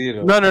 it-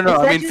 Zero. No. Is I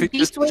that mean your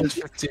just D20?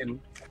 15.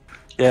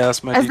 Yeah,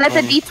 that's my Is that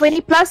the D20.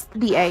 d20 plus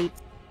d8?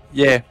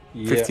 Yeah,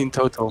 Yeah. 15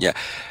 total. Yeah.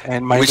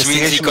 And my Which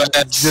means he investigation got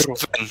a was 0.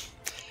 7.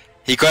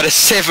 He got a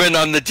 7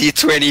 on the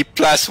D20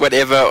 plus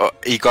whatever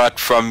he got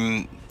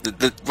from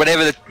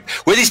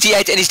with his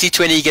D8 and his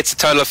D20 he gets a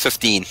total of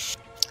 15.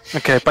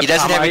 Okay, but He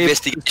doesn't am have I able to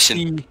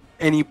investigation. see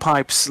any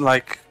pipes?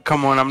 Like,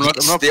 come on, I'm not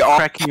Yes, there are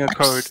cracking a pipes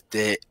code.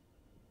 there.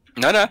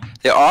 No,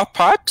 there are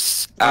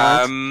pipes.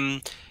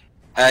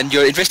 And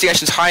your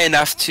investigation is high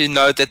enough to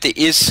know that there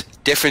is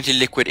definitely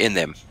liquid in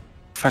them.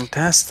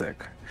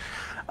 Fantastic.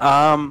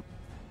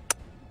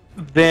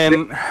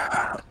 Then,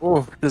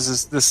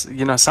 this.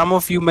 You know, some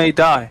of you may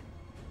die.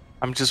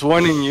 I'm just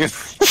warning you.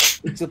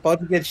 It's about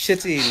to get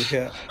shitty in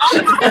here.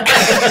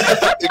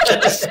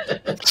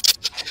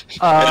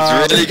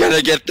 It's really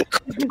gonna get the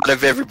out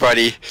of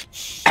everybody.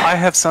 I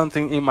have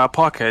something in my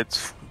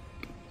pocket.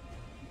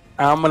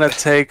 I'm gonna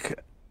take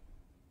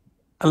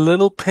a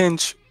little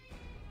pinch,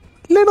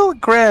 little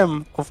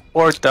gram of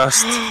ore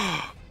dust.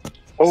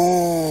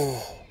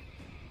 Oh.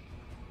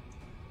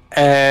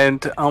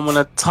 And I'm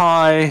gonna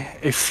tie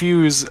a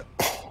fuse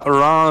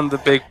around the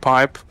big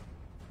pipe,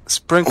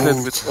 sprinkle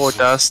it with ore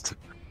dust,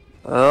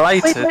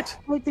 light it,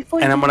 before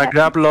you and I'm do gonna that.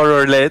 grab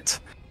Laurelette,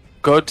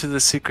 go to the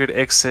secret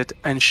exit,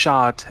 and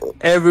shout,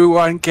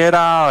 "Everyone get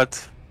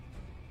out!"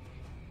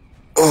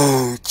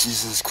 Oh,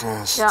 Jesus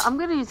Christ. Yeah, I'm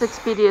gonna use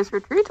Expedia's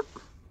Retreat.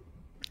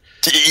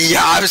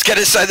 Yeah, I was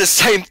gonna say the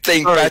same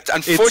thing, Sorry, but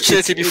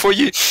unfortunately, before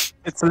you...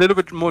 It's a little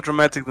bit more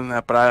dramatic than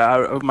that, but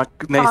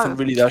Nathan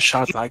really does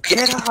shout like,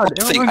 "Get out!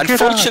 Thing. Everyone get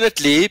out!"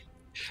 Unfortunately,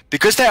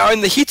 because they are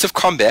in the heat of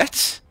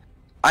combat,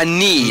 I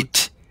need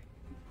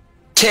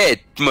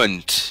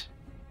Tedmund,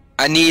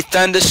 I need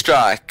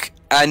Thunderstrike,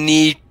 I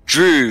need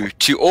Drew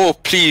to all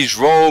please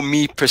roll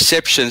me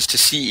perceptions to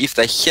see if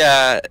they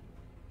hear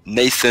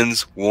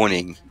Nathan's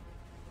warning.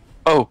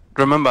 Oh,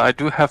 remember, I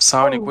do have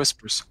Psionic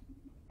Whispers.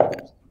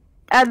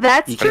 And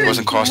that's But it true.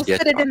 wasn't cast You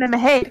yet. said it in my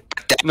head.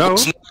 That No.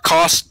 was not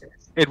cast.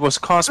 It was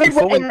cast It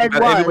before, was- it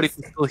but everybody was.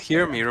 can still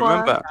hear me,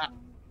 remember?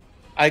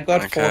 I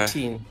got Okay.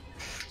 14.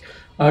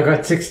 I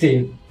got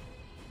 16.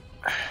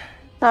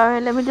 Sorry,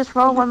 let me just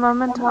roll one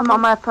moment. I'm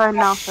on my phone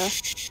now, sir.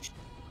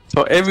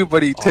 So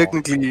everybody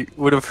technically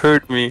would have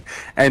heard me,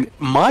 and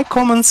my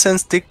common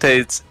sense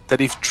dictates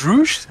that if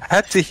Drew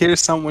had to hear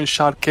someone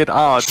shout "Get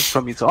out"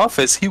 from his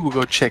office, he would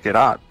go check it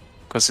out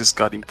because he's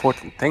got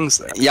important things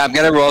there. Yeah, I'm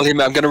gonna roll him.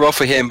 I'm gonna roll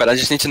for him, but I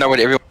just need to know what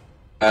everyone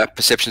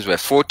perceptions were.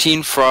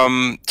 14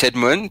 from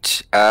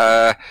Tedmund.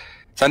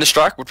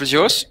 Thunderstrike, what was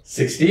yours?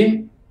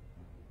 16?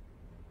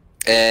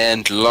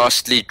 And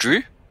lastly,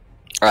 Drew.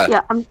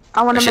 Yeah,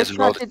 I want to She make hasn't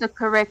sure I rolled do the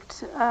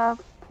correct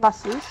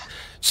pluses.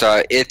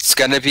 So it's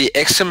gonna be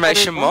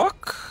exclamation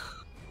mark.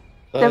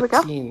 There we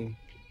go. 13.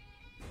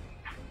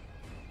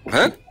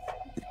 Huh?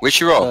 Where'd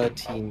you roll?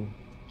 13.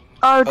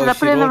 Oh, did I she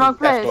put it in the rolled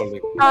wrong chat place?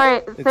 rolling. Sorry,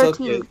 It's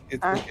 13. okay.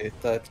 It's Alright. okay.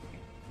 13.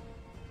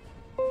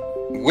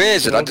 Where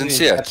is it? I Rolled didn't in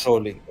see chat it.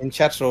 Rolling. In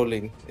chat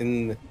rolling.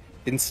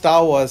 In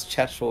Star Wars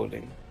chat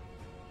rolling.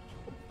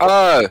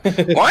 Oh,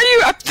 why are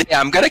you up there?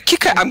 I'm gonna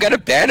kick her. I'm gonna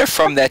ban her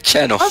from that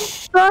channel. I'm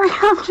sorry,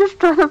 I'm just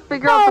trying to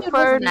figure No, out the it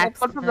was an phone. I got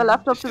from the accident.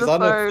 laptop to She's the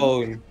on her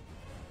phone. phone.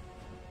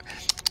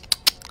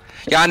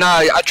 Yeah, I know.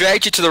 I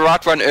dragged you to the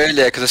right one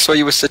earlier because I saw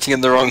you were sitting in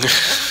the wrong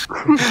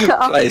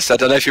Yeah. place. I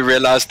don't know if you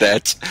realized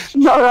that.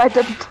 No, I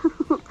didn't.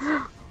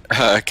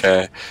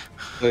 Okay.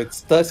 So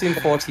it's 13,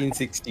 14,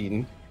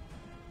 16.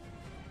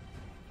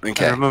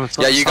 Okay. I remember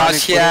Yeah, you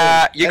guys Sonic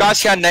hear. You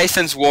guys hear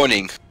Nathan's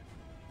warning.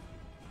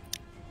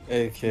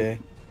 Okay.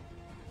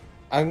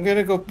 I'm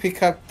gonna go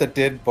pick up the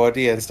dead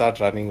body and start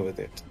running with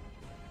it.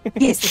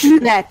 Yes, do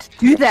that.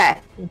 Do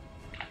that.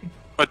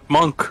 But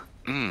Monk,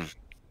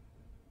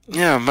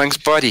 Yeah, Monk's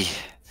body.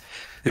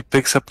 he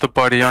picks up the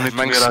body only to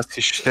Monk's- realize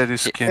he shed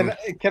his skin.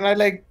 Can I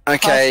like?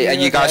 Okay, pass and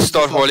me you a guys knife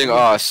start or hauling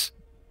something? ass.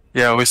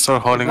 Yeah, we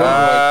start holding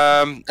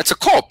on. It's a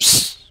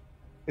corpse.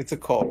 It's a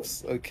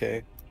corpse.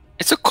 Okay.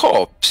 It's a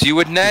corpse. You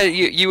would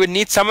you would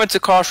need someone to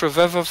cast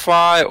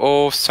Revivify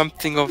or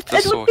something of the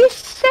It would sort. be a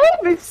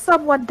shame if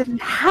someone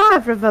didn't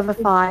have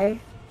Revivify.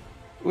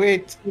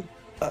 Wait.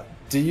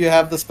 Do you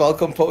have the spell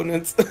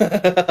components?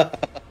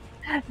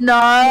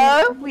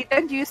 No, we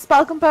don't use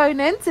spell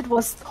components. It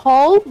was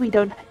told we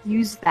don't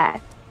use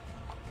that.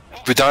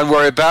 But don't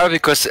worry about it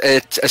because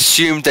it's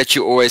assumed that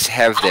you always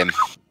have them.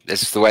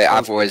 That's the way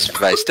I've always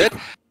faced it.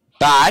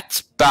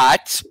 But,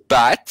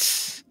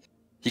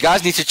 you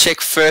guys need to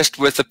check first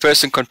with the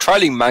person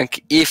controlling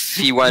Monk if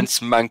he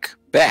wants Monk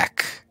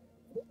back.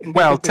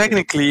 Well,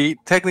 technically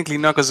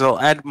no, because it'll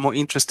add more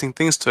interesting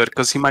things to it.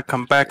 Because he might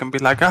come back and be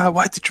like,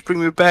 "Why did you bring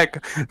me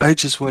back? I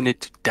just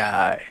wanted to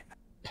die."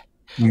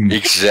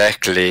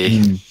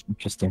 Exactly.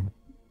 Interesting.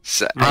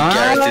 So, and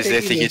Gareth is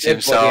there thinking to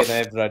himself,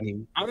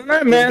 Running. I don't know,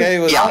 This man. guy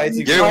was yeah,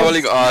 fighting you're fast.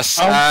 rolling ass.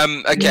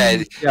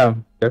 Okay, Yeah,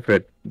 go for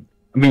it.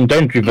 I mean,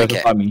 don't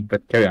revivify me,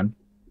 but carry on.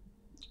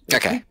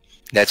 okay.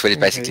 That's what he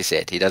basically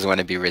said. He doesn't want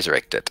to be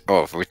resurrected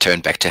or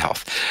returned back to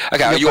health.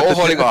 Okay, Yeah, you're but all the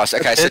holding dead- ass.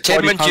 Okay, the so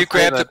dead body Tedman, you can't say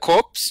grab the that.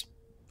 corpse.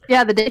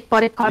 Yeah, the dead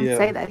body can't Yeah.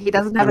 say that. He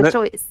doesn't have a Unless-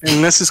 choice.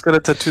 Unless he's got a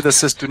tattoo that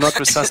says "Do not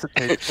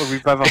resuscitate" or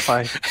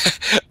revivify.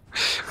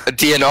 A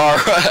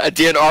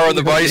DNR on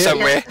the body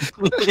somewhere.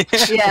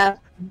 Yeah.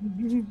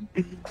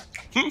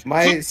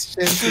 My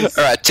strength is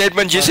All right,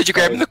 Tedman, you said you're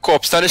grabbing the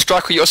corpse.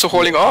 Thunderstrike, are you also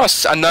holding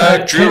ass? I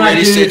know Drew can I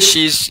already do- said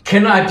she's.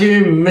 Can I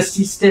do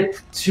Misty Step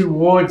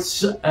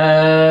towards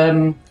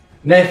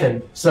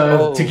Nathan?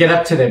 To get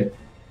up to them.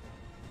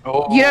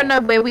 You don't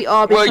know where we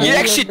are. Well, because you we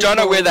actually were don't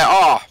know where they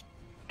before. are.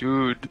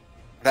 dude.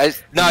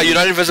 No, you're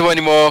not invisible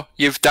anymore.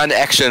 You've done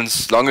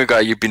actions long ago.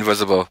 You've been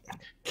visible.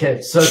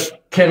 Okay, so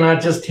can I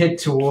just head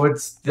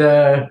towards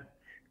the...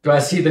 Do I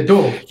see the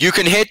door? You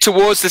can head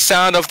towards the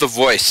sound of the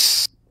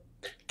voice,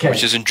 Okay.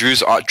 which is in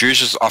Drew's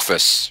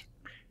office.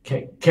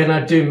 Okay, can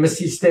I do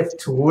Misty Step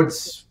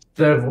towards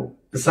the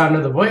sound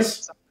of the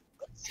voice?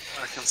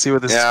 I can see where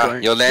this is Yeah,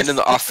 going. you'll land in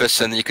the office,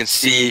 and you can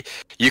see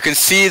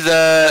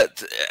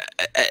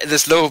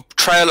this little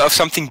trail of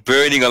something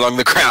burning along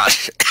the ground.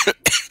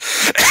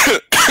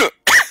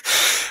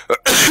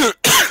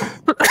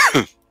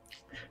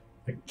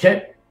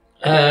 Okay,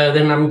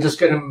 then I'm just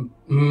going to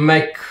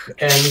make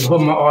and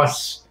hold my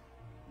ass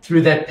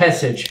through that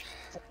passage.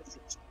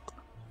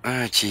 Oh,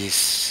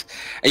 jeez.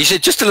 And you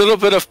said just a little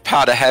bit of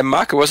powder, hey,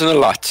 Mark? It wasn't a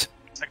lot.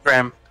 It's a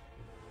gram.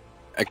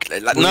 Like, We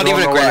not don't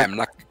even a know gram.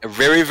 Like a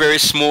very, very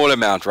small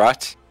amount,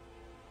 right?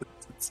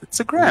 It's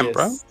a gram, Yes.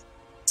 bro.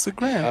 It's a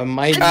gram.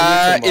 My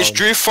Is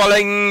Drew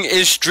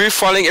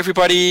following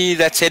everybody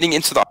that's heading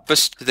into the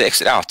office to the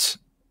exit out?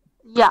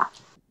 Yeah.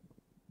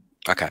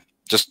 Okay,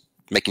 just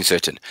making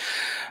certain.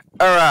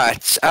 All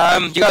right,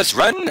 you guys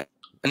run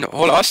and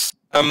all us.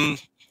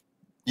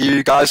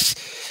 You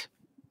guys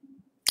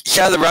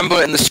hear the rumble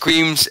and the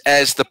screams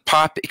as the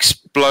pipe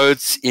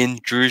explodes in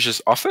Drew's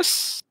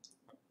office,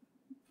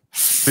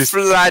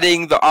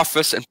 flooding the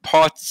office and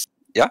parts.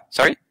 Yeah,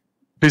 sorry.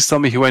 Please tell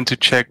me he went to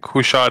check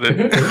who shot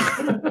it.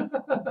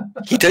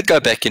 He did go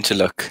back in to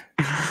look.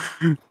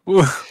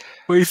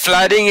 Wait,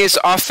 Flooding his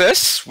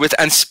office with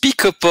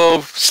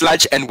unspeakable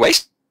sludge and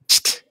waste.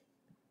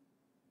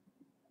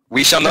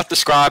 We shall not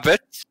describe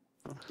it,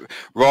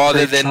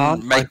 rather They than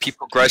can't, make but-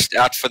 people grossed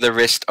out for the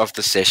rest of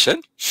the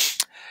session.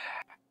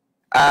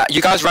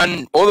 You guys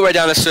run all the way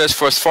down the stairs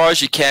for as far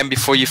as you can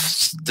before you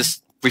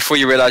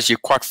realize you're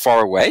quite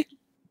far away,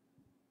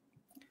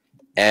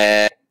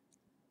 and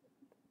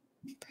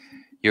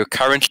you're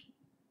currently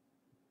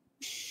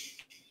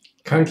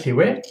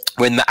Where?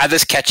 when the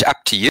others catch up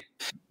to you.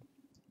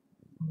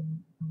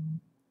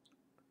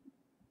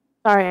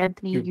 Sorry,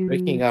 Anthony. You're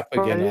breaking up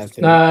again, froze.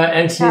 Anthony. No,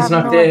 Anthony's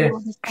not there.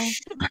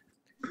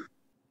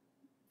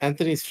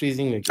 Anthony's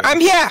freezing again. I'm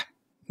here.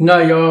 No,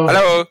 you're...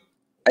 Hello.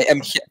 I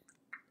am here.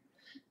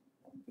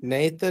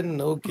 Nathan,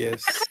 no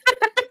gifts.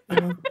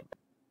 No.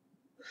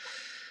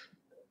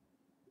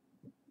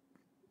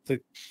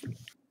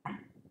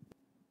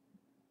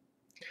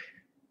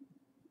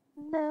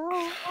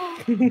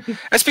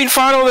 It's been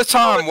fine all the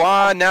time.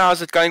 Why now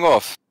is it going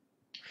off?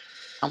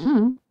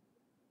 I'm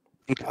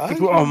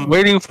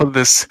waiting for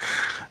this,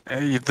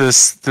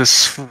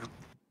 this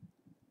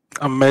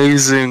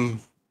amazing,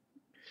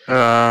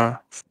 what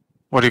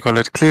do you call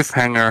it,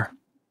 cliffhanger.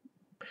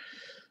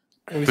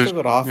 We still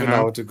got half You an know.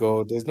 hour to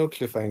go. There's no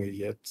cliffhanger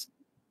yet.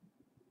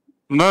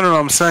 No,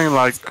 I'm saying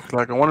like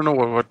I want to know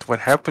what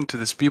happened to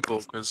these people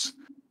because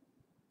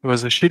it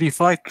was a shitty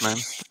fight, man.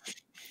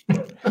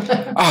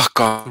 Oh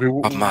God, We,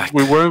 oh, Mike.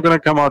 we weren't gonna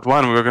come out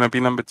one. We were gonna be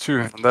number 2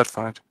 in that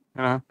fight.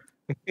 You know.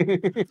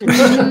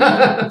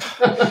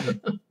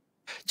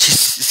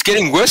 Jeez, it's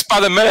getting worse by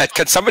the minute.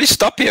 Can somebody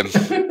stop him?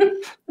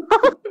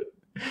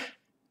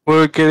 We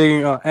were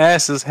getting our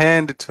asses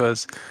handed to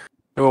us.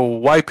 They were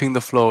wiping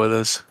the floor with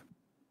us.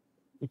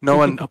 No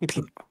one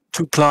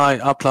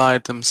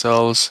applied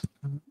themselves.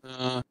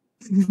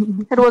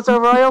 It was a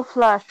royal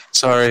flush.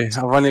 Sorry,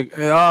 I'm running.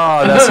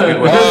 Oh, that's a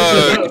good one.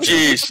 Oh,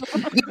 jeez.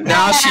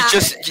 Now she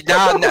just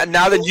now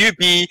the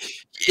newbie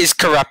is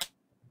corrupt.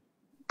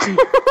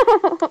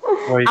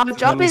 Wait, Our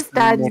job is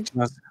done.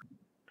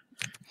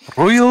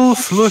 Royal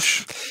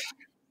flush.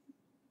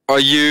 Are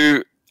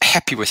you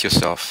happy with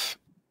yourself?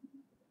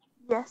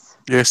 Yes.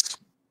 Yes.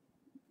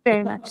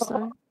 Very much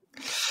so.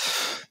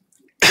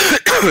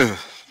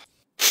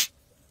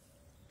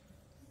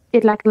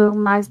 Get like a little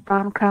nice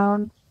brown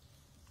crown.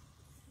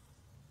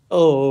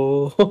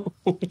 Oh.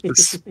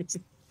 There's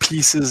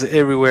pieces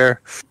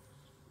everywhere.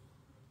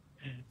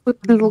 With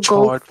little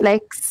gold Charred.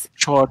 flakes.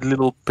 Charred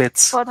little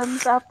bits.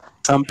 Bottoms up.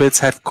 Some bits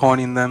have corn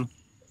in them.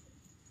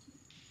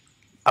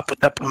 Up.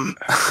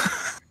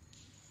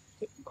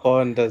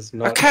 Corn does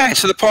not. Okay,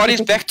 so the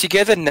party's back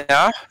together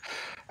now.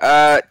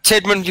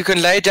 Tedman, you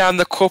can lay down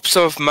the corpse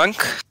of Monk.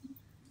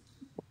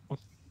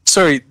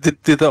 Sorry,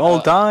 did they all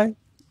die?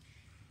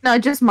 No,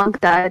 just Monk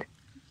died.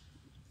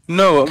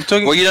 No, I'm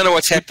talking. Well, you don't know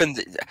what's happened.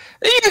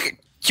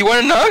 You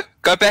want to know?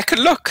 Go back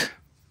and look.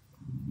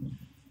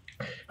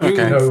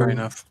 Okay, No. fair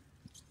enough.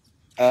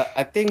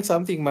 I think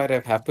something might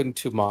have happened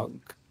to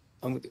Monk.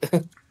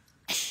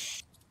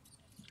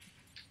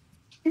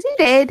 Is he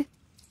dead?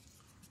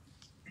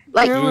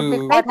 Like, Drew would be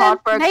Drew- quite Nathan,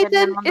 heartbroken. Nathan,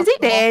 and on is the he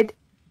floor. dead?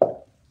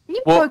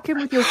 You Well- poke him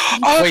with your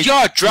feet. Oh, Wait,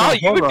 yeah, Drow, no,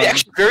 you would hold be on.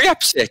 actually very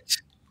upset.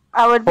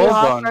 I would be Hold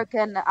on.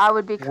 heartbroken. I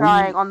would be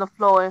crying on the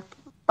floor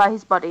by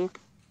his body.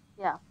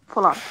 Yeah,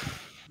 full on.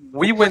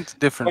 We went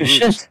different Oh, routes,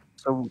 shit.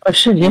 so Oh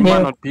shit, we yeah, might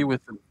yeah. not be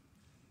with them.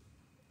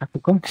 I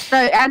forgot. No,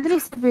 Anthony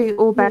said we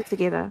all back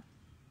together.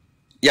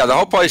 Yeah, the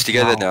whole party's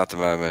together Wow. now at the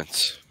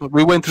moment.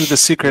 We went through the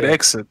secret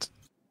exit.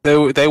 They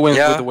went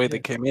Yeah. through the way they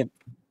came in.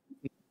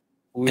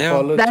 We Yeah.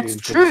 followed That's you.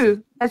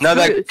 true. That's No,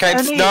 true. they came.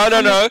 Only-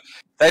 No.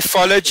 They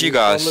followed you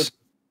guys.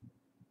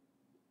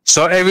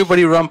 So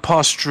everybody ran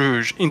past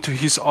Druge into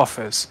his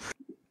office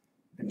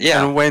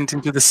Yeah. and went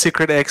into the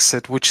secret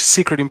exit, which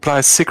secret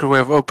implies secret way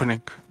of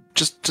opening.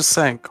 Just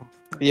saying.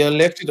 You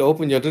left it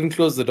open. You didn't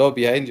close the door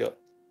behind you.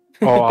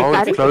 Oh, I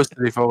would have closed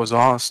it if I was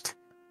asked.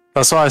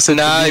 That's why I said.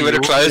 No, to you would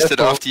have closed it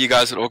careful. after you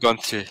guys had all gone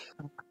through.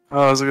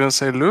 I was gonna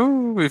say,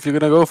 Lou, if you're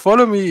gonna go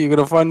follow me, you're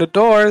gonna find the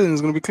door and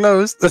it's gonna be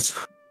closed.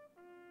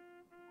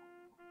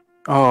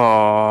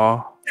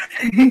 Oh.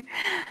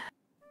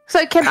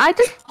 So can I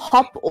just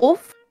hop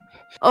off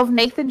of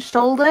Nathan's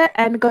shoulder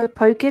and go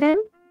poke at him?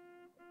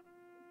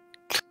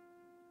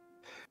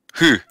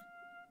 Who?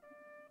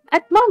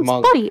 At Monk's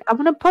Monk. body. I'm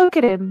gonna poke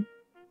at him.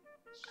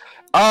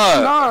 Oh,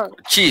 No,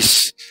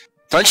 jeez.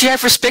 Don't you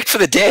have respect for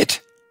the dead?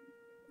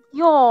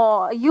 you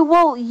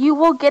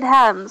will get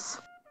hands.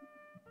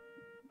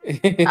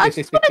 I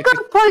just wanna go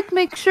poke,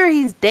 make sure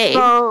he's dead.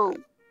 So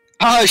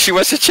Oh, she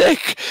wants to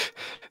check.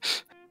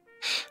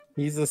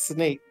 He's a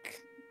snake.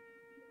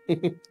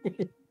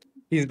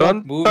 He's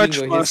Don't not touch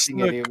moving my or hissing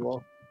snake.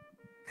 anymore.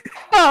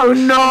 Oh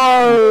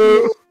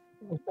no!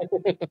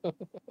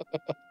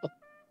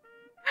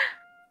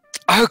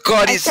 Oh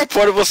god, he's said-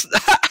 portable.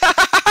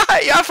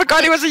 Yeah, I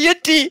forgot he was a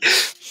Yeti.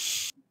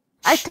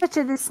 I touched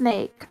the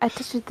snake. I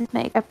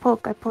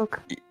poke.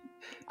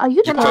 Are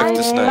you You poked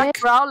the dead? snake.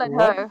 growl at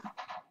her.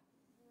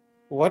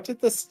 What did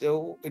this?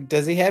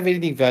 Does he have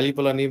anything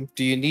valuable on him?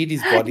 Do you need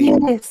his body?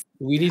 Yes.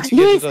 We need to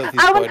Yes. get rid of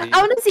his I body.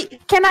 want to see.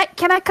 Can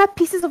I cut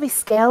pieces of his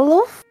scale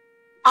off?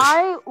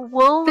 I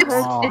will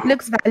hurt It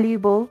looks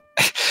valuable.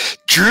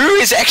 Drew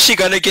is actually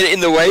going to get in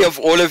the way of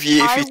all of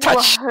you if I you will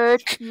touch.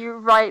 hurt you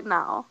right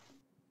now.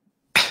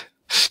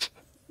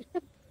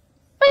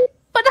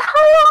 But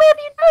how long have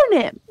you known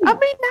him? I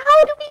mean, how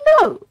do we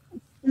know?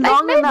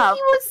 Long maybe enough.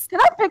 he was. Can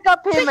I pick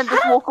up him and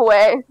just walk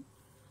away?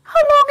 How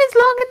long is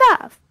long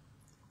enough?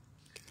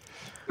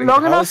 Wait,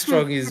 Long how enough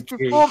strong to, is to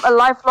Drew? form a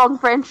lifelong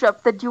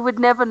friendship that you would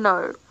never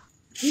know.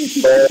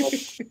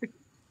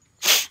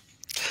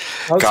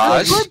 How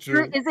Guys? strong Poor is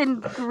Drew Drew? is in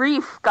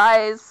grief,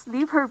 guys.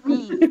 Leave her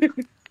be.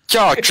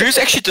 Yeah, Drew's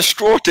actually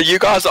distraught and you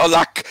guys are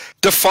like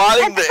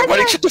defiling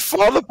wanting to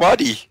defile the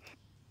body.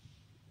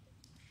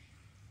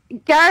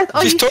 Gareth,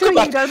 are Just you talk sure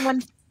about- you don't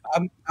want?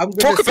 I'm gonna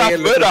Talk say about a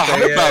little murder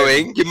prayer.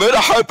 hoboing. You murder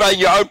hoboing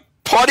your own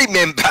party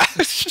member.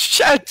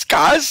 Shit,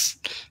 guys.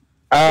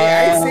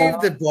 Hey, I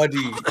saved the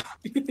body.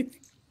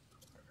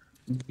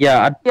 Yeah,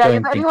 I Yeah, don't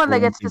you're the think only one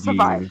that we gets to want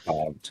be survive.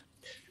 revived.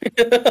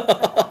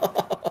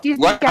 Excuse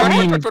me, What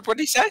Gareth. did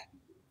he say?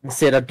 I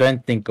said I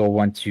don't think I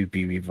want to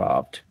be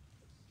revived.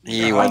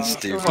 He wants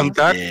to. On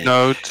that Yeah.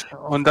 note,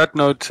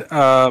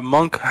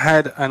 Monk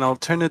had an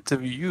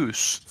alternative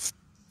use.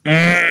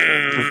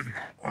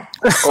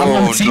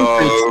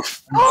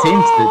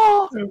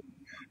 Oh no.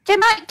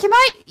 Can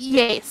I?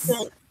 Yes.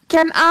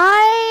 Can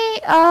I?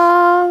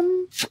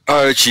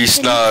 Oh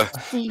jeez, no.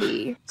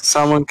 See.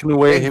 Someone can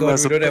wear Thank him God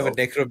as we a don't have a belt.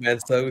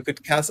 necromancer. We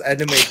could cast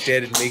animate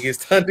dead and make his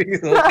standing.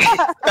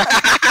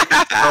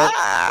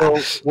 So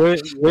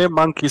where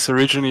Monk is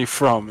originally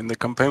from, in the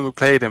campaign we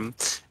played him,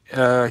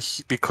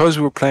 because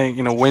we were playing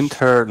in a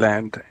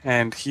winterland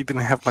and he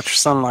didn't have much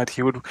sunlight,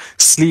 he would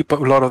sleep a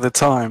lot of the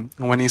time.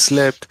 And when he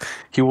slept,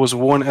 he was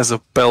worn as a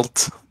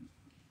belt.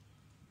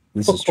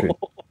 This is true.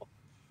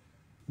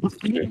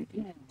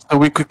 So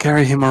we could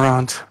carry him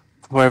around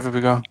wherever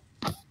we go.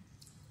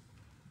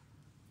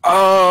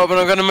 Oh, but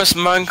I'm gonna miss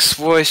Monk's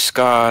voice,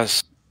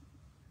 guys.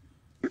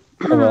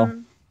 Oh well.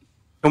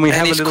 Can we And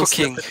have a he's little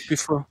cooking. snippet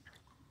before?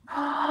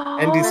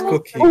 And he's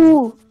cooking.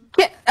 Ooh.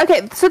 Yeah,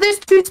 okay, so there's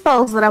 2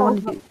 spells that I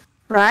want to do,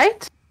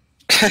 right?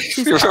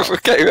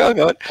 Okay, well,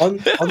 God. On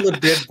the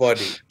dead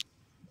body.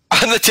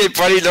 On the dead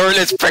body,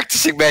 Laurelin's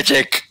practicing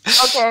magic.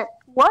 Okay,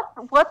 what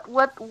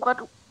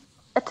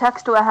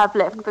attacks do I have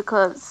left?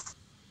 Because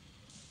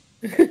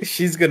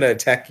She's gonna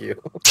attack you.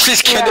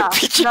 She's gonna Yeah,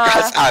 beat you no.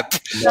 guys up.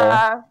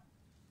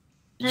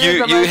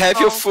 You have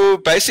your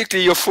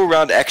basically your full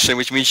round action,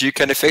 which means you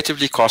can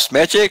effectively cast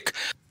magic.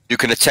 You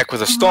can attack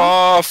with a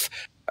staff.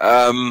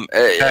 Okay,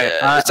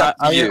 It's up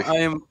to you.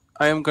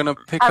 I am gonna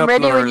pick I'm up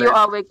ready when you Lorelet.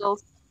 are,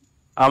 Wiggles.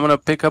 I'm gonna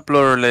pick up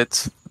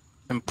Lorelet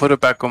and put it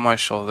back on my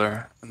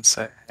shoulder and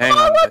say, "Hang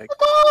on, What's Vic." the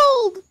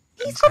gold?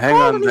 He's got Hang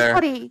gold on in his there.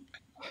 body.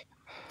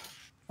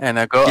 And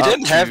I go. You up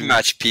didn't have to-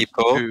 much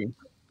people, to-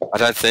 I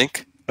don't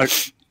think.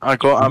 I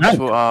go up Monk.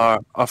 to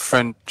our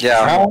friend.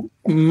 Yeah. How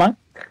Monk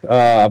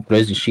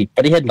uploads the sheet,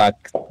 but he had like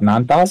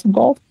 9,000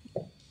 gold.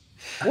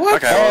 What?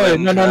 Okay, well Oh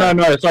then,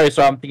 no! Sorry,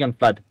 I'm thinking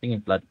flood.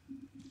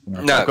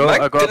 No, I go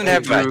Mike up didn't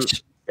have to-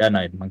 much. Yeah,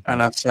 no, Monk.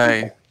 And I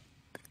say,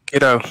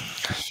 "Kiddo,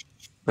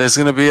 there's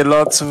gonna be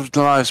lots of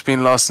lives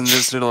being lost in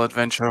this little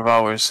adventure of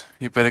ours.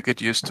 You better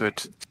get used to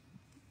it.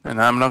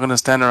 And I'm not gonna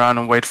stand around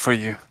and wait for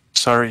you.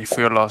 Sorry for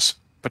your loss,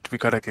 but we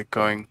gotta get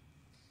going."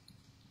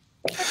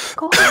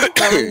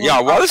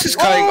 Yeah, while this is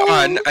going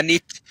on, I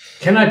need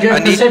Can I do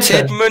a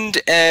perception? Tedmund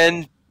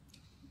and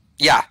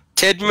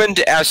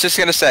Tedmund. I was just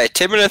gonna say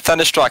Tedmund and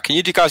Thunderstrike. Can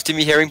you guys do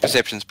me hearing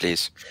perceptions,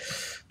 please?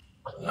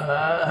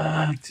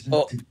 Oh,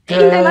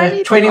 Ethan, I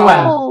need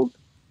 21. gold.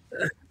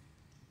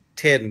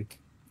 10.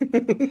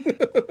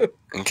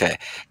 Okay.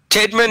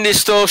 Tedman is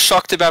still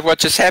shocked about what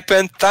just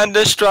happened.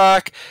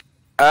 Thunderstruck.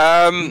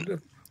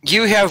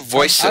 You have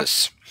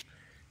voices.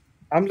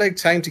 I'm like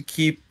trying to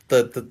keep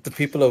the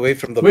people away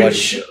from the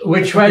body.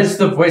 Which way is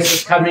the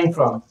voices coming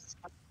from?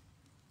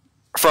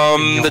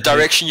 From the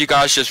direction you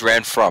guys just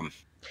ran from.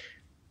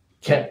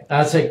 Okay,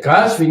 I said,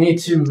 guys, we need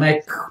to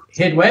make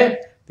headway.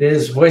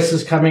 There's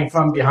voices coming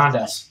from behind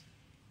us.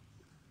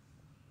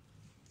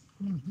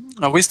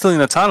 Are we still in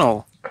the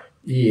tunnel?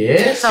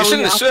 Yes. You're still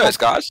in the sewers,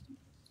 guys.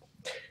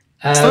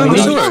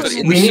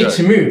 We need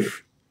to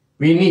move.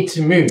 We need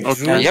to move.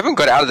 Okay. You haven't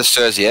got out of the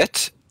sewers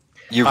yet.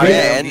 You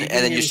ran and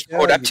then you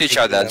caught up to each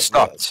other and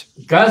stopped.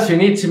 Guys, we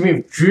need to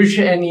move. Drush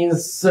and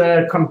his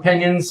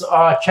companions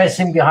are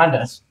chasing behind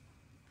us.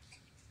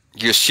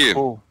 You assume.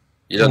 Oh.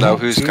 You don't know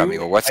who's coming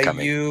or what's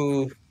coming. Are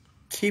you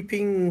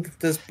keeping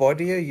this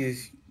body or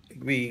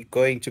we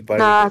going to bury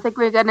No, I him? think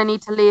we're going to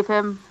need to leave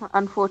him,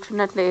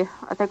 unfortunately.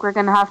 I think we're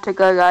going to have to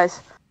go,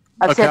 guys.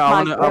 I've said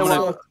my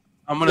farewell.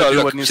 I'm gonna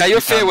do what needs to say be your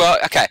done. farewell.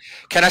 Okay,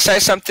 can I say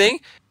something?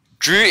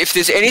 Drew, if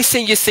there's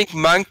anything you think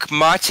Monk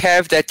might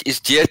have that is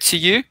dear to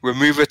you,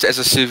 remove it as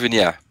a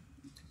souvenir.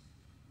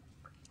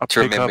 To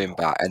remember him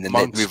by, and then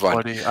move on.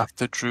 Body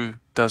after Drew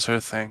does her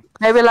thing.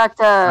 Maybe like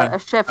a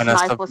chef's And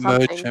I knife or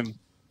submerge something. him.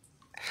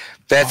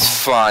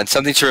 That's fine.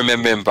 Something to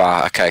remember him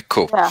by. Okay,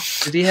 cool. Yeah.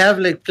 Did he have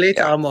like plate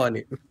armor on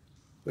him?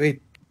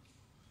 Wait.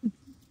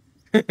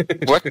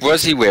 What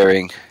was he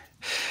wearing?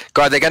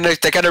 God, they're gonna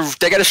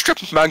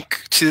strip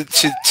Monk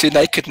to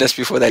nakedness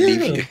before they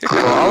leave you.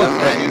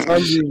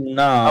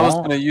 I was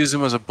gonna use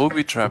him as a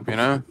booby trap, you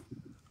know.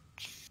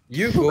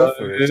 You go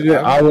for it.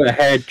 I would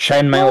have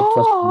chainmail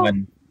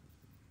 +1.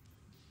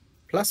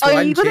 +1.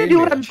 Are you gonna do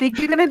what I'm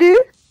thinking you're gonna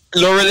do?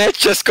 Lorelette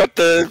just got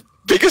the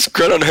biggest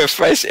grin on her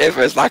face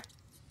ever. It's like,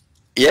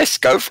 yes,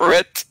 go for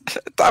it,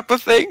 type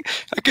of thing.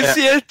 I can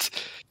see it.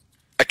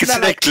 I can see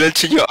that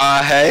glint in your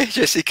eye, hey,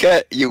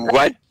 Jessica. You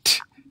want.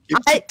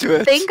 I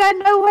think I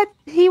know what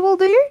he will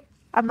do.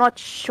 I'm not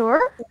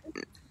sure.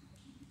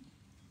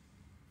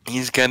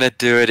 He's gonna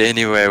do it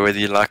anyway, whether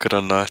you like it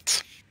or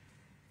not.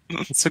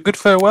 It's a good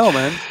farewell,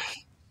 man.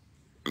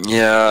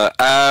 Yeah,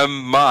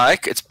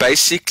 Mike. It's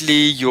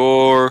basically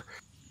your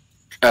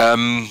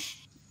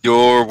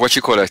what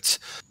you call it?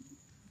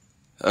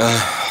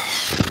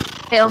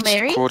 Hail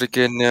Mary? It's called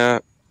again? No.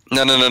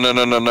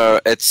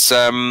 It's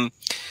the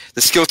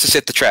skill to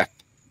set the trap.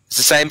 It's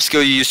the same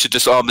skill you use to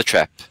disarm the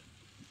trap.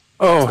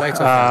 Oh,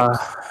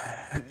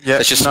 yeah.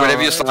 It's just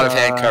whatever your sleight of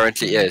hand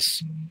currently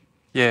is.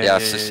 Yeah.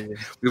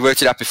 We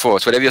worked it out before.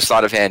 It's whatever your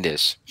sleight of hand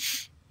is.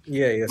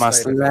 Yeah. My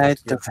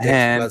sleight of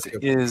hand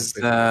is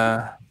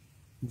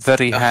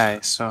very high,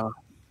 so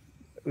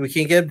we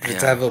can get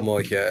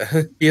Bravomore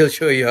here. He'll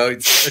show you how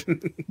it's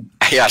done.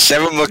 Yeah,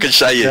 Savamore can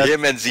show you.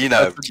 Him and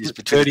Zeno. He's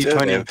between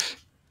 30-20.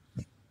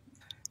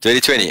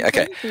 30-20.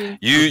 Okay.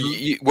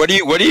 You what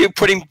are you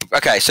putting?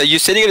 Okay, so you're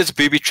setting it as a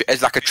booby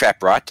as like a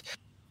trap, right?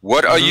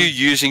 What are you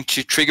using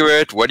to trigger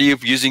it? What are you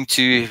using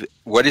to?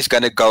 What is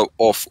going to go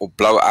off or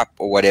blow up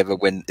or whatever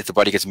if the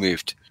body gets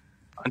moved?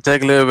 I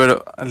take a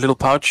little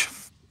pouch,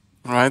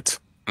 right?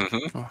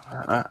 Mm-hmm.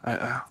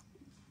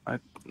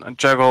 I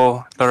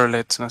juggle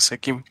Lorelette and I say,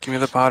 "Give me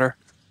the powder."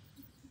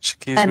 She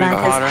gives And me the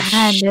I powder. just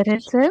handed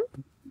it to him.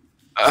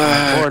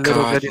 Pour a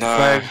little bit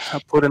flag. I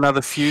put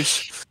another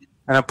fuse,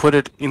 and I put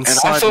it inside.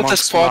 And I thought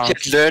Monk's this part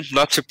mouth. had learned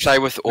not to play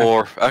with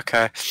ore.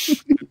 Okay.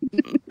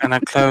 And I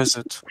close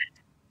it.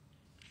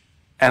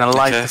 And I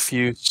light Okay. the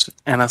fuse,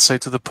 and I say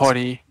to the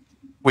party,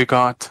 we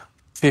got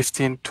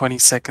 15-20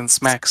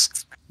 seconds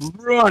max.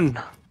 Run!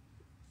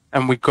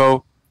 And we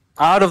go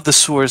out of the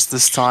sewers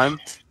this time,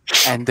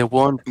 and there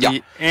won't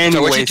be any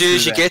So what way you do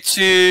is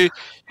through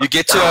you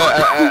get to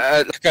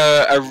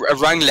a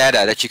rung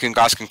ladder that you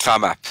guys can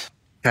climb up.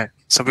 Okay,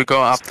 so we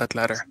go up that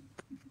ladder.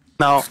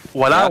 Now,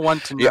 what I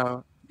want to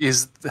know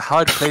is how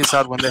it plays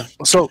out when they...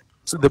 So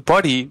the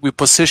body we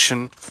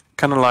position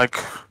kind of like...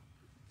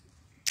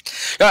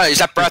 Oh, is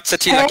that Brad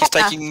sitting like he's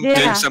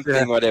doing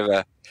something,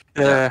 whatever?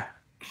 Yeah.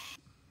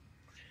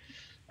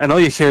 And all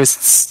you hear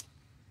is...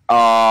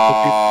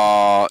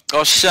 Oh,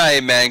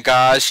 shame, man,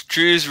 guys.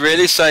 Drew's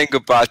really saying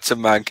goodbye to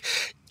Monk.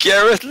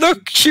 Gareth,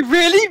 look, she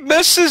really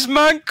misses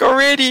Monk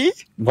already.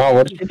 Wow,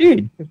 what did you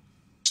do?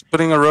 She's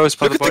putting a rose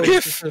by Look the at the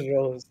body. gif.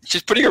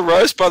 She's putting a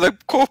rose by the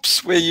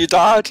corpse where you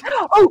died.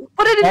 Oh,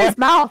 put it in his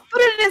mouth.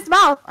 Put it in his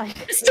mouth.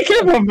 Stick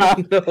it in my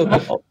mouth.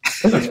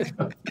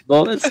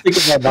 No, let's stick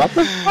it in my mouth.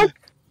 What the fuck?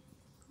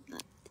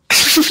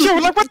 Yo,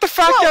 like, what the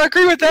fuck? Yeah, I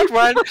agree with that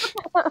one.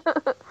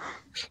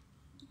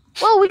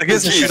 Well, we I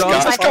guess can you Jeez, should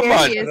guys, also- come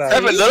on. Seriously.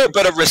 Have a little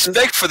bit of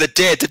respect for the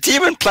dead. The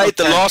demon played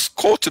the last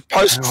call to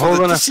post for Hold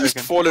the on a deceased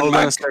second. fallen Hold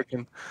on a monk.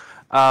 second.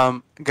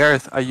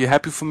 Gareth, are you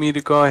happy for me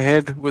to go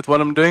ahead with what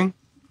I'm doing?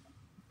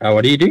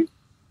 What do you do?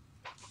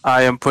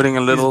 I am putting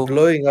a little, He's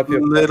blowing up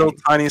your little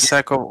body. tiny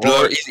sack of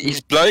ore.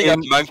 He's blowing up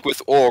monk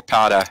with ore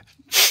powder.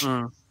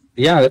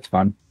 Yeah, that's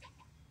fun.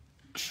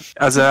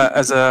 As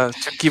a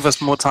to give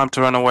us more time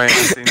to run away.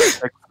 as the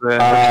insect,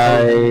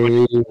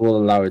 I will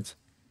allow it.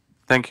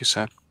 Thank you,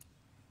 sir.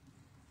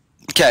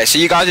 Okay, so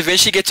you guys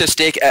eventually get to a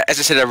stair, as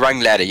I said, a rung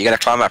ladder. You're going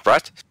to climb up,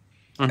 right?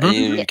 Mhm. And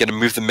you're going to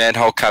move the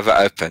manhole cover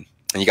open.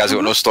 And you guys are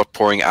going to start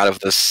pouring out of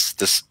this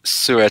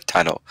sewer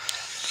tunnel.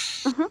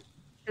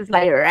 It's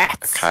like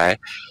rats. Okay.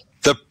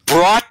 The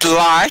bright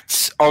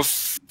light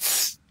of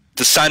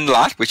the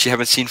sunlight, which you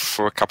haven't seen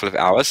for a couple of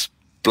hours,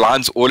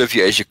 blinds all of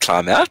you as you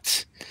climb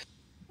out.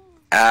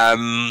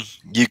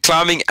 You're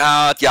climbing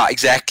out. Yeah,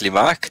 exactly,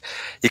 Mark.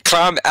 You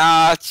climb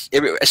out.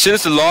 As soon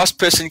as the last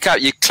person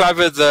comes, you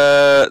cover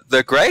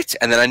the grate,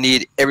 and then I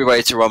need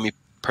everybody to roll me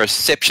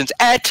perceptions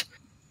at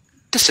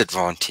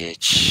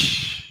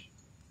disadvantage.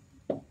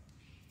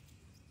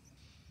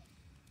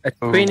 A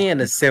 20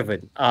 and a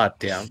 7. Ah,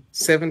 damn.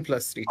 7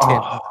 plus 3, 10.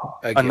 Oh,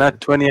 a Again. nat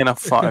 20 and a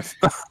 5.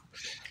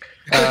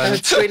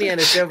 20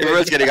 and a 7.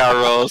 Everyone's getting our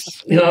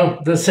rolls. You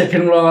know, the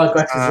second roll I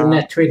got was a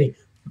net 20.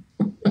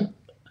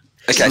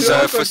 Okay, We so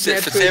all for got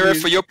nat Sarah,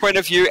 20s. for your point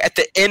of view, at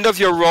the end of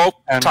your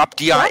roll, type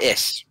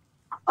DIS.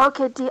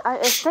 Okay,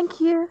 DIS, thank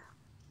you.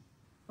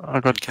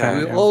 I got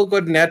We all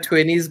got nat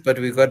 20s, but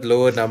we got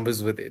lower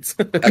numbers with it.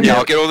 Okay,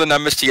 I'll get all the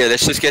numbers together.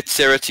 Let's just get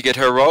Sarah to get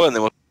her roll, and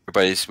then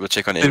we'll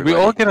check on Did everybody.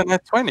 we all get a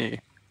nat 20?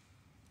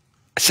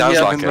 It sounds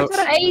Yeah, like even it.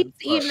 though-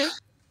 18.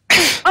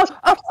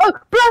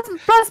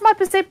 Plus my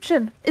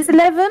perception is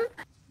 11.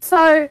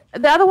 So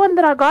the other one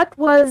that I got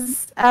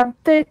was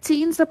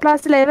 13. So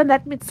plus 11,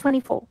 that means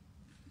 24.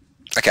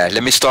 Okay,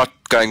 let me start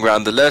going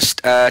around the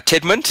list.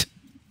 Tedmund,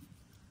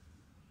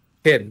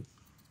 10.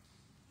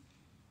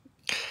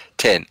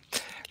 10.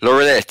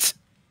 Laurelette,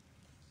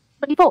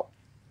 24.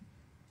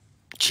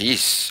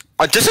 jeez.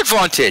 On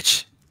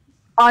disadvantage.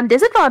 On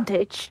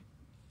disadvantage.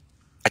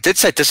 I did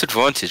say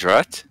disadvantage,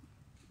 right?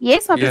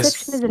 Yes, my Yes.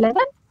 perception is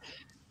 11.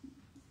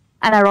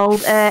 And I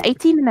rolled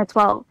 18 and a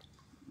 12.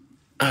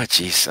 Oh,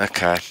 jeez.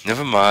 Okay,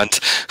 never mind.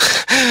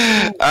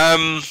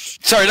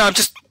 Sorry, no, I'm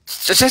just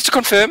to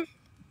confirm.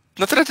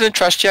 Not that I didn't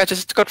trust you,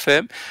 just to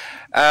confirm.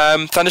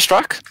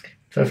 Thunderstruck.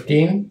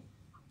 15.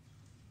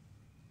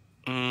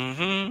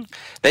 Mm-hmm.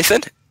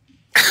 Nathan.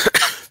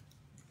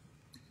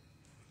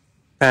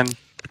 10.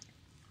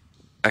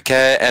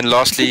 Okay, and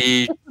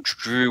lastly,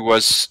 Drew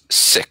was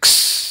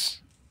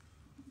 6.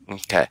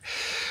 Okay.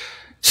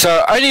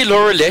 So only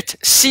Laurelette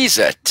sees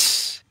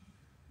it.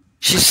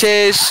 She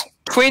says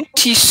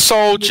 20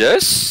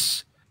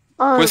 soldiers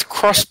Oh, with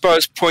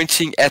crossbows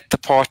pointing at the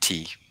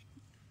party.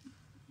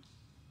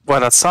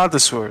 What, outside the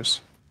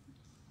sewers?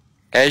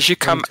 As you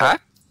come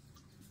up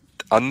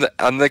on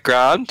the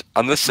ground,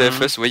 on the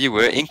surface where you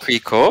were in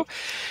Creek Hall,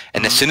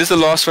 and as soon as the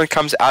last one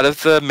comes out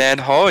of the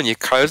manhole and you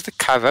close the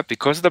cover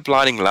because of the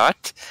blinding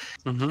light,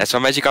 Mm-hmm. that's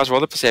what made you guys roll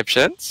the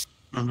perceptions.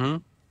 Mm-hmm.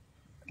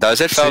 Those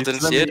that So fell it's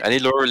didn't gonna see it. be- Only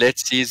Laurelette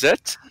sees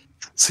it.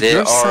 So There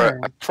you're are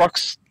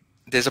saying-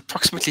 there's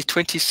approximately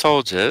 20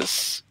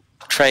 soldiers,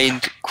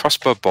 trained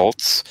crossbow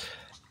bolts,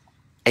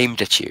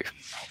 aimed at you.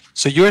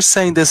 So you're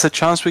saying there's a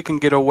chance we can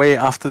get away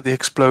after the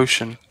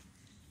explosion?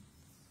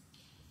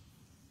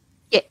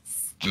 Yes.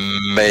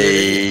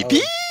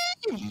 Maybe,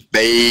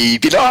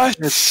 maybe not.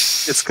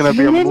 It's gonna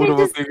be a mood of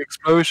a big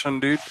explosion,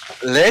 dude.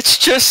 Let's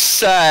just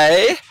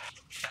say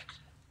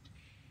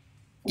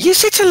you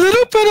set a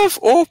little bit of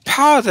ore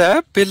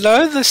powder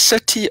below the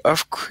city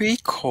of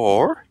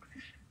Creekor.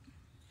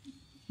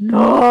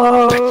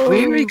 No. But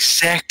where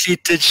exactly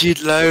did you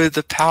load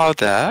the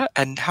powder,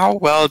 and how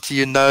well do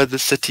you know the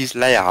city's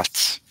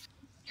layout?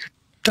 You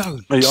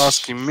don't. Are you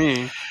asking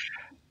me?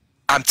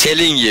 I'm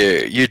telling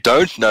you, you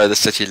don't know the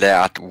city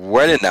layout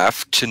well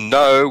enough to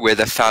know where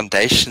the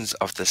foundations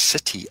of the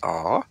city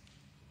are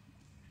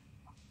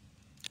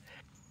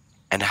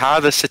and how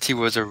the city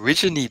was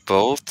originally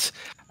built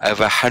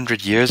over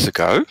 100 years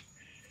ago.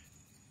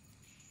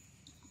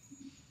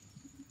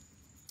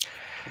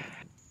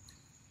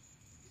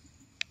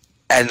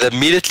 And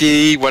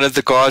immediately one of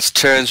the guards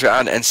turns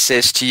around and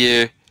says to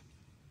you,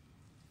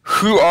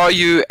 "Who are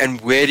you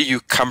and where do you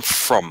come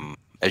from?"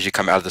 as you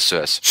come out of the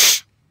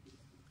sewers.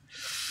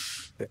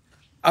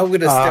 I'm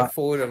going to step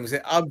forward. I'm going to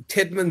say, I'm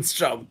Tedman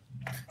Strum.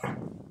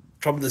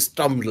 From the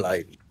Strum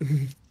line.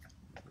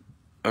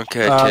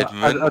 Okay, I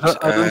Tedmund.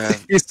 don't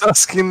think he's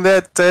asking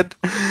that, Ted.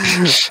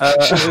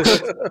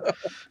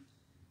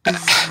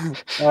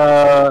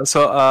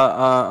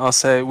 I'll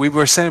say we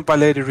were sent by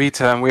Lady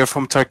Rita, and we are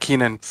from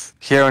Tarkinen,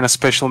 here on a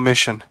special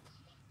mission.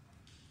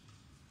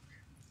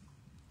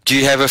 Do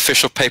you have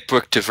official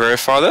paperwork to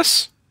verify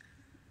this?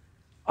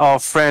 Our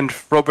friend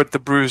Robert the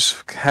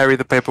Bruce carried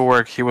the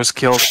paperwork. He was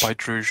killed by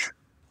Druge.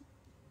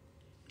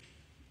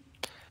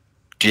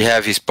 Do you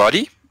have his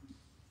body?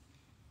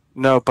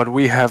 No, but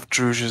we have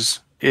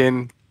Druge's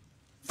in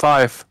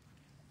 5,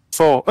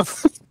 4.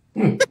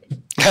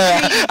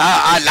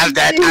 I love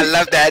that. I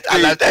love that. I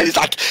love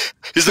that.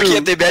 He's looking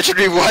at the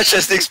imaginary watch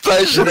as the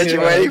explosion that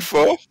you're waiting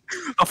for.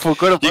 I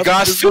forgot about You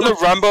guys this. feel a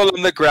rumble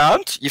on the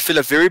ground. You feel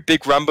a very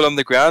big rumble on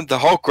the ground. The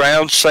whole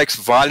ground shakes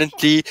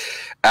violently.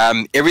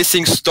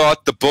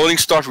 The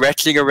buildings start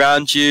rattling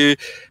around you.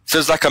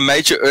 Feels like a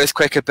major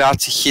earthquake about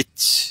to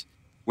hit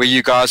where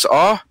you guys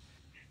are.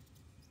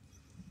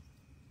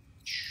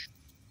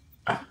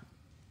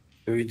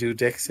 Do we do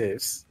deck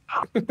saves?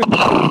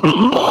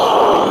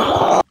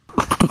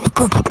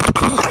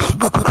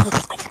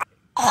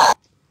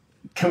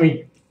 Can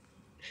we?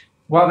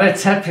 While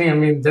that's happening, I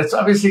mean, that's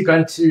obviously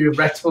going to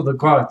rattle the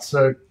gods.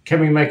 So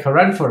can we make a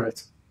run for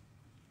it?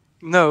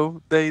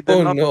 No, they're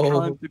Oh, not no.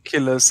 trying to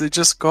kill us. They're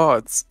just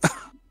gods.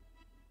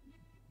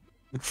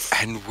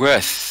 And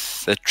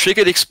with the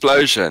triggered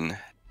explosion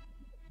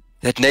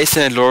that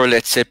Nathan and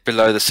Laurelette set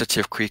below the city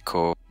of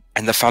Creekor,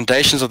 and the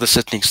foundations of the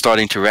city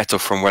starting to rattle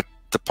from what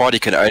the party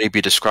can only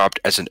be described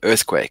as an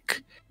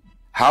earthquake,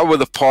 how will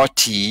the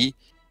party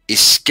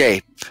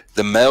escape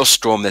the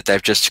maelstrom that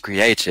they've just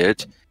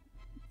created?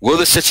 Will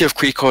the city of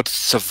Creekor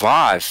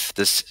survive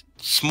this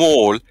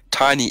small,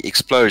 tiny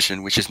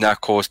explosion, which has now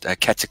caused a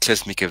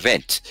cataclysmic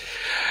event?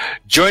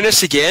 Join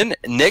us again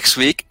next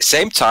week,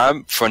 same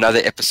time, for another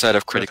episode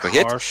of Critical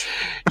Hit. Harsh.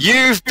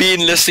 You've been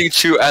listening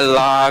to a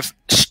live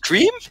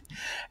stream.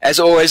 As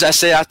always, I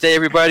say out there,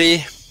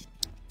 everybody,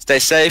 stay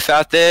safe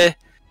out there.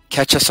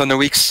 Catch us on the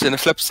weeks in the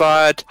flip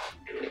side.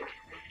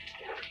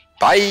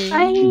 Bye.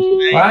 Bye.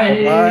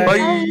 Bye. Bye.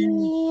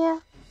 Bye.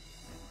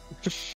 Bye.